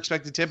you're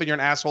expected to tip, and you're an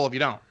asshole if you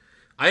don't.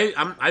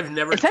 I've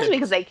never especially tipped,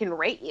 because they can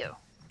rate you.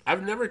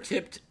 I've never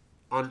tipped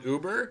on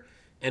Uber,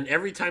 and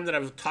every time that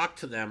I've talked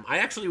to them, I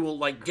actually will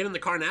like get in the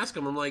car and ask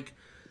them. I'm like,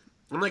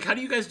 how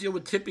do you guys deal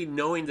with tipping,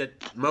 knowing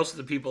that most of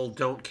the people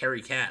don't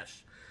carry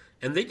cash?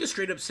 And they just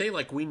straight up say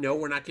like, we know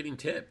we're not getting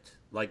tipped.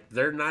 Like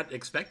they're not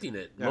expecting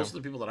it. Yeah. Most of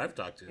the people that I've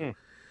talked to,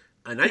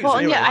 and I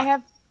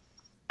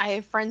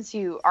have friends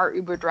who are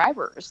Uber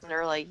drivers, and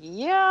they're like,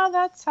 yeah,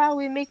 that's how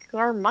we make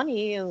our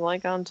money, is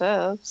like on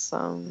tips.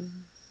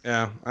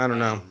 Yeah, I don't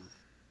know.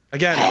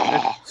 Again,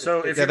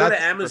 so if you go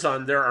to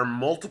Amazon, there are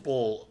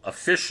multiple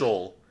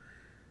official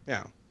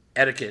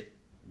etiquette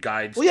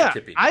guides to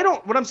tipping.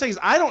 What I'm saying is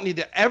I don't need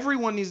to.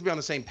 Everyone needs to be on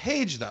the same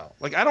page, though.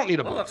 Like I don't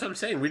need a book. Well, that's what I'm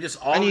saying. We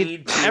just all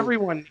need to.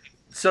 Everyone.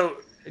 So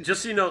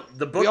just so you know,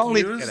 the book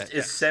used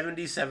is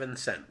 77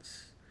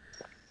 cents.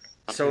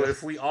 So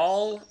if we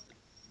all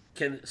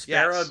can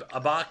spare a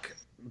buck,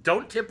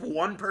 don't tip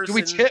one person.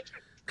 Do we tip?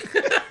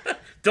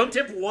 Don't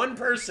tip one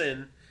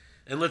person.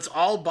 And let's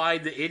all buy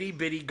the itty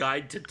bitty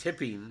guide to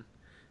tipping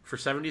for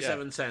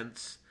 77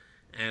 cents,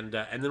 and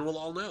then we'll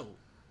all know.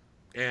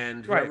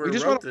 And whoever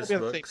wrote this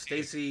book,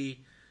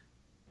 Stacy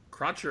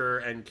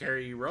Crotcher and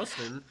Carrie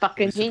Rosman,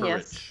 fucking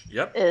genius.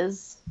 Yep.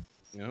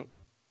 Yep.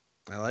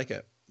 I like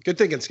it. Good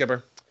thinking,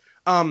 Skipper.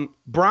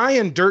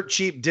 Brian Dirt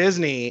Cheap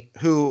Disney,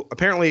 who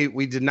apparently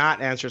we did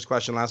not answer his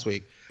question last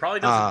week. Probably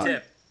doesn't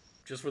tip,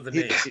 just with the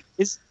name.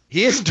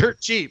 He is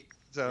dirt cheap.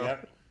 So.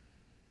 Yep.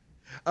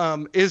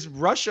 If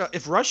Russia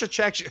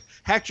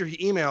hacked your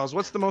emails,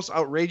 what's the most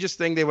outrageous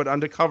thing they would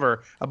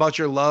uncover about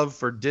your love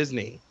for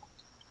Disney?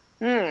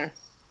 I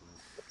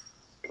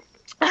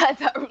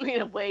thought we were going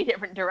in a way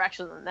different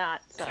direction than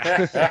that. So.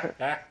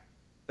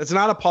 It's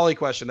not a poly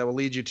question that will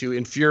lead you to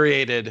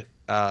infuriated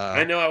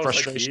I know, I was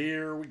frustration. Like,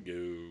 here we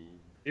go.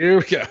 Here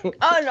we go.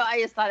 Oh, no, I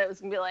just thought it was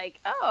going to be like,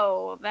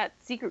 that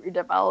secret you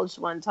divulged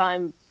one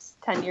time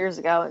 10 years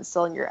ago and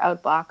still in your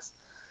outbox.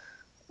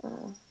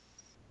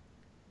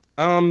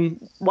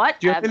 What?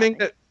 Do you have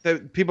anything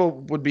that people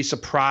would be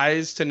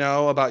surprised to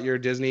know about your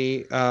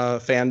Disney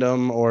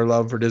fandom or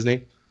love for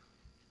Disney?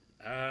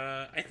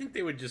 I think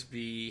they would just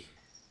be...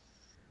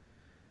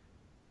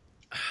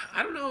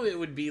 I don't know, it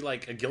would be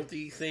like a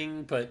guilty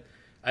thing, but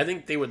I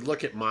think they would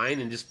look at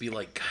mine and just be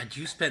like, God,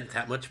 you spent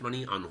that much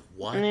money on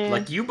what?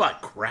 Like, you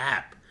bought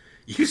crap.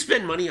 You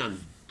spend money on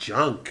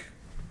junk.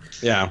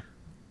 Yeah.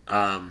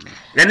 And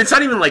it's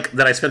not even like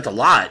that I spent a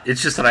lot.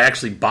 It's just that I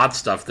actually bought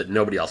stuff that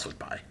nobody else would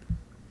buy.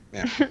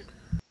 Yeah.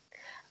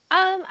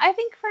 I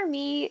think for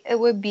me, it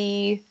would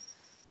be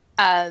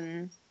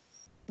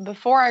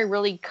before I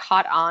really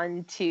caught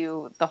on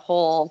to the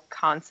whole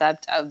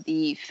concept of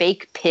the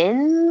fake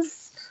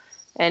pins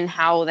and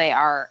how they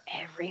are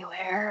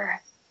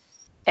everywhere.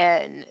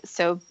 And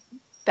so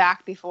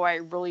back before I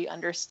really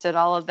understood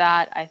all of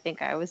that, I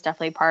think I was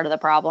definitely part of the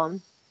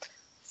problem.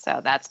 So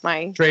that's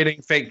my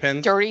trading fake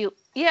pins.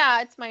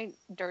 It's my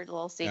dirty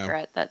little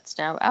secret that's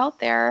now out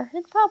there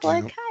in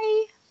public.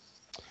 Yeah.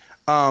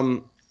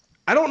 Hi.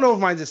 I don't know if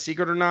mine's a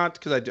secret or not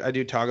because I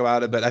do talk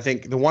about it, but I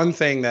think the one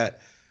thing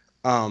that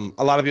a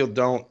lot of people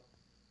don't,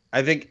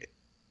 I think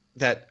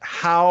that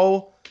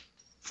how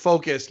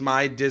focused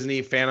my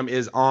Disney fandom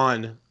is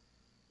on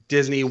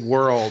Disney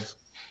World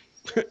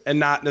and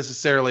not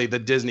necessarily the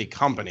Disney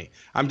company.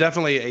 I'm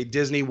definitely a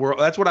Disney World.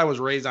 That's what I was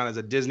raised on, as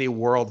a Disney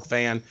World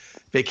fan.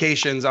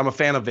 Vacations. I'm a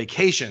fan of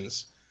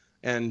vacations,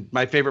 and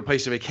my favorite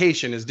place to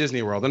vacation is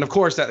Disney World. And of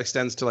course that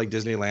extends to like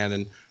Disneyland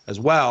and as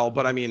well.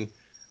 But I mean,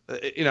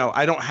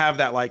 I don't have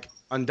that like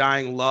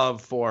undying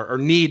love for or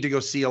need to go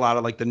see a lot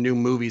of like the new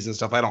movies and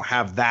stuff. I don't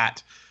have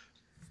that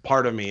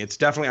part of me. It's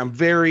definitely, I'm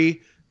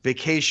very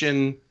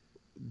vacation,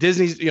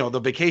 Disney's, the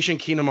vacation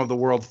kingdom of the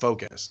world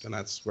focused. And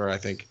that's where I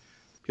think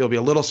people be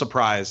a little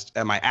surprised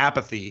at my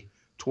apathy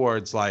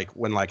towards like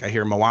when like I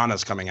hear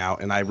Moana's coming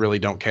out and I really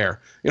don't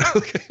care.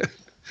 I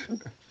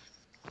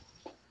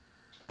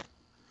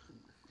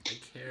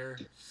care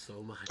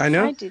so much. I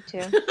know. I do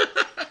too.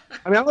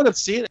 I mean, I'll end up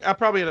seeing it. I'll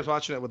probably end up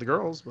watching it with the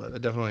girls, but I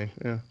definitely,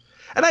 yeah.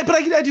 And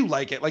I do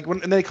like it. Like when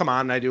they come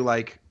on, and I do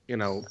like,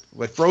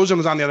 like Frozen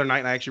was on the other night,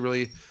 and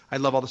I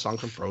love all the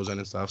songs from Frozen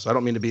and stuff. So I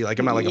don't mean to be like,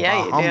 I'm not like a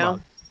bah humbug.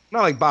 I'm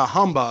not like bah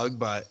humbug,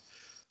 but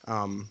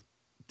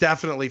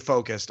definitely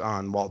focused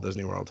on Walt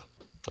Disney World.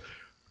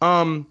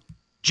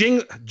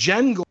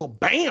 Jengle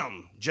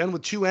Bam, Jen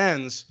with 2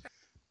 N's.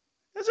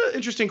 That's an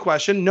interesting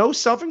question. No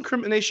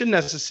self-incrimination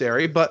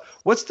necessary, but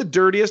what's the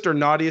dirtiest or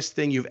naughtiest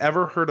thing you've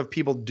ever heard of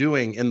people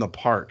doing in the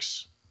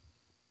parks?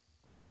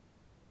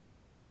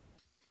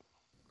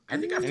 I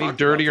think I've talked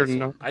dirty about or this.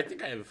 no? I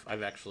think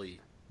I've actually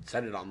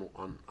said it on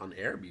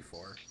air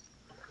before.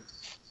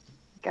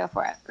 Go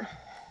for it.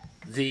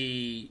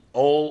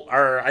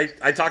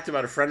 I talked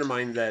about a friend of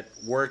mine that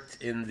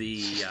worked in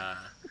the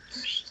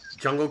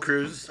Jungle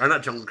Cruise, or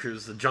not Jungle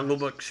Cruise, the Jungle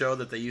Book show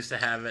that they used to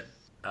have at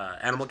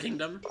Animal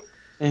Kingdom,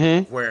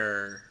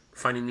 where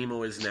Finding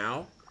Nemo is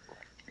now.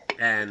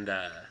 And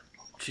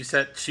she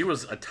said she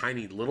was a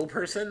tiny little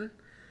person,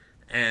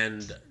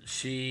 and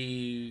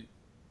she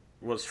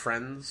was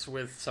friends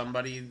with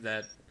somebody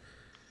that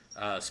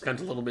spent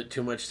a little bit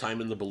too much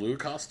time in the Baloo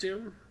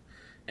costume.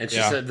 And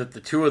she said that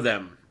the two of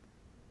them,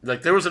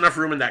 like, there was enough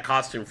room in that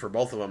costume for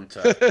both of them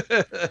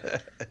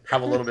to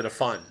have a little bit of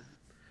fun.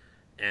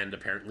 And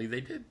apparently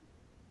they did.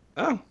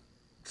 Oh.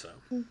 So.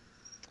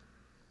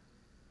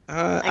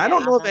 I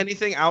don't know of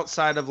anything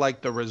outside of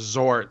like the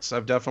resorts.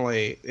 I've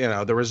definitely,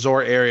 the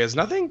resort areas.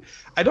 Nothing.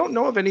 I don't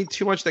know of any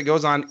too much that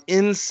goes on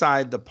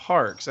inside the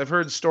parks. I've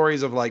heard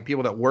stories of like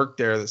people that work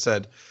there that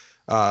said,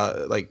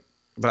 but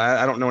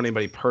I don't know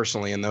anybody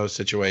personally in those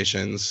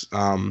situations.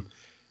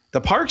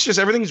 The parks, just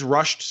everything's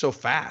rushed so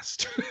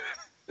fast.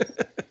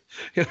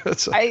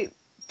 I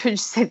could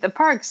just say the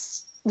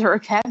parks, there are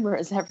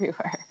cameras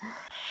everywhere.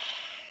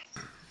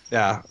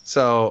 Yeah.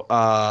 So,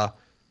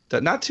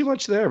 not too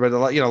much there, but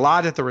a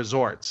lot at the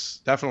resorts,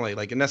 definitely.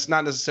 Like, and that's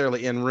not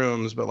necessarily in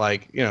rooms, but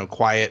like,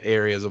 quiet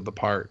areas of the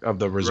park, of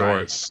the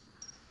resorts.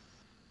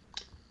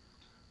 Right.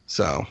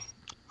 So,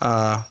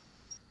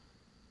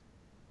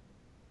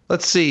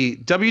 let's see.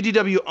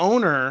 WDW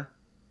owner,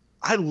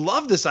 I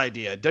love this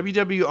idea.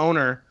 WDW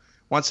owner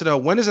wants to know,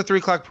 when is the 3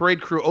 o'clock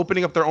parade crew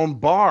opening up their own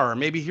bar?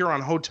 Maybe here on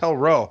Hotel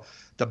Row.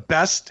 The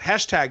best,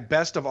 hashtag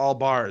best of all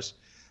bars.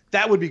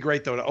 That would be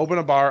great, though, to open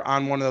a bar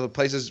on one of the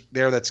places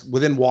there that's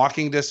within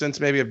walking distance,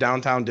 maybe, of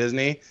downtown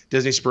Disney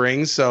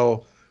Springs.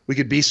 So we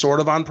could be sort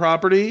of on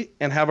property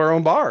and have our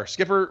own bar.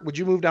 Skipper, would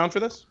you move down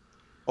for this?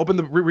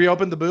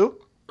 Reopen the Boo?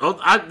 Oh,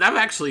 I've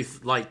actually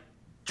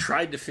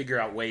tried to figure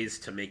out ways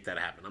to make that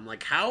happen. I'm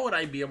like, how would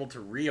I be able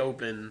to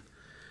reopen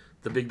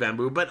the Big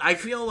Bamboo? But I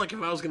feel like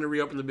if I was going to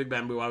reopen the Big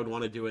Bamboo, I would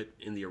want to do it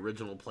in the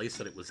original place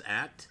that it was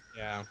at.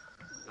 Yeah.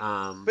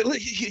 But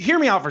hear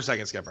me out for a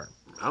second, Skipper.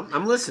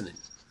 I'm listening.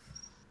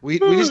 We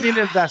just need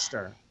an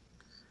investor.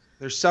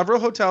 There's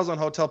several hotels on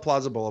Hotel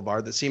Plaza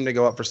Boulevard that seem to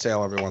go up for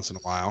sale every once in a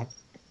while.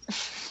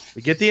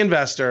 We get the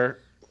investor.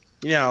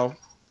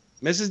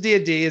 Mrs.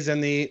 D&D is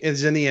in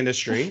the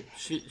industry.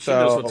 She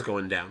knows what's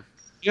going down.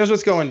 here's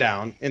what's going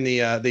down in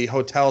the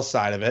hotel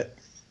side of it.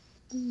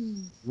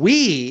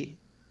 We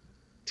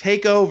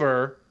take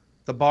over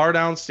the bar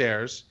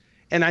downstairs,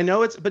 and I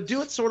know but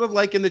do it sort of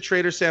like in the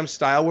Trader Sam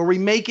style, where we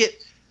make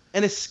it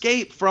an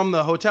escape from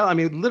the hotel. I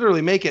mean,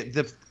 literally make it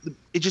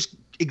it just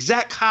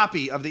exact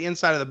copy of the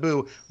inside of the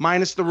Boo,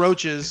 minus the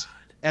roaches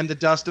and the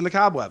dust and the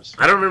cobwebs.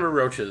 I don't remember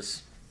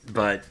roaches,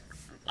 but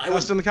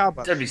dust and the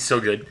cobwebs. That'd be so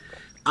good.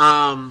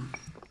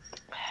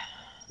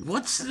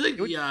 Once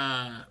we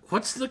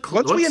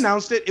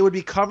announced it, it would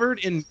be covered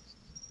in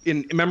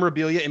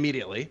memorabilia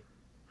immediately.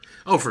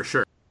 Oh, for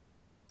sure.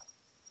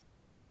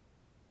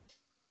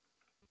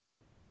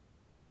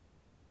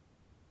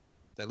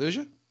 Did I lose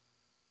you?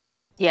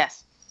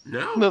 Yes.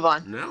 No. Move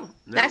on. No.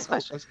 Next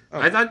question.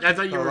 I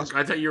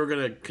thought you were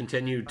going to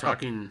continue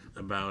talking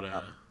about.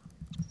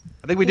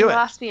 I think we do it.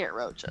 Lost me at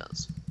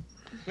roaches.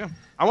 Yeah,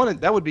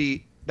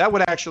 that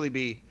would actually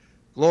be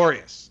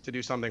glorious to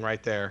do something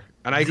right there.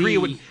 And I agree, it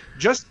would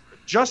just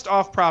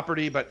off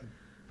property, but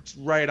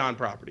right on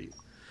property.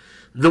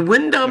 The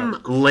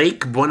Wyndham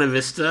Lake Buena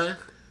Vista.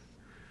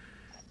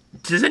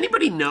 Does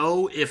anybody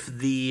know if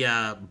the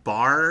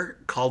bar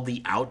called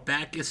the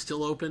Outback is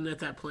still open at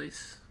that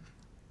place?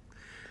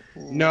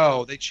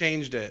 No, they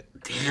changed it.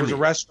 There was a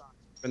restaurant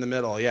in the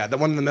middle. Yeah, the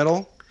one in the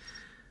middle.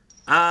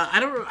 I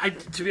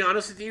don't. To be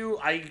honest with you,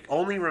 I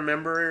only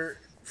remember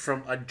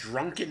from a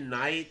drunken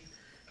night,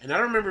 and I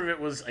don't remember if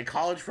it was a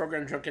college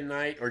program drunken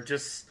night or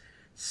just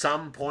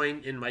some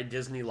point in my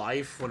Disney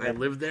life when I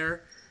lived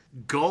there,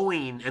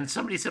 going, and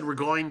somebody said we're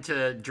going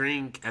to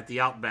drink at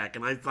the Outback,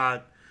 and I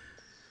thought,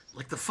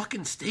 like the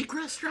fucking steak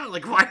restaurant,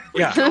 like why?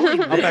 Yeah,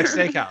 Outback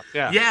Steakhouse.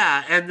 Yeah,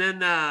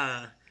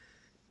 yeah,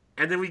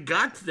 and then we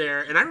got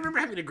there, and I remember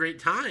having a great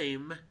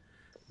time,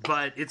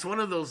 but it's one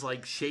of those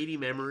like shady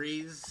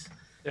memories.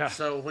 Yeah.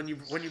 So when you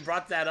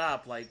brought that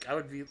up, like I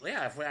would be,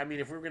 yeah. If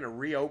we were gonna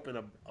reopen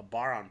a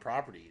bar on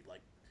property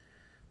like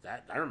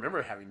that, I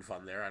remember having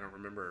fun there. I don't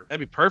remember. That'd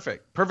be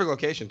perfect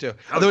location too.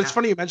 Although it's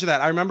funny you mentioned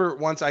that. I remember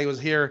once I was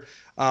here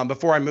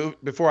before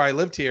I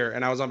lived here,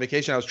 and I was on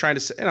vacation. I was trying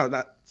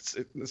to,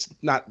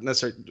 not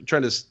necessarily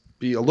trying to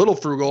be a little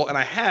frugal, and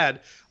I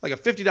had like a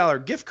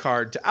 $50 gift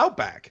card to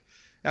Outback.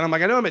 And I'm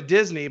like, I know I'm at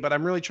Disney, but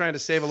I'm really trying to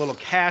save a little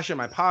cash in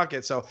my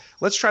pocket. So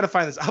let's try to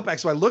find this Outback.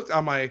 So I looked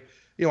on my,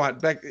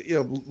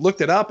 looked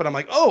it up, and I'm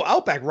like, oh,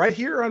 Outback right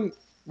here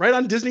right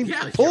on Disney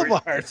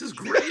Boulevard. This is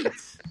great.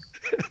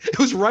 It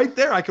was right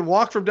there. I could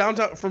walk from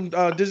downtown, from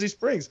Disney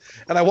Springs,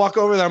 and I walk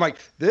over there. I'm like,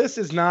 this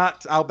is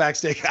not Outback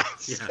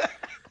Steakhouse. Yeah.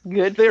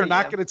 Good. They are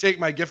not going to take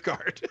my gift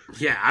card.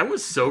 Yeah, I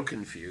was so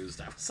confused.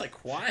 I was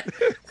like, why?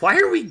 Why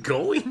are we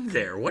going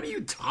there? What are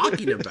you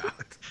talking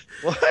about?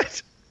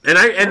 What? And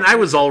I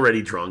was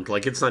already drunk.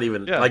 Like, it's not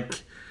even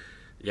like,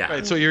 yeah.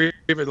 Right. So you're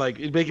even like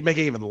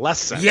making even less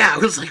sense. Yeah, I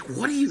was like,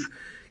 what are you?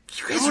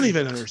 You guys don't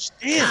even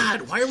understand.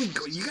 God, why are we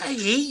going? I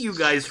hate you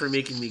guys for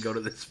making me go to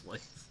this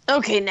place.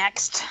 Okay,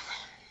 next.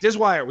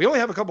 Dizwire. We only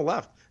have a couple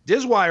left.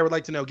 Dizwire would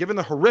like to know, given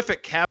the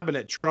horrific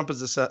cabinet Trump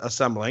is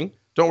assembling,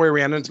 don't worry,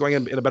 Rhiannon, it's going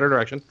in a better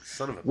direction.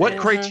 Son of a what bitch.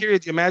 criteria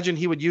do you imagine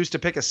he would use to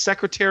pick a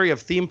secretary of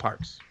theme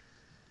parks?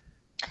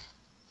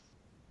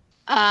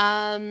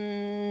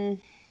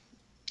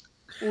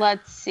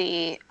 Let's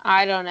see.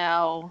 I don't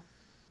know.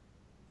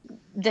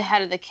 The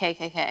head of the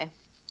KKK.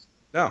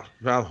 No.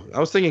 Well, I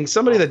was thinking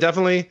somebody that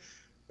definitely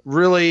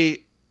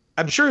really,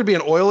 I'm sure it'd be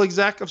an oil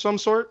exec of some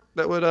sort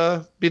that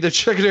would be the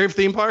secretary of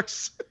theme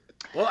parks.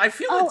 Well, I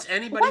feel it's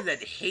anybody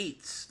that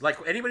hates, like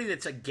anybody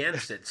that's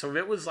against it. So if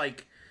it was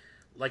like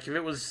if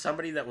it was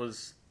somebody that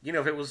was,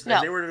 if it was,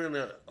 if they were going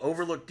to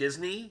overlook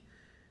Disney,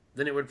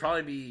 then it would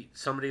probably be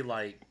somebody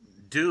like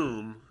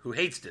Doom who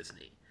hates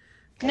Disney.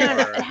 No.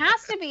 It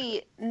has to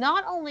be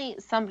not only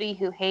somebody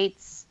who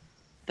hates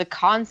the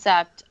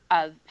concept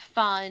of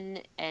fun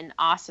and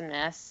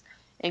awesomeness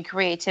and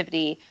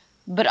creativity,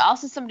 but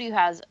also somebody who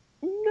has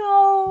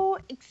no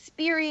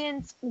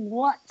experience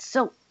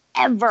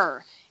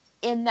whatsoever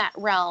in that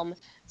realm.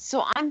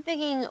 So I'm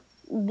thinking,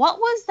 what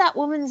was that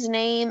woman's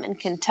name in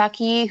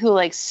Kentucky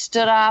who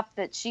stood up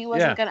that she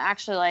wasn't going to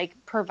actually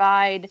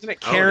provide? Isn't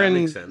it Karen? That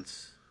makes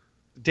sense.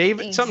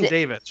 David, something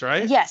Davids,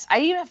 right? Yes, I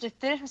didn't even have to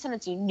finish my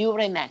sentence. You knew what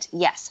I meant.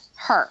 Yes,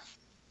 her.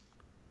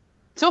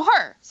 So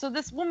her. So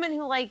this woman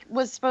who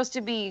was supposed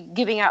to be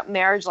giving out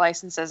marriage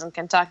licenses in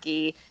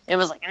Kentucky, it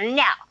was like,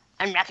 no,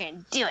 I'm not going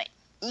to do it.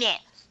 Yeah.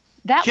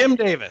 That Kim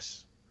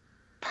Davis.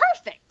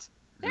 Perfect.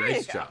 There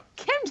nice you go. job.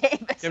 Kim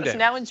Davis is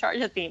now in charge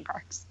of theme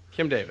parks.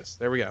 Kim Davis.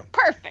 There we go.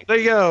 Perfect. There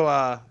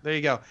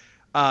you go.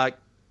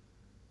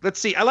 Let's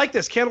see. I like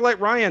this. Candlelight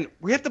Ryan.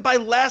 We have to buy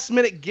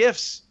last-minute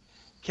gifts.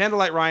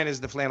 Candlelight Ryan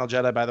is the Flannel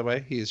Jedi, by the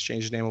way. He has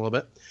changed his name a little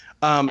bit.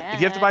 If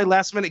you have to buy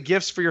last-minute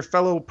gifts for your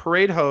fellow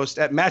parade host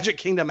at Magic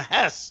Kingdom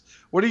Hess,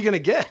 what are you going to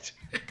get?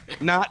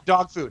 Not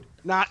dog food.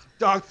 Not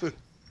dog food.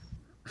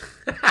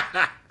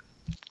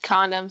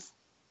 Condoms.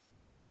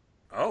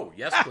 Oh,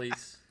 yes,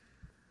 please.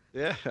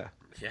 Yeah.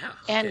 Yeah.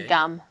 Okay. And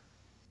gum.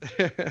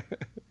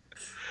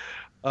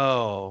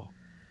 Oh.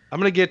 I'm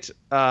going to get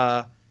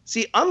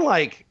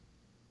unlike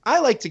I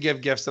like to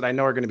give gifts that I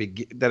know are going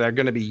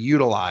to be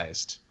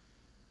utilized.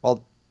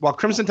 While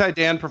Crimson Tide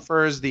Dan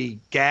prefers the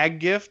gag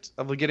gift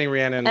of getting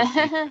Rhiannon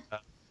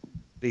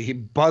the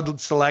Bud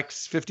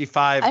Selects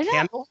 55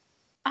 candle.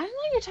 I don't know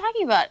what you're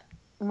talking about.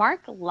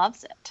 Mark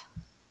loves it.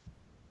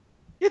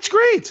 It's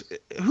great.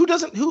 Who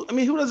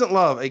doesn't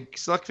love a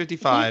Select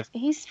 55?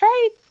 He's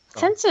very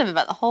sensitive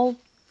about the whole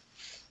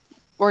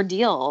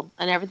ordeal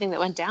and everything that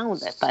went down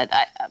with it. But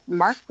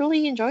Mark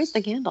really enjoys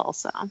the candle,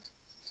 so.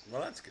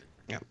 Well, that's good.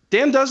 Yeah.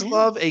 Dan does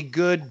love a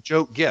good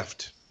joke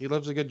gift. He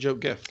loves a good joke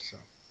gift, so.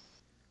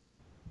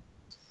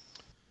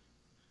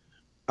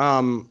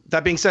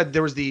 That being said,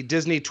 there was the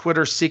Disney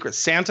Twitter Secret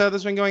Santa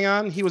that's been going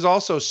on. He was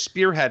also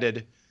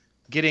spearheaded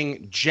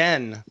getting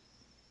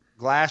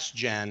Glass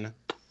Jen,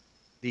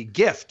 the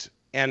gift.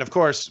 And, of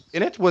course,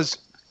 in it was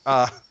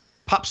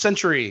Pop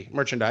Century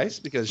merchandise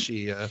because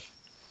she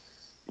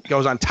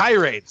goes on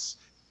tirades.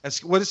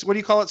 What do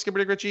you call it, Skipper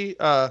Dick Ritchie?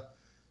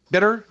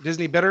 Bitter?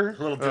 Disney bitter?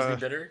 A little Disney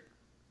bitter?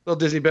 Little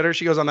Disney bitter.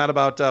 She goes on that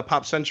about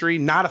Pop Century.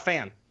 Not a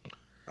fan.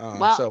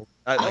 I'll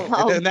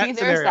be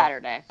there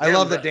Saturday. I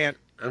love that Dan...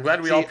 I'm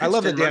glad we all pitched I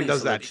love that in Dan money does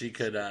so that. She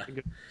could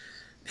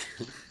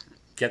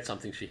get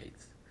something she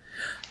hates.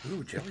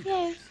 Ooh, jelly.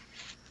 Yay.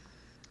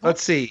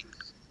 Let's see.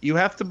 You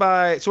have to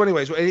buy... So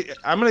anyways,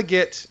 I'm going to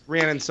get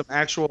Rhiannon some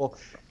actual...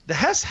 The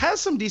Hess has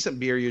some decent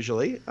beer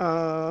usually.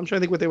 I'm trying to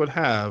think what they would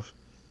have.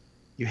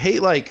 You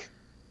hate like...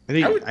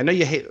 I know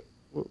you hate...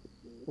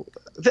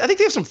 I think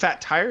they have some Fat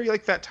Tire. You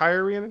like Fat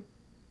Tire, Rhiannon?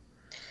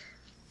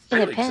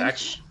 In a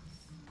pinch.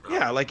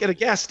 Yeah, like at a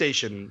gas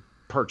station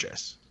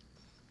purchase.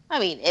 I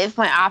mean, if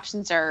my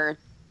options are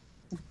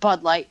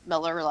Bud Light,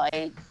 Miller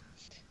Lite,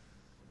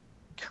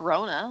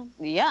 Corona,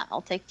 yeah,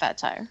 I'll take Fat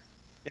Tire.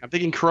 Yeah, I'm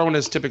thinking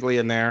Corona's typically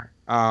in there.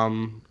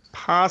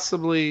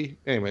 Possibly.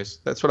 Anyways,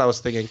 that's what I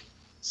was thinking.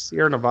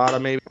 Sierra Nevada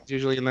maybe is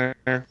usually in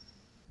there.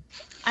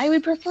 I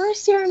would prefer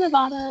Sierra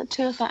Nevada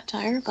to a Fat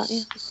Tire, but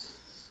yeah.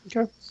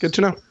 Okay, good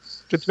to know.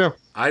 Good to know.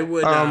 I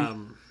would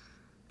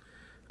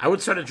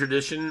start a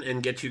tradition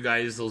and get you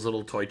guys those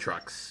little toy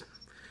trucks.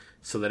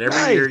 So that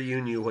every year you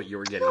knew what you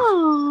were getting.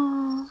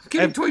 Aww.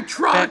 Getting toy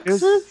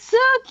trucks. That's so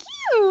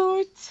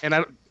cute.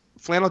 And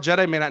Flannel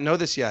Jedi may not know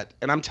this yet.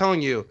 And I'm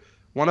telling you,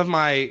 one of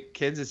my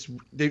kids,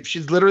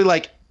 she's literally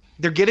like,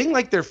 they're getting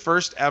like their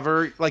first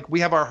ever, like we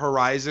have our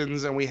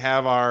Horizons and we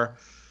have our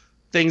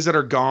things that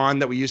are gone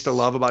that we used to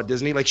love about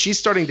Disney. Like she's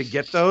starting to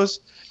get those.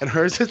 And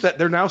hers is that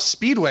they're now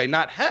Speedway,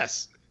 not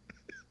Hess.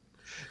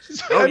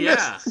 I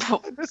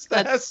missed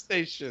the Hess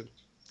station.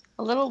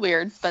 A little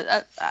weird,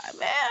 but I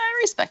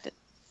respect it.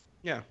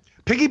 Yeah.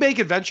 Piggy Bank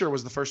Adventure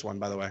was the first one,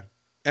 by the way.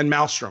 And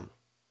Maelstrom.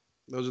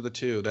 Those are the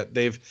two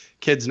that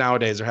kids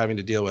nowadays are having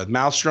to deal with.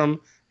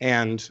 Maelstrom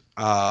and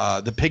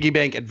the Piggy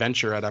Bank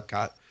Adventure at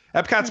Epcot.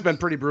 Epcot's been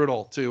pretty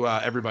brutal to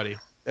everybody,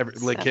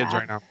 kids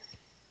right now.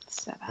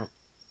 So bad.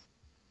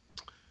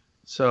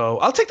 So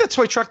I'll take that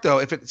toy truck, though.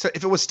 If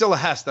it was still a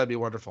Hess, that'd be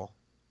wonderful.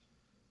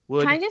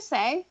 Can I just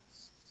say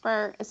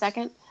for a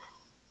second?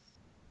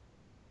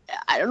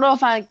 I don't know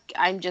if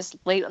I'm just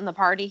late on the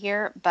party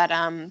here, but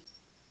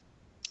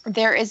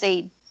there is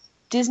a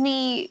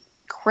Disney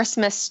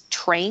Christmas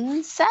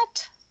train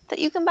set that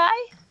you can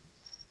buy.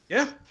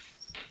 Yeah.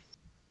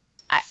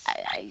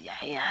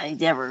 I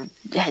never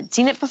had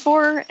seen it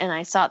before, and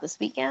I saw it this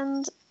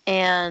weekend,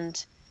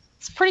 and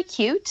it's pretty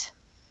cute.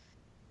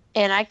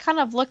 And I kind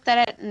of looked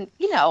at it, and,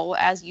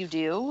 as you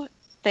do,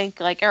 think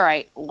like, all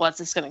right, what's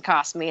this going to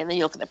cost me? And then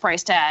you look at the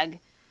price tag,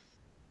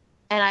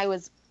 and I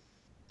was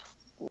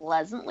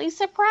pleasantly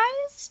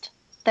surprised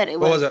that it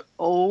was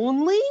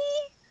only...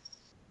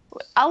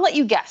 I'll let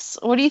you guess.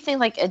 What do you think?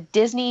 Like a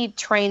Disney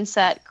train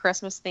set,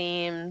 Christmas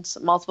themed,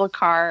 multiple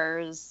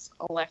cars,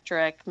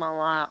 electric,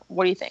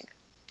 what do you think?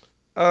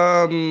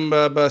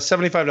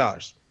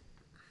 $75.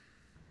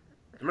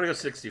 I'm gonna go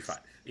 65,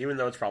 even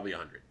though it's probably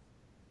 100.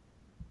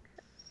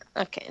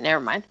 Okay,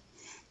 never mind.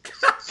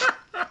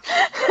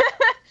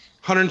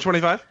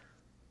 125.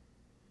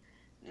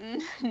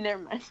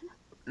 Never mind.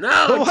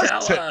 No,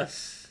 tell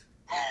us.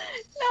 No,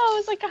 it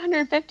was like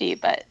 150,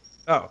 but.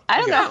 Oh, I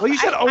don't know. Well, you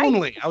said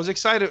only. I was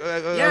excited.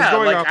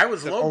 I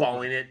was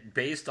lowballing it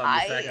based on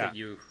the fact that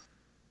you.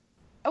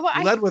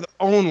 Well, led with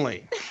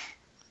only.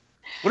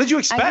 What did you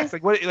expect?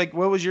 What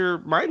was your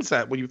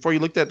mindset before you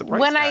looked at the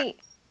price tag?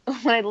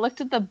 When I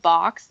looked at the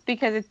box,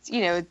 because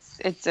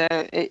it's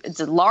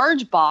a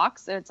large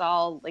box, and it's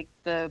all like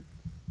the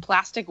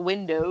plastic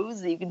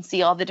windows, you can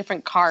see all the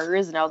different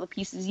cars and all the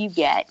pieces you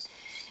get,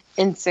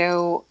 and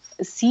so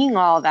seeing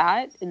all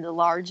that in the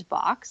large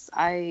box,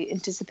 I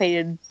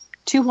anticipated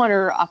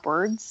 200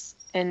 upwards,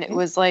 and it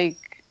was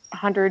like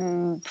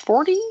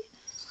 140. Did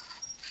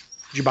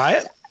you buy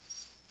it?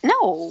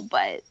 No,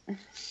 but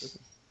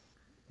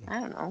I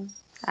don't know.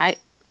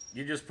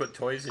 You just put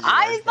toys in your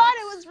I thought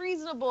it was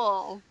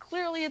reasonable.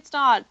 Clearly it's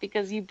not,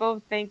 because you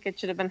both think it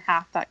should have been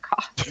half that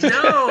cost.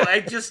 No,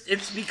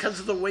 it's because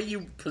of the way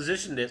you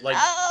positioned it. Like,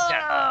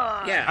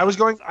 yeah. I was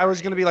going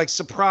to be like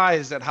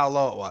surprised at how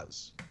low it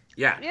was.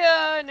 Yeah.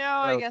 Yeah, no,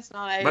 I guess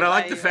not. But I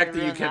like the fact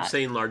that you kept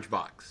saying large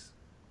box.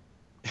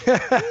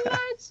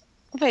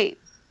 Wait,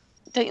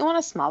 don't you want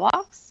a small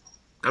box?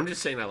 I'm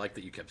just saying I like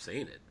that you kept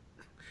saying it.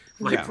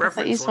 My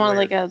preference. You just want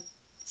like a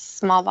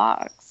small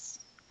box.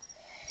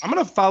 I'm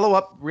gonna follow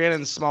up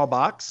Rhiannon's small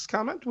box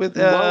comment with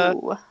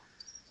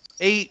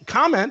a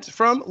comment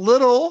from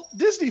Little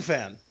Disney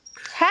fan.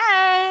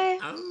 Hey.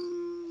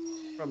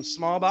 From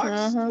small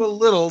box to a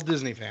little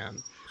Disney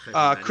fan.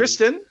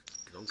 Kristen,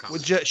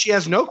 she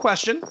has no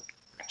question.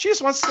 She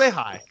just wants to say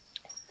hi.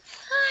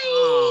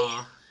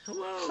 Hi.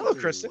 Hello. Hello,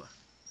 Kristen.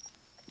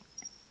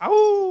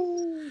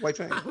 Oh, white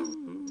fang.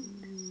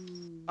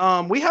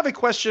 We have a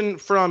question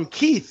from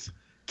Keith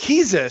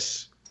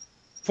Keezus,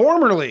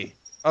 formerly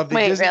of the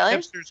Disney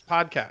Hipsters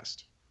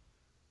podcast.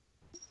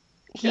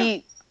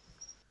 He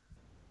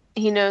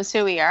knows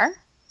who we are?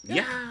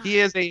 Yeah. He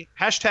is a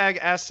hashtag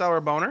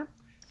 #AskSourBoner.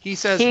 He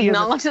says he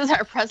acknowledges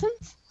our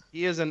presence.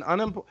 He is an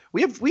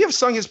we have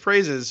sung his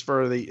praises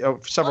for the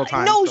several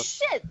times. No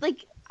shit.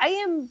 Like I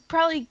am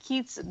probably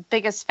Keith's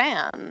biggest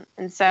fan,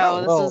 and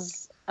so this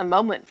is a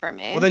moment for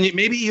me. Well, then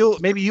maybe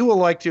you will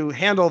like to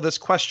handle this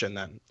question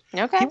then.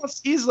 Okay.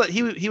 He's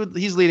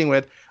leading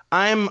with,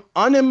 I'm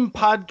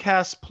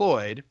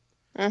unimpodcastployed.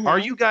 Are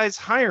you guys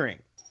hiring?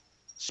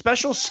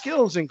 Special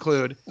skills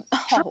include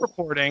trip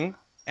reporting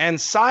and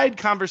side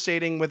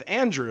conversating with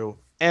Andrew,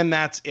 and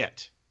that's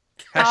it.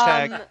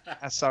 Hashtag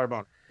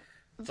 #AskSourBoner.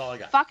 That's all I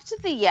got. Fuck to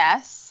the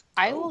yes.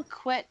 I will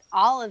quit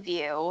all of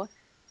you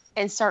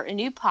and start a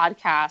new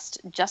podcast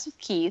just with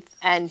Keith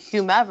and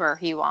whomever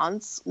he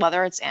wants,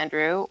 whether it's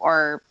Andrew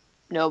or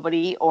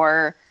nobody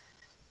or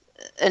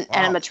an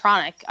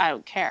animatronic. I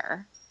don't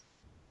care.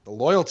 The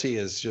loyalty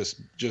is just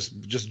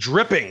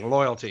dripping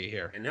loyalty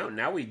here. I know.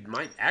 Now we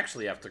might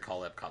actually have to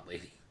call Epcot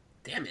Lady.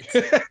 Damn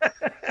it.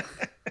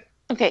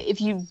 Okay,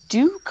 if you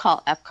do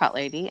call Epcot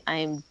Lady,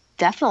 I'm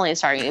definitely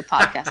starting a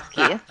podcast with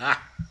Keith.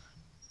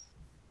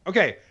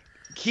 Okay.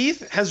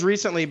 Keith has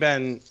recently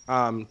been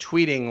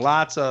tweeting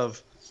lots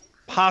of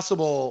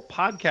possible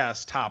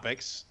podcast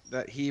topics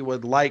that he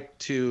would like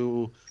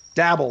to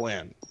dabble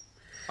in.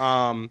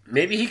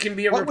 Maybe he can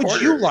be a reporter. What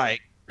would you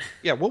like?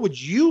 Yeah, what would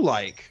you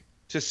like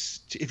to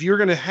if you're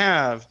going to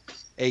have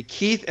a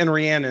Keith and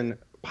Rhiannon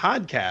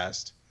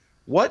podcast?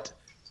 What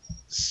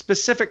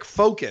specific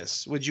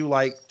focus would you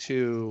like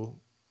to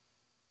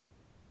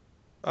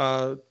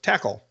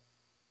tackle?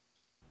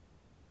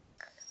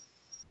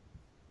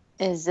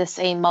 Is this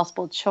a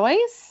multiple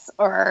choice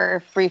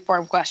or free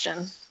form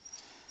question?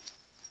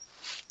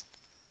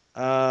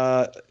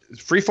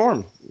 Free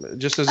form.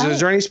 Just is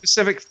there any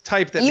specific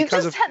type that you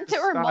because just of said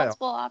there were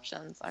multiple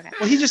options? Okay.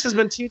 Well, he just has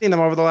been tweeting them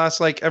over the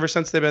last ever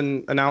since they've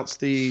been announced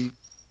the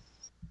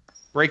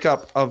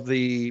breakup of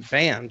the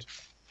band.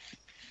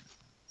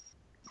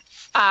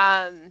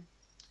 That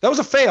was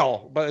a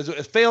fail, but it's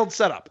a failed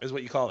setup is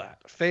what you call that.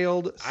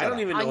 Failed setup. I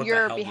don't even know on what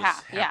your the hell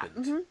behalf. just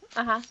happened.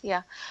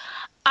 Yeah.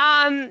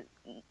 Yeah.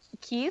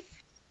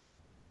 Keith.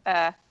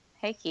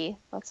 Hey Keith,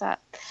 what's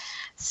up?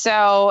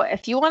 So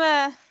if you want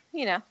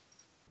to,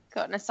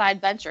 go on a side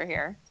venture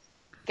here,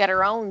 get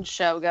our own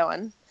show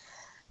going.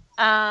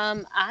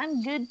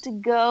 I'm good to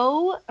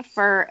go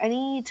for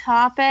any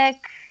topic,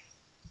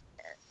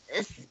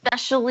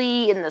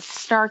 especially in the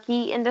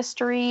snarky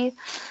industry,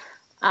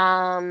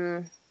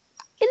 in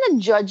the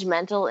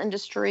judgmental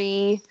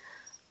industry.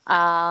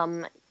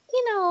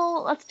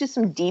 Let's do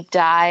some deep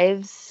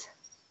dives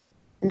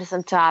into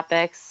some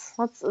topics.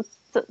 Let's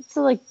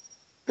like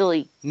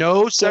really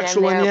no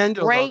sexual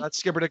innuendo. That's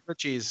Skipper Dick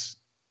Ritchie's.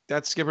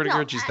 That's Skipper Dick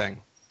Ritchie's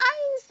thing.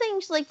 I'm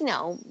saying just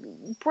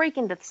break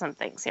into some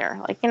things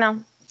here. Get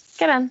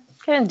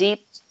in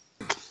deep.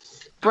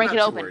 Break it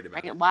open.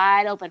 Break it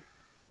wide open.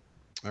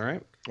 All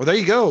right. Well, there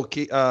you go,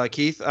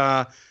 Keith.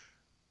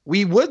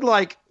 We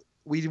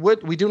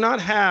do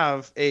not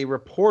have a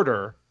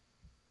reporter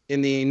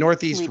in the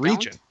Northeast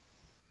region.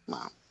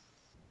 Wow.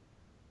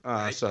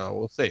 So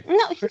we'll see.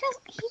 No, he doesn't.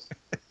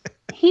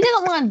 He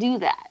doesn't want to do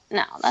that.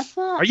 No, that's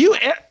not. Are you?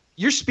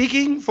 You're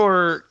speaking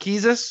for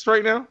Keezus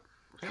right now?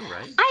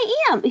 Right.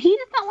 I am. He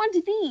does not want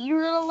to be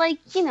your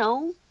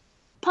little,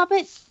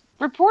 puppet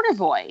reporter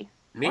boy.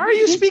 Maybe why are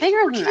you speaking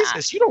for Keezus?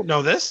 Keezus? You don't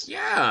know this.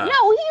 Yeah.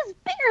 No, he's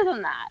bigger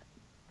than that.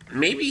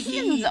 Maybe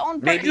his own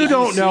maybe you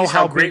don't know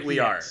how great big we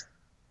are.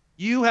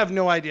 You have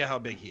no idea how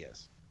big he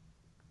is.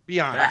 Be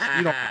honest.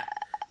 You don't.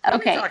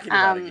 Okay. What are we talking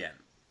about again?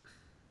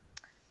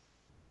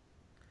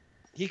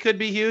 He could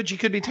be huge. He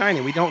could be tiny.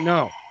 We don't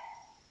know.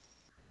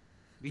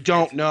 We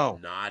don't know.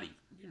 Naughty.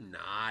 You're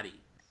naughty.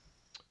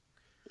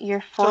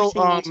 You're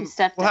forcing me to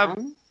step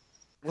down.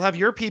 We'll have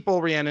your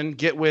people, Rhiannon,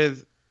 get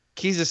with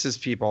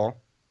Keezus' people,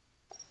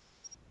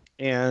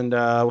 and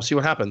we'll see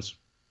what happens.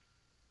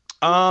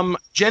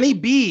 Jenny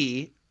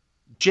B,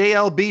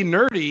 JLB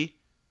Nerdy,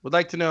 would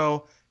like to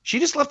know,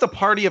 she just left a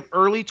party of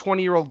early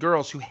 20-year-old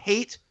girls who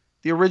hate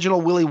the original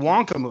Willy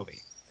Wonka movie.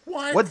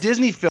 What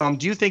Disney film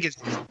do you think is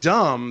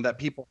dumb that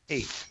people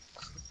hate?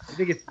 I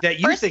think it's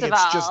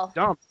just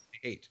dumb to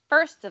hate.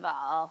 First of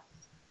all,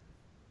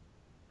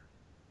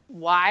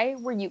 why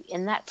were you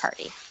in that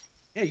party?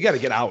 Yeah, you got to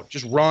get out.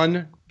 Just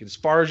run. Get as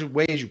far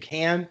away as you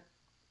can.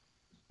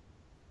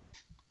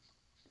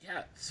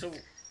 Yeah, so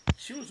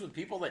she was with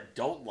people that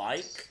don't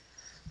like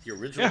The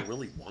original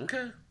Willy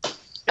Wonka?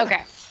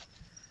 Okay.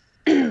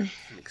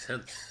 Makes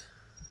sense.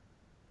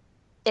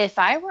 If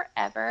I were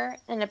ever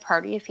in a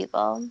party of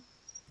people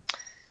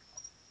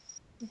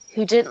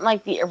who didn't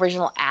like the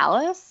original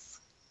Alice,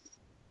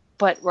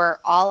 but were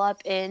all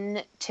up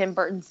in Tim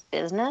Burton's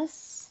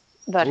business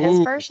about his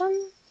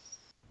version,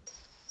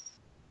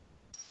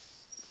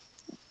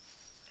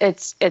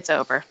 it's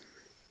over.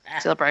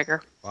 Deal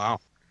breaker. Wow.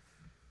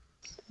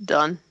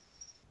 Done.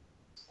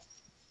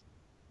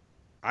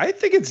 I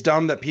think it's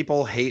dumb that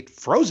people hate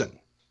Frozen.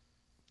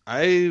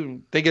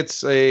 I think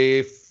it's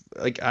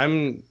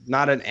I'm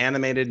not an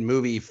animated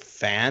movie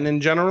fan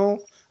in general.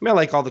 I mean, I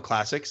like all the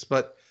classics,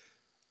 but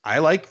I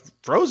like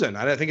Frozen.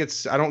 I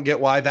don't get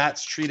why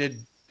that's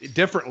treated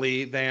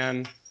differently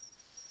than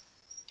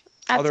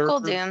That's cool,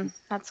 Dune.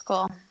 That's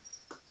cool.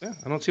 Yeah,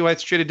 I don't see why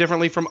it's treated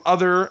differently from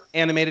other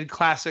animated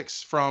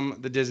classics from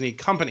the Disney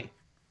company.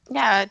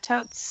 Yeah,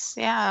 totes.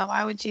 Yeah,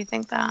 why would you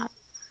think that?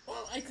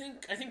 Well, I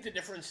think the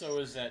difference though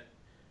is that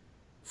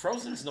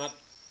Frozen's not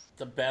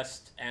the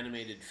best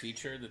animated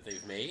feature that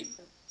they've made.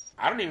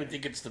 I don't even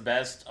think it's the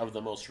best of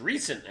the most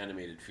recent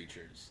animated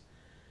features.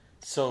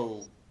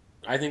 So,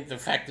 I think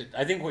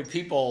when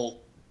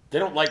people they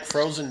don't like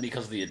Frozen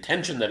because of the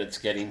attention that it's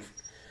getting.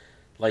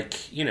 Like,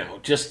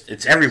 just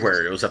it's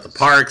everywhere. It was at the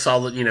parks,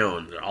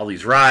 and all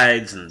these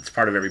rides, and it's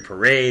part of every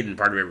parade and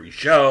part of every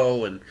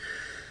show, and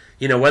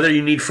whether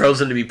you need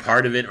Frozen to be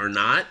part of it or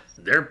not,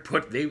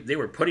 they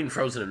were putting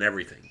Frozen in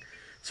everything.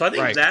 So I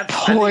think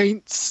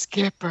that's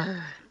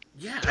Skipper.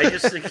 Yeah, I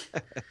just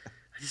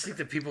think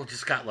that people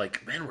just got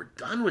like, man, we're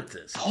done with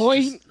this.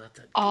 Point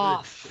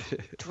off,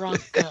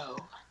 Drunko.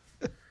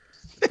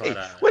 Hey,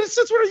 what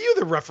are you,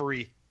 the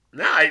referee?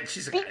 No,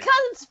 she's because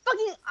it's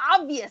fucking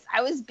obvious.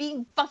 I was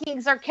being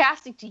fucking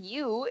sarcastic to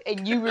you,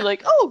 and you were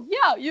like, "Oh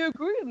yeah, you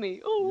agree with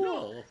me."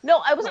 Oh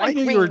no, I wasn't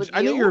agreeing with you.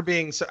 I knew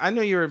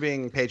you were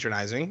being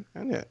patronizing.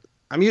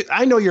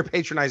 I know your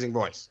patronizing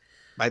voice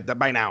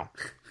by now.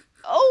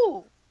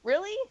 Oh,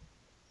 really?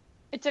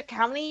 It took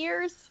how many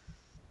years?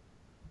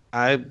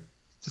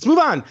 Let's move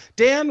on.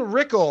 Dan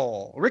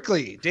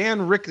Rickley.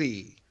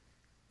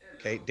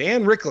 Okay,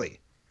 Dan Rickley.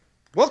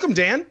 Welcome,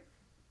 Dan.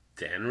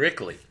 Dan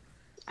Rickley.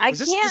 Was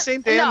this the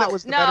same Dan that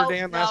was the better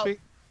Dan last week?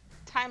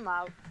 Time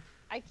out.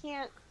 I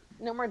can't.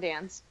 No more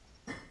Dans.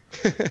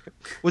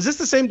 Was this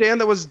the same Dan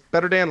that was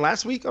better Dan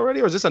last week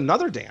already, or is this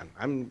another Dan?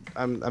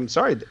 I'm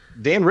sorry,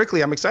 Dan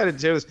Rickley. I'm excited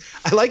to hear this.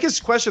 I like his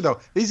question though.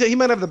 He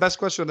might have the best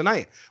question of the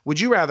night. Would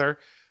you rather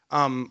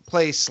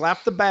play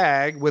Slap the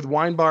Bag with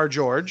Wine Bar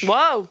George?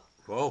 Whoa.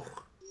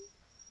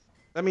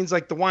 That means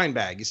like the wine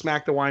bag. You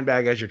smack the wine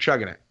bag as you're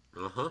chugging it.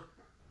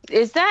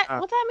 Is that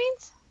what that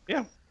means?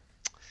 Yeah.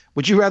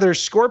 Would you rather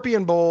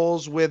Scorpion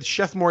Bowls with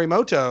Chef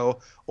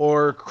Morimoto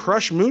or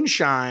Crush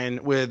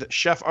Moonshine with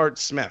Chef Art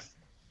Smith?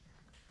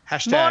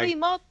 Hashtag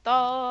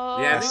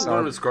Morimoto. Yeah, I think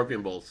one with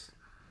Scorpion Bowls.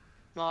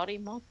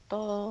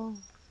 Morimoto.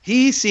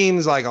 He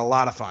seems like a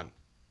lot of fun.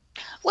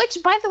 Which,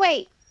 by the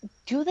way,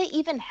 do they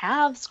even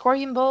have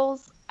Scorpion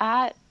Bowls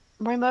at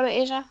Morimoto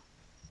Asia?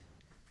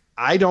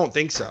 I don't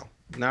think so.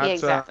 Yeah,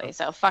 exactly.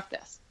 So fuck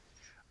this.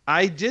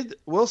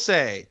 Will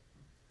say,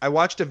 I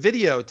watched a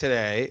video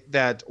today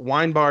that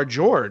Wine Bar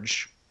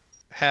George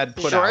had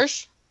put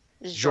out.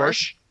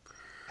 George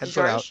had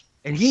put out.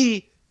 And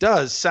he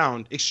does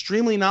sound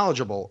extremely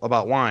knowledgeable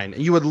about wine.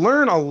 And you would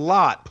learn a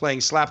lot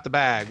playing Slap the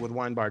Bag with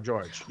Wine Bar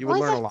George. You would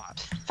learn a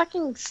lot.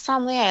 Fucking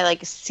sommelier,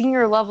 like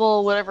senior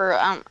level, whatever.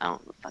 I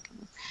don't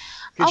fucking.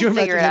 Could you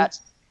imagine him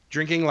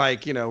drinking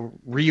like,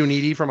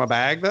 Riuniti from a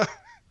bag though?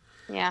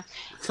 Yeah.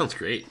 That sounds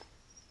great.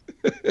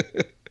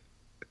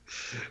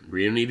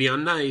 Riuniti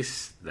on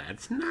nice.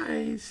 That's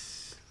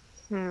nice.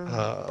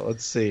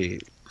 Let's see.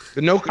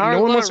 But no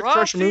one wants to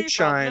crush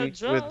Moonshine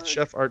with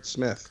Chef Art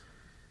Smith.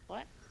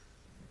 What?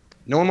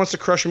 No one wants to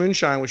crush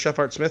Moonshine with Chef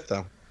Art Smith,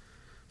 though.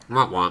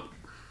 Want.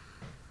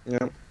 Yeah.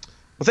 Well,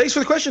 thanks for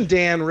the question,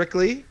 Dan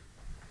Rickley,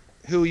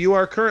 who you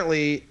are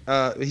currently.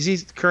 Is he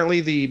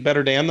currently the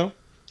better Dan, though?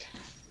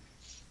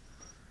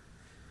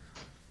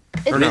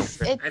 Or no? I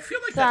feel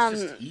like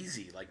that's just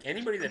easy. Like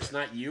anybody that's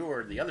not you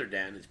or the other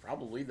Dan is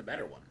probably the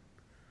better one.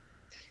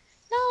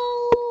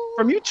 No.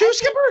 From you too,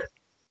 Skipper?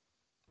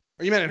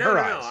 Or you meant in her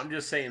eyes? No. I'm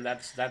just saying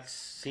that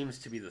seems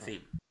to be the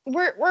theme.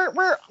 We're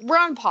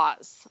on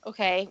pause.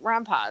 Okay, we're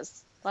on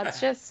pause.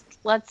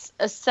 Let's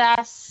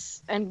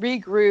assess and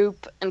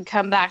regroup and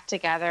come back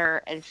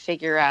together and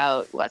figure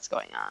out what's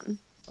going on.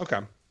 Okay,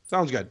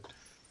 sounds good.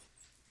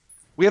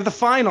 We have the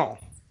final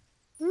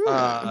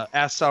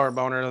Ask Sour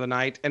Boner of the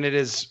night, and it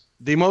is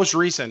the most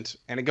recent,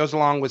 and it goes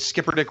along with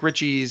Skipper Dick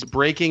Ritchie's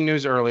breaking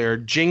news earlier.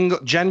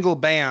 Jengle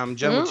Bam,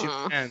 Jengle 2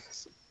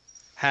 Pence,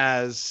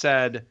 has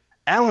said,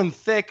 Alan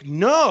Thicke,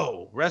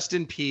 no! Rest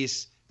in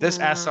peace. This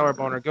Ask Sour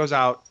Boner goes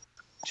out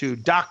to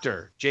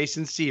Dr.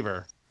 Jason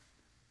Seaver.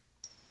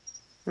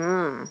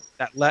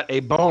 That let a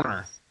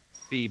boner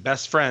be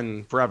best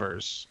friend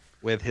forevers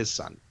with his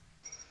son.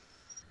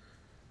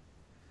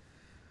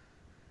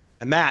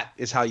 And that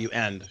is how you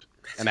end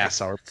an Ask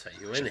Sour. That's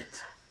how you end it.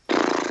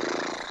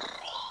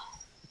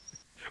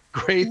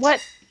 Great. What?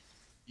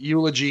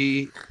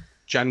 eulogy,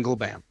 Jungle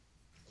Bam.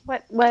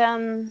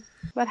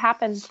 What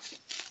happened?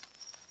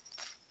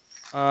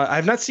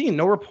 I've not seen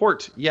no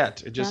report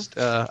yet. It just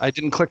I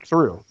didn't click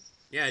through.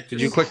 Yeah,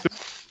 did you click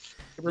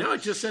through? No,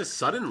 it just says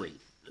suddenly.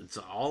 It's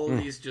all of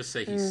these just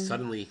say he's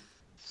suddenly.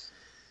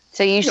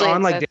 So usually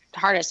on it's like a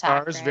heart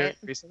attack, Stars right? very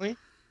recently.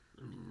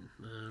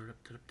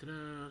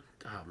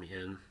 Oh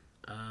man.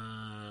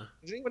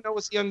 Does anyone know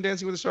was he on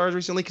Dancing with the Stars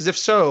recently? Because if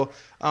so,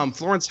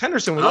 Florence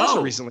Henderson was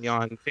also recently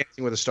on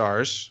Dancing with the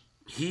Stars.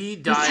 He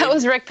died. So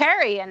was Rick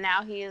Perry, and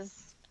now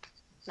he's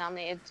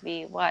nominated to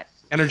be what?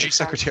 Energy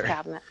Secretary.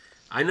 Cabinet.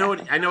 I know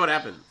what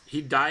happened.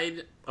 He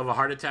died of a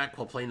heart attack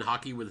while playing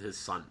hockey with his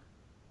son.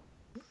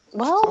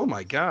 Well, oh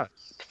my God.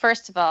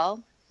 First of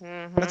all,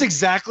 that's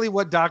exactly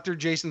what Dr.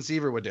 Jason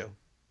Seaver would do.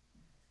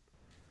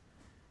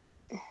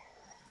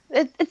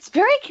 It's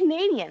very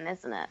Canadian,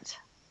 isn't it?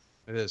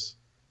 It is.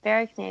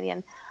 Very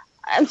Canadian.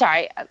 I'm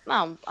sorry.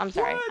 No, I'm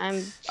sorry.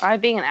 I'm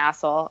being an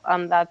asshole.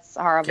 That's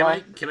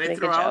horrible. Can I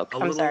throw out a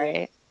I'm little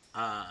sorry.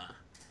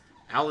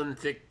 Alan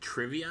Thicke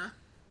trivia?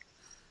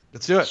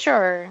 Let's do it.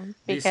 Sure.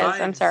 Because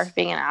I'm sorry for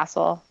being an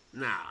asshole.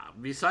 Nah.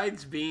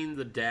 Besides being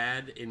the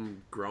dad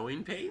in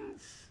Growing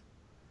Pains,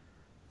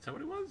 is that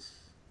what it was?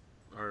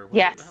 Or what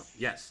yes.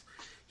 Yes.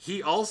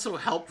 He also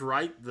helped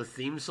write the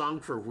theme song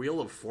for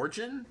Wheel of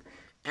Fortune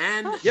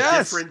and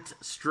Different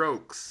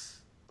Strokes.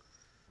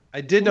 I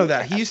did know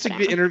that. He used to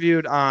be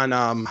interviewed on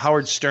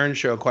Howard Stern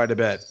show quite a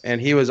bit, and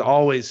he was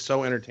always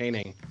so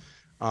entertaining.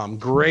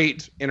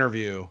 Great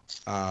interview.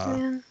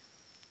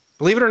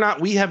 Believe it or not,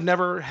 we have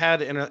never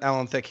had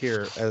Alan Thicke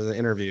here as an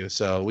interview,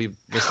 so we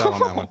missed out on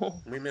that one.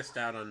 We missed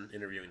out on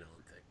interviewing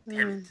Alan Thicke.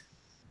 Damn it.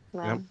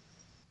 Well, yep.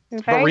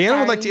 But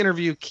Rhiannon would like to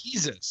interview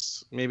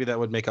Keezus. Maybe that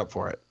would make up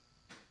for it.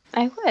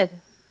 I would.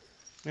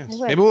 Yes.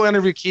 Maybe we'll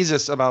interview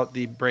Keezus about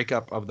the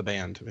breakup of the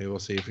band. Maybe we'll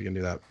see if we can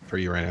do that for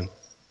you, Rhiannon.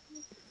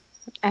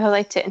 I would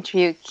like to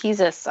interview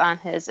Keezus on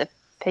his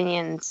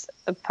opinions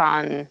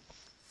upon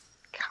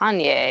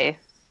Kanye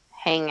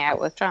hanging out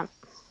with Trump.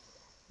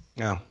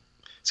 Yeah.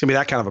 It's going to be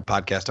that kind of a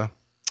podcast, huh?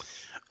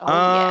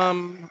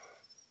 Oh,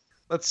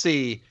 Let's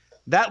see.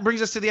 That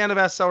brings us to the end of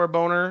Ask Sour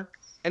Boner.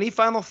 Any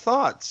final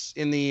thoughts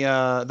in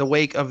the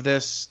wake of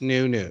this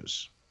new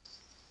news?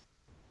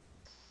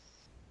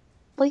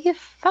 Well, you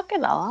fuck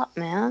it all up,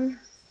 man.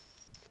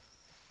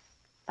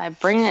 By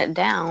bringing it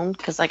down,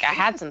 because I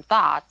had some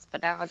thoughts,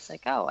 but now it's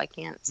like, I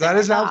can't say that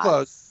is now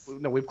thoughts.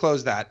 closed. No, we've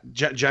closed that.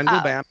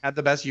 Jungle Bam had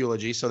the best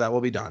eulogy, so that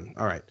will be done.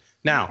 All right.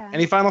 Now,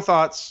 any final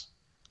thoughts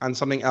on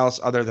something else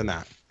other than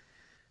that?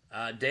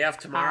 Day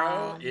after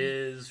tomorrow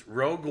is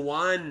Rogue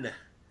One.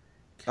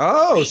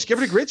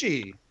 Skipper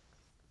Gritchy.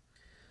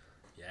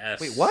 Yes.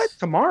 Wait, what?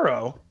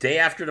 Tomorrow? Day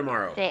after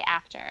tomorrow. Day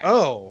after.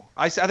 Oh,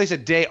 I thought they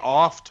said day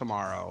off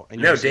tomorrow.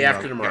 And no, day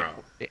after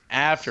tomorrow. Day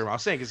after. I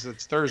was saying because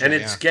it's Thursday. And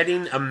it's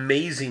getting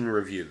amazing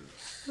reviews.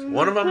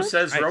 One of them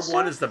says Rogue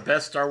One is the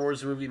best Star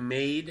Wars movie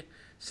made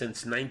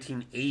since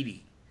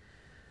 1980.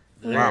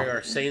 They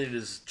are saying it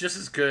is just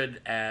as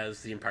good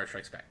as The Empire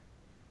Strikes Back.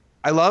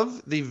 I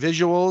love the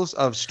visuals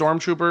of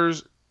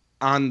stormtroopers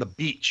on the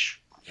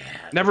beach. Yeah.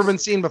 Never been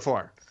seen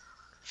before.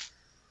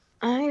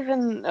 I don't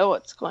even know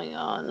what's going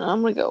on.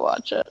 I'm going to go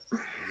watch it.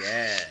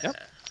 Yeah. Yep.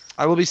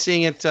 I will be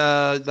seeing it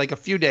like a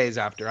few days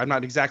after. I'm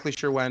not exactly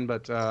sure when,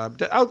 but I'm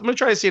going to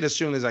try to see it as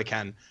soon as I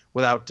can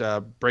without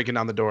breaking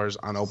down the doors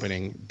on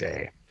opening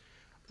day.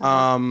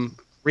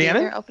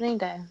 Rhiannon? Opening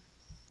day.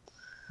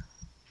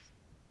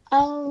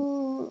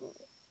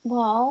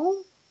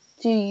 Well,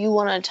 do you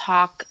want to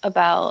talk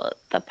about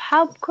the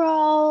pub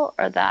crawl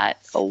or that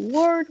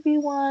award we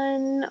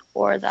won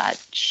or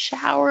that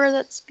shower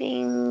that's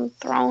being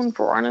thrown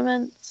for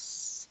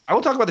ornaments? I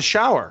will talk about the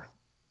shower.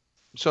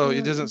 So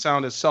it doesn't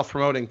sound as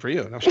self-promoting for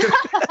you. No,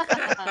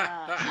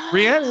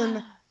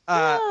 Rhiannon,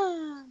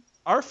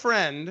 our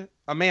friend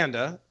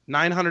Amanda,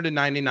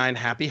 999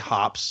 Happy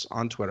Hops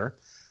on Twitter,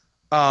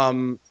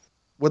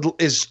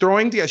 is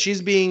throwing together.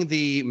 She's being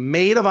the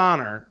maid of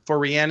honor for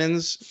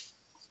Rhiannon's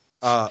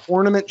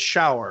ornament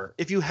shower.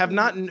 If you have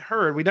not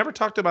heard, we never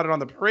talked about it on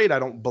the parade, I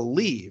don't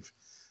believe,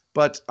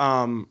 but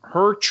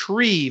her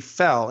tree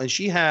fell, and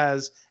she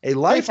has a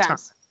lifetime.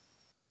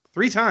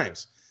 3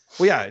 times.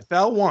 Well, yeah, it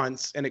fell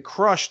once, and it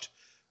crushed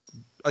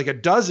like a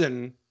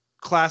dozen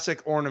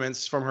classic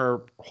ornaments from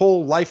her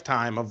whole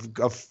lifetime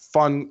of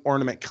fun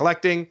ornament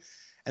collecting,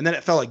 and then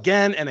it fell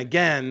again and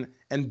again,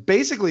 and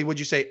basically, would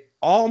you say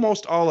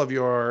almost all of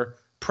your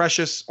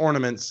precious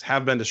ornaments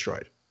have been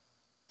destroyed?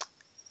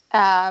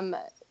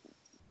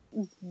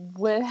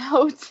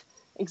 Without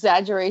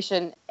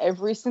exaggeration,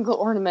 every single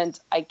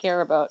ornament I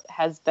care about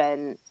has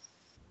been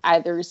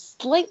either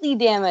slightly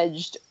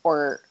damaged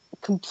or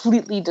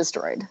completely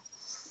destroyed.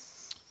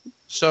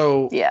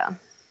 So yeah,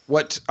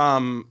 what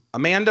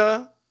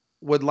Amanda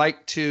would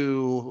like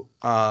to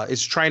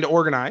is trying to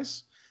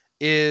organize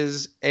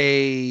is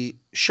a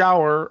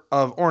shower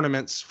of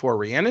ornaments for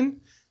Rhiannon.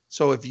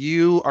 So if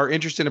you are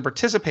interested in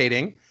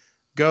participating,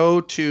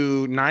 go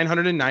to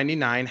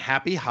 999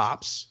 Happy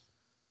Hops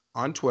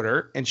on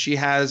Twitter, and she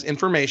has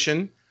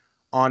information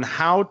on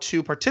how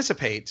to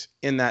participate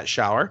in that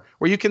shower,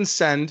 where you can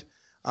send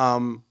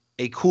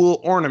a cool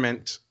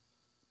ornament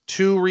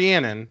to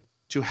Rhiannon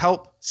to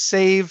help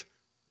save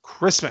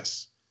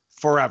Christmas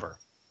forever.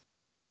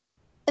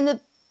 And the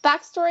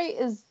backstory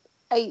is,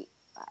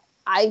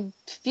 I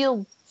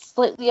feel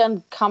slightly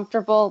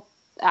uncomfortable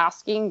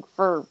asking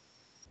for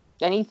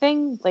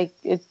anything. Like,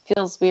 it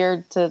feels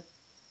weird to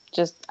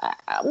just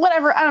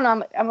whatever. I don't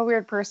know. I'm a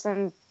weird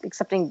person.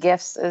 Accepting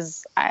gifts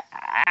is.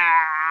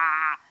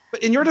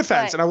 But in your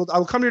defense, and I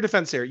will come to your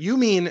defense here. You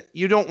mean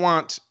you don't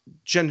want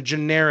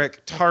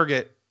generic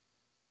Target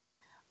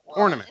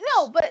ornaments?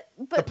 No, but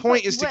the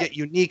point is to get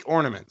unique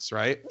ornaments,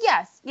 right?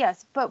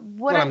 Yes. But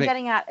what I'm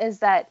getting at is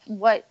that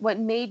what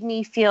made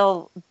me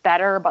feel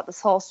better about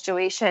this whole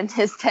situation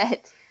is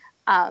that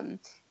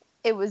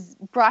it was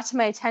brought to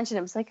my attention.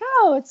 It was like,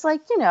 oh, it's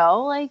like,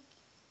 like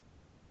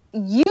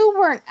you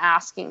weren't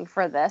asking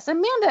for this.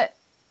 Amanda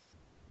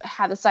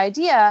had this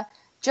idea,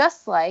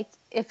 just like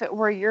if it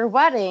were your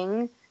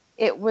wedding,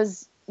 it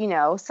was,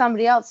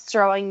 somebody else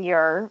throwing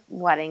your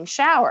wedding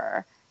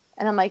shower.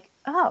 And I'm like,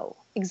 oh,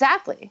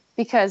 exactly.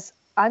 Because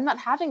I'm not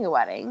having a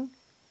wedding.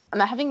 I'm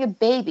not having a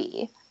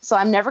baby. So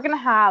I'm never going to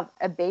have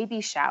a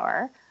baby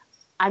shower.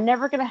 I'm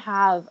never going to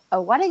have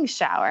a wedding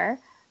shower.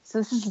 So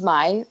this is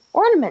my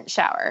ornament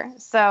shower.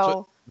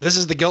 So this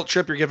is the guilt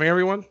trip you're giving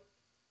everyone?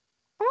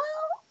 Well,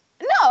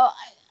 no,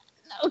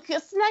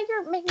 because now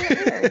you're making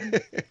it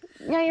weird.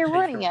 Now you're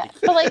wording it.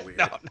 But like,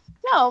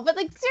 no, but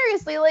like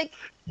seriously, like,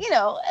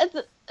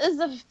 as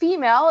a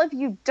female, if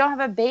you don't have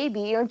a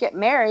baby, you don't get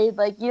married,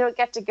 like you don't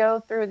get to go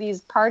through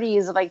these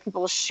parties of like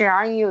people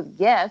sharing you with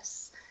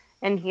gifts.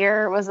 And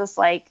here was this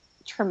like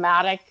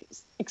traumatic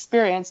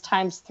experience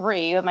times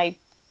 3 with my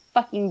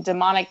fucking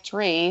demonic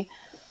tree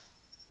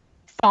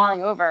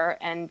falling over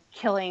and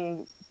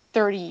killing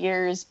 30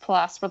 years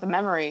plus worth of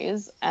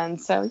memories. And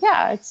so,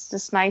 yeah, it's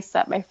just nice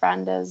that my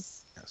friend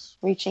is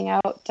reaching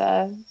out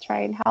to try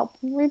and help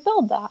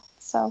rebuild that.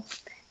 So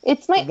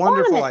it's my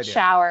ornament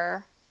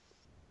shower.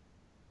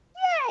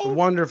 Yay!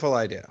 Wonderful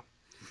idea.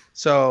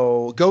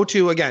 So go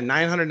to, again,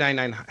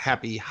 999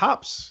 Happy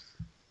Hops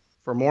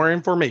for more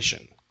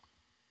information.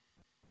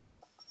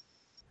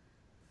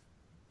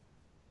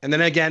 And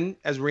then again,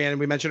 as Rhiannon,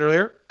 we mentioned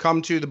earlier,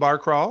 come to the bar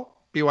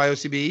crawl,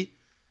 BYOCB,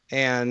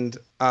 and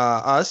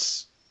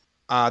us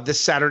this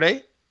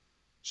Saturday,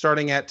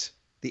 starting at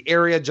the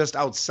area just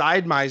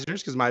outside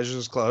Meisner's, because Meisner's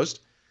is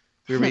closed.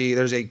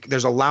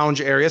 There's a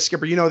lounge area.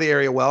 Skipper, you know the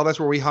area well. That's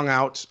where we hung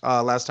out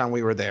last time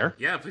we were there.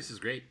 Yeah, the place is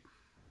great.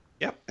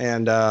 Yep.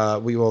 And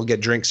we will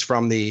get drinks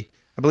from I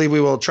believe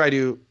we will try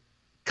to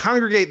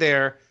congregate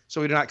there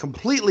so we do not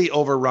completely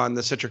overrun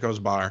the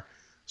Citricos bar.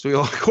 So we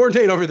will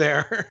coordinate over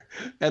there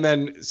and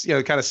then,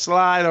 kind of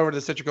slide over to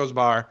the Citricos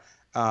bar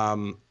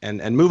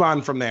and move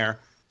on from there.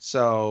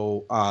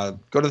 So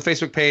go to the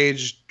Facebook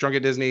page, Drunk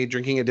at Disney,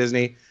 Drinking at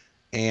Disney,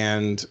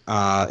 and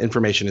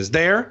information is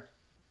there.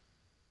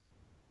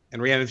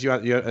 And Rhiannon, if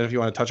you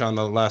want to touch on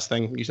the last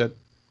thing you said.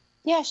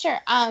 Yeah, sure.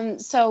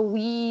 So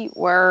we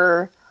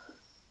were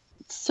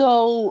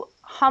so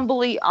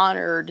humbly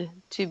honored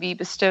to be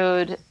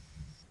bestowed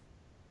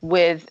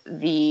with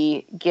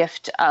the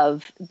gift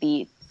of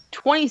the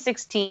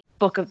 2016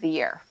 Book of the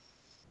Year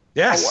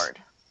award.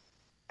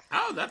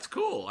 Oh, that's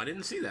cool. I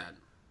didn't see that.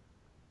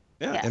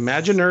 Yeah, yes.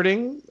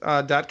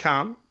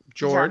 ImagineNerding.com.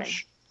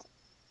 George.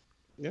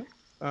 Yeah.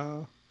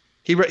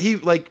 He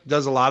like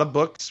does a lot of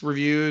books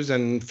reviews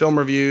and film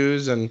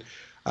reviews and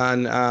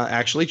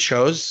actually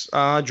chose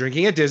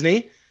Drinking at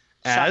Disney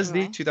as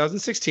the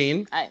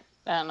 2016 I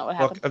don't know what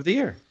happened. Book of the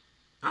Year.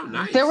 Oh,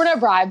 nice. There were no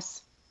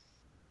bribes.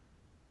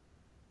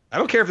 I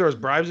don't care if there was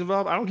bribes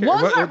involved. I don't care.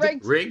 Well, not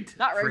rigged. Rigged?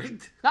 Not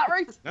rigged. Not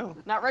rigged. No.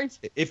 Not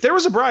rigged. If there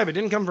was a bribe, it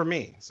didn't come from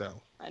me. So.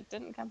 It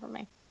didn't come from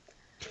me.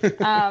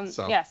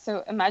 Yeah,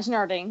 so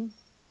ImagineNerding.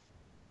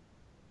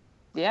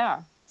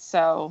 Yeah,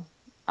 so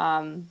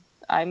I'm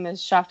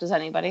as shocked as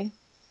anybody.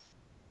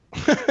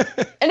 In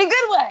a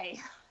good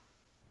way.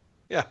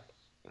 Yeah.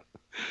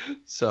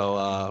 So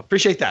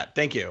appreciate that.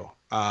 Thank you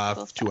to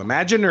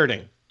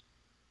ImagineNerding.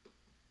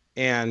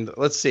 And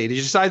let's see. Did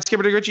you decide,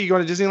 Skipper DeGritchie, you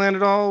going to Disneyland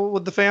at all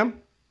with the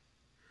fam?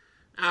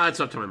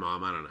 It's up to my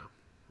mom. I don't know.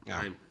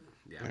 Yeah.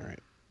 All right.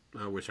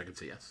 I wish I could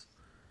say yes.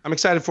 I'm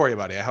excited for you,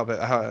 buddy.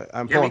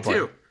 I'm pulling for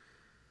you.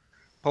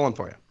 Pulling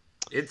for you.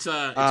 It's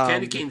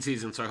candy cane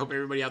season, so I hope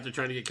everybody out there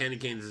trying to get candy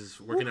canes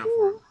is working out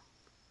for them.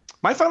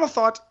 My final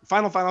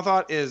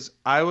thought is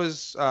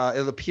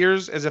it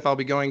appears as if I'll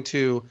be going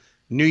to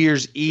New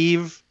Year's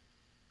Eve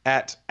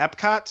at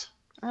Epcot.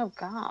 Oh,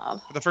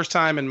 God. For the first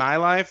time in my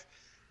life.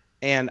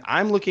 And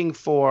I'm looking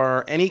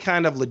for any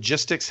kind of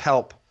logistics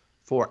help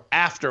for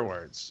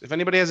afterwards. If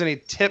anybody has any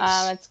tips.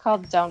 It's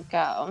called Don't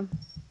Go.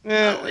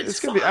 Yeah, it's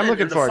gonna be. I'm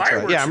looking forward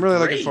to it. Yeah, I'm really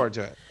looking forward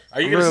to it.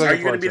 Are you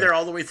going to be there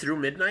all the way through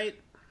midnight?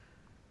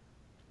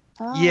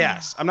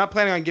 Yes, I'm not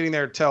planning on getting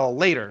there till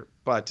later,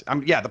 but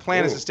the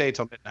plan is to stay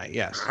till midnight.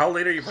 Yes. How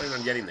late are you planning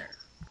on getting there?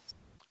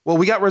 Well,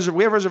 we have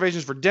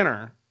reservations for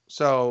dinner,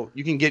 so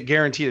you can get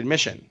guaranteed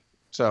admission.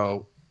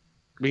 So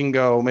we can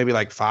go maybe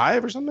like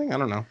 5 or something. I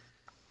don't know.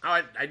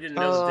 I didn't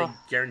know that they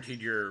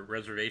guaranteed your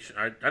reservation.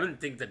 I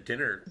didn't think that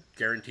dinner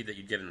guaranteed that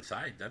you'd get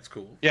inside. That's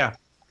cool. Yeah.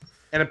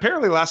 And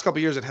apparently the last couple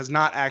of years, it has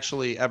not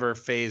actually ever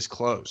phase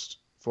closed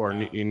for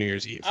New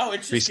Year's Eve. Oh,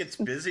 it just gets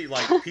busy.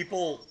 Like,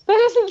 people... That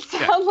doesn't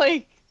sound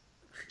like...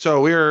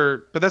 So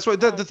but that's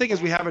what, the thing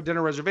is, we have a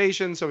dinner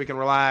reservation so we can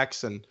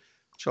relax and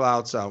chill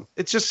out. So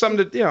it's just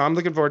something to, I'm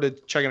looking forward to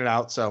checking it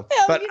out. So,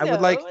 but I would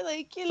like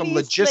some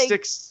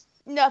logistics.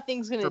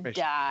 Nothing's going to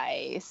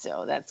die,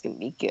 so that's going to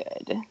be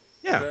good.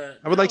 Yeah,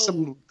 I would like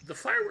some. The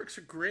fireworks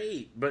are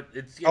great, but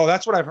it's... Oh,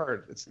 that's what I've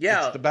heard. It's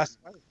the best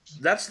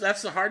fireworks.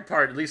 That's the hard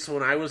part, at least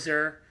when I was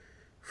there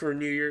for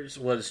New Year's,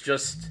 was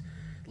just,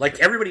 like,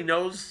 everybody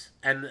knows,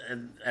 and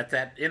at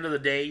that end of the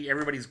day,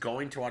 everybody's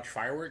going to watch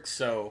fireworks,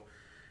 so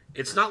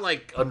it's not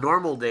like a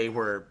normal day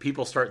where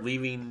people start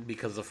leaving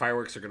because the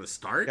fireworks are going to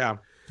start. Yeah.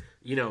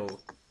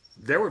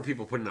 There were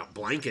people putting up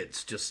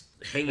blankets, just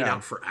hanging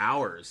out for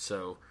hours,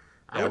 so...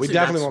 Yeah, we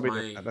definitely won't be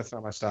doing that. That's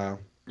not my style.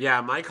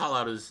 Yeah, my call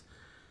out is,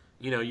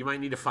 you might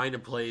need to find a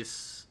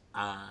place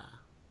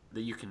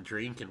that you can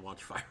drink and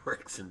watch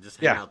fireworks and just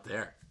hang out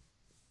there.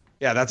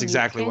 Yeah, that's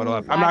exactly what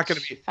I'm not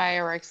going to be.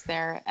 Fireworks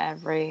there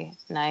every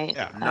night.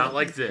 Yeah, not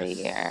like this.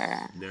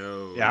 Year.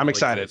 No. Yeah, I'm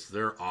excited. Like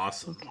They're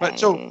awesome. Okay. But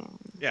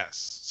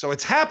so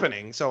it's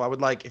happening. So I would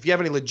like, if you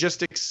have any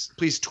logistics,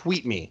 please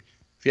tweet me.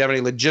 If you have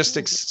any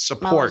logistics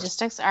support. My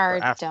logistics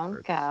are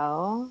don't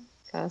go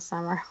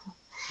somewhere.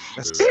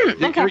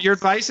 Your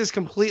advice is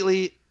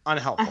completely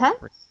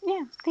unhelpful.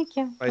 Yeah, thank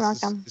you. You're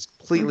welcome. Is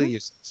completely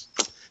useless.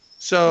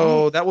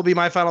 So that will be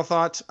my final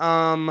thought.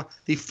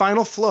 The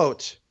final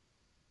float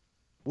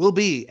will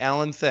be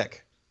Alan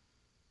Thicke.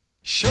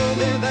 Show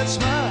me that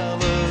smile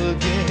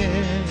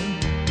again.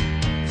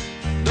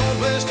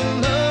 Don't waste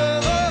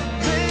another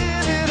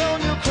minute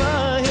on your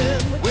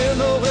crying. We're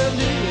nowhere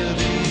near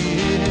the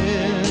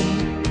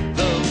end.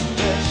 The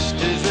best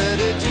is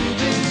ready to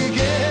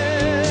begin.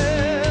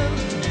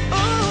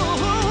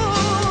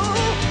 Oh,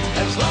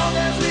 as long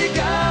as we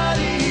got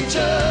each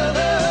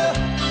other,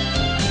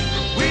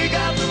 we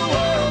got the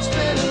world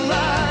spinning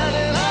right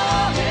in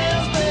our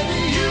hands, baby,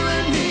 you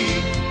and me.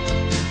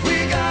 We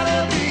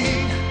gotta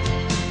be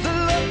the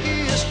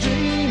luckiest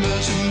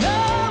dreamers who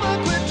never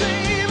quit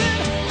dreaming.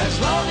 As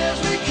long as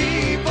we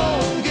keep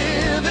on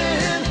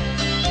giving,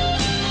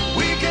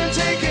 we can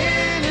take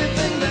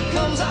anything that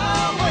comes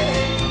our way.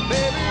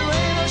 Baby,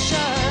 rain or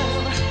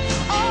shine,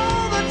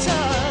 all the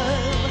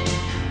time.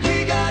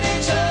 We got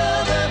each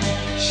other,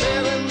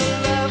 sharing the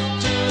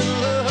laughter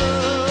and love.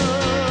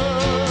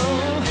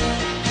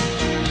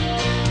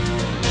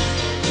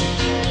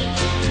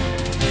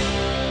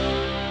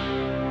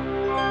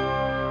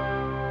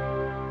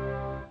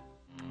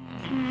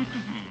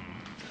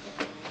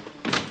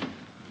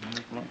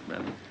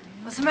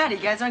 What's the matter?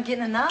 You guys aren't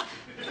getting enough?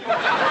 A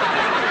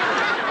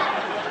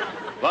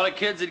lot of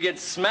kids would get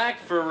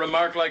smacked for a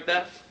remark like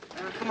that.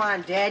 Oh, come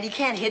on, Dad. You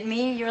can't hit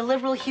me. You're a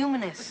liberal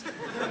humanist.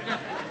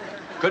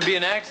 Could be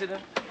an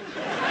accident.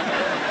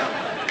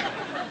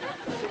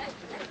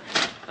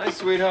 Hi,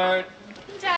 sweetheart.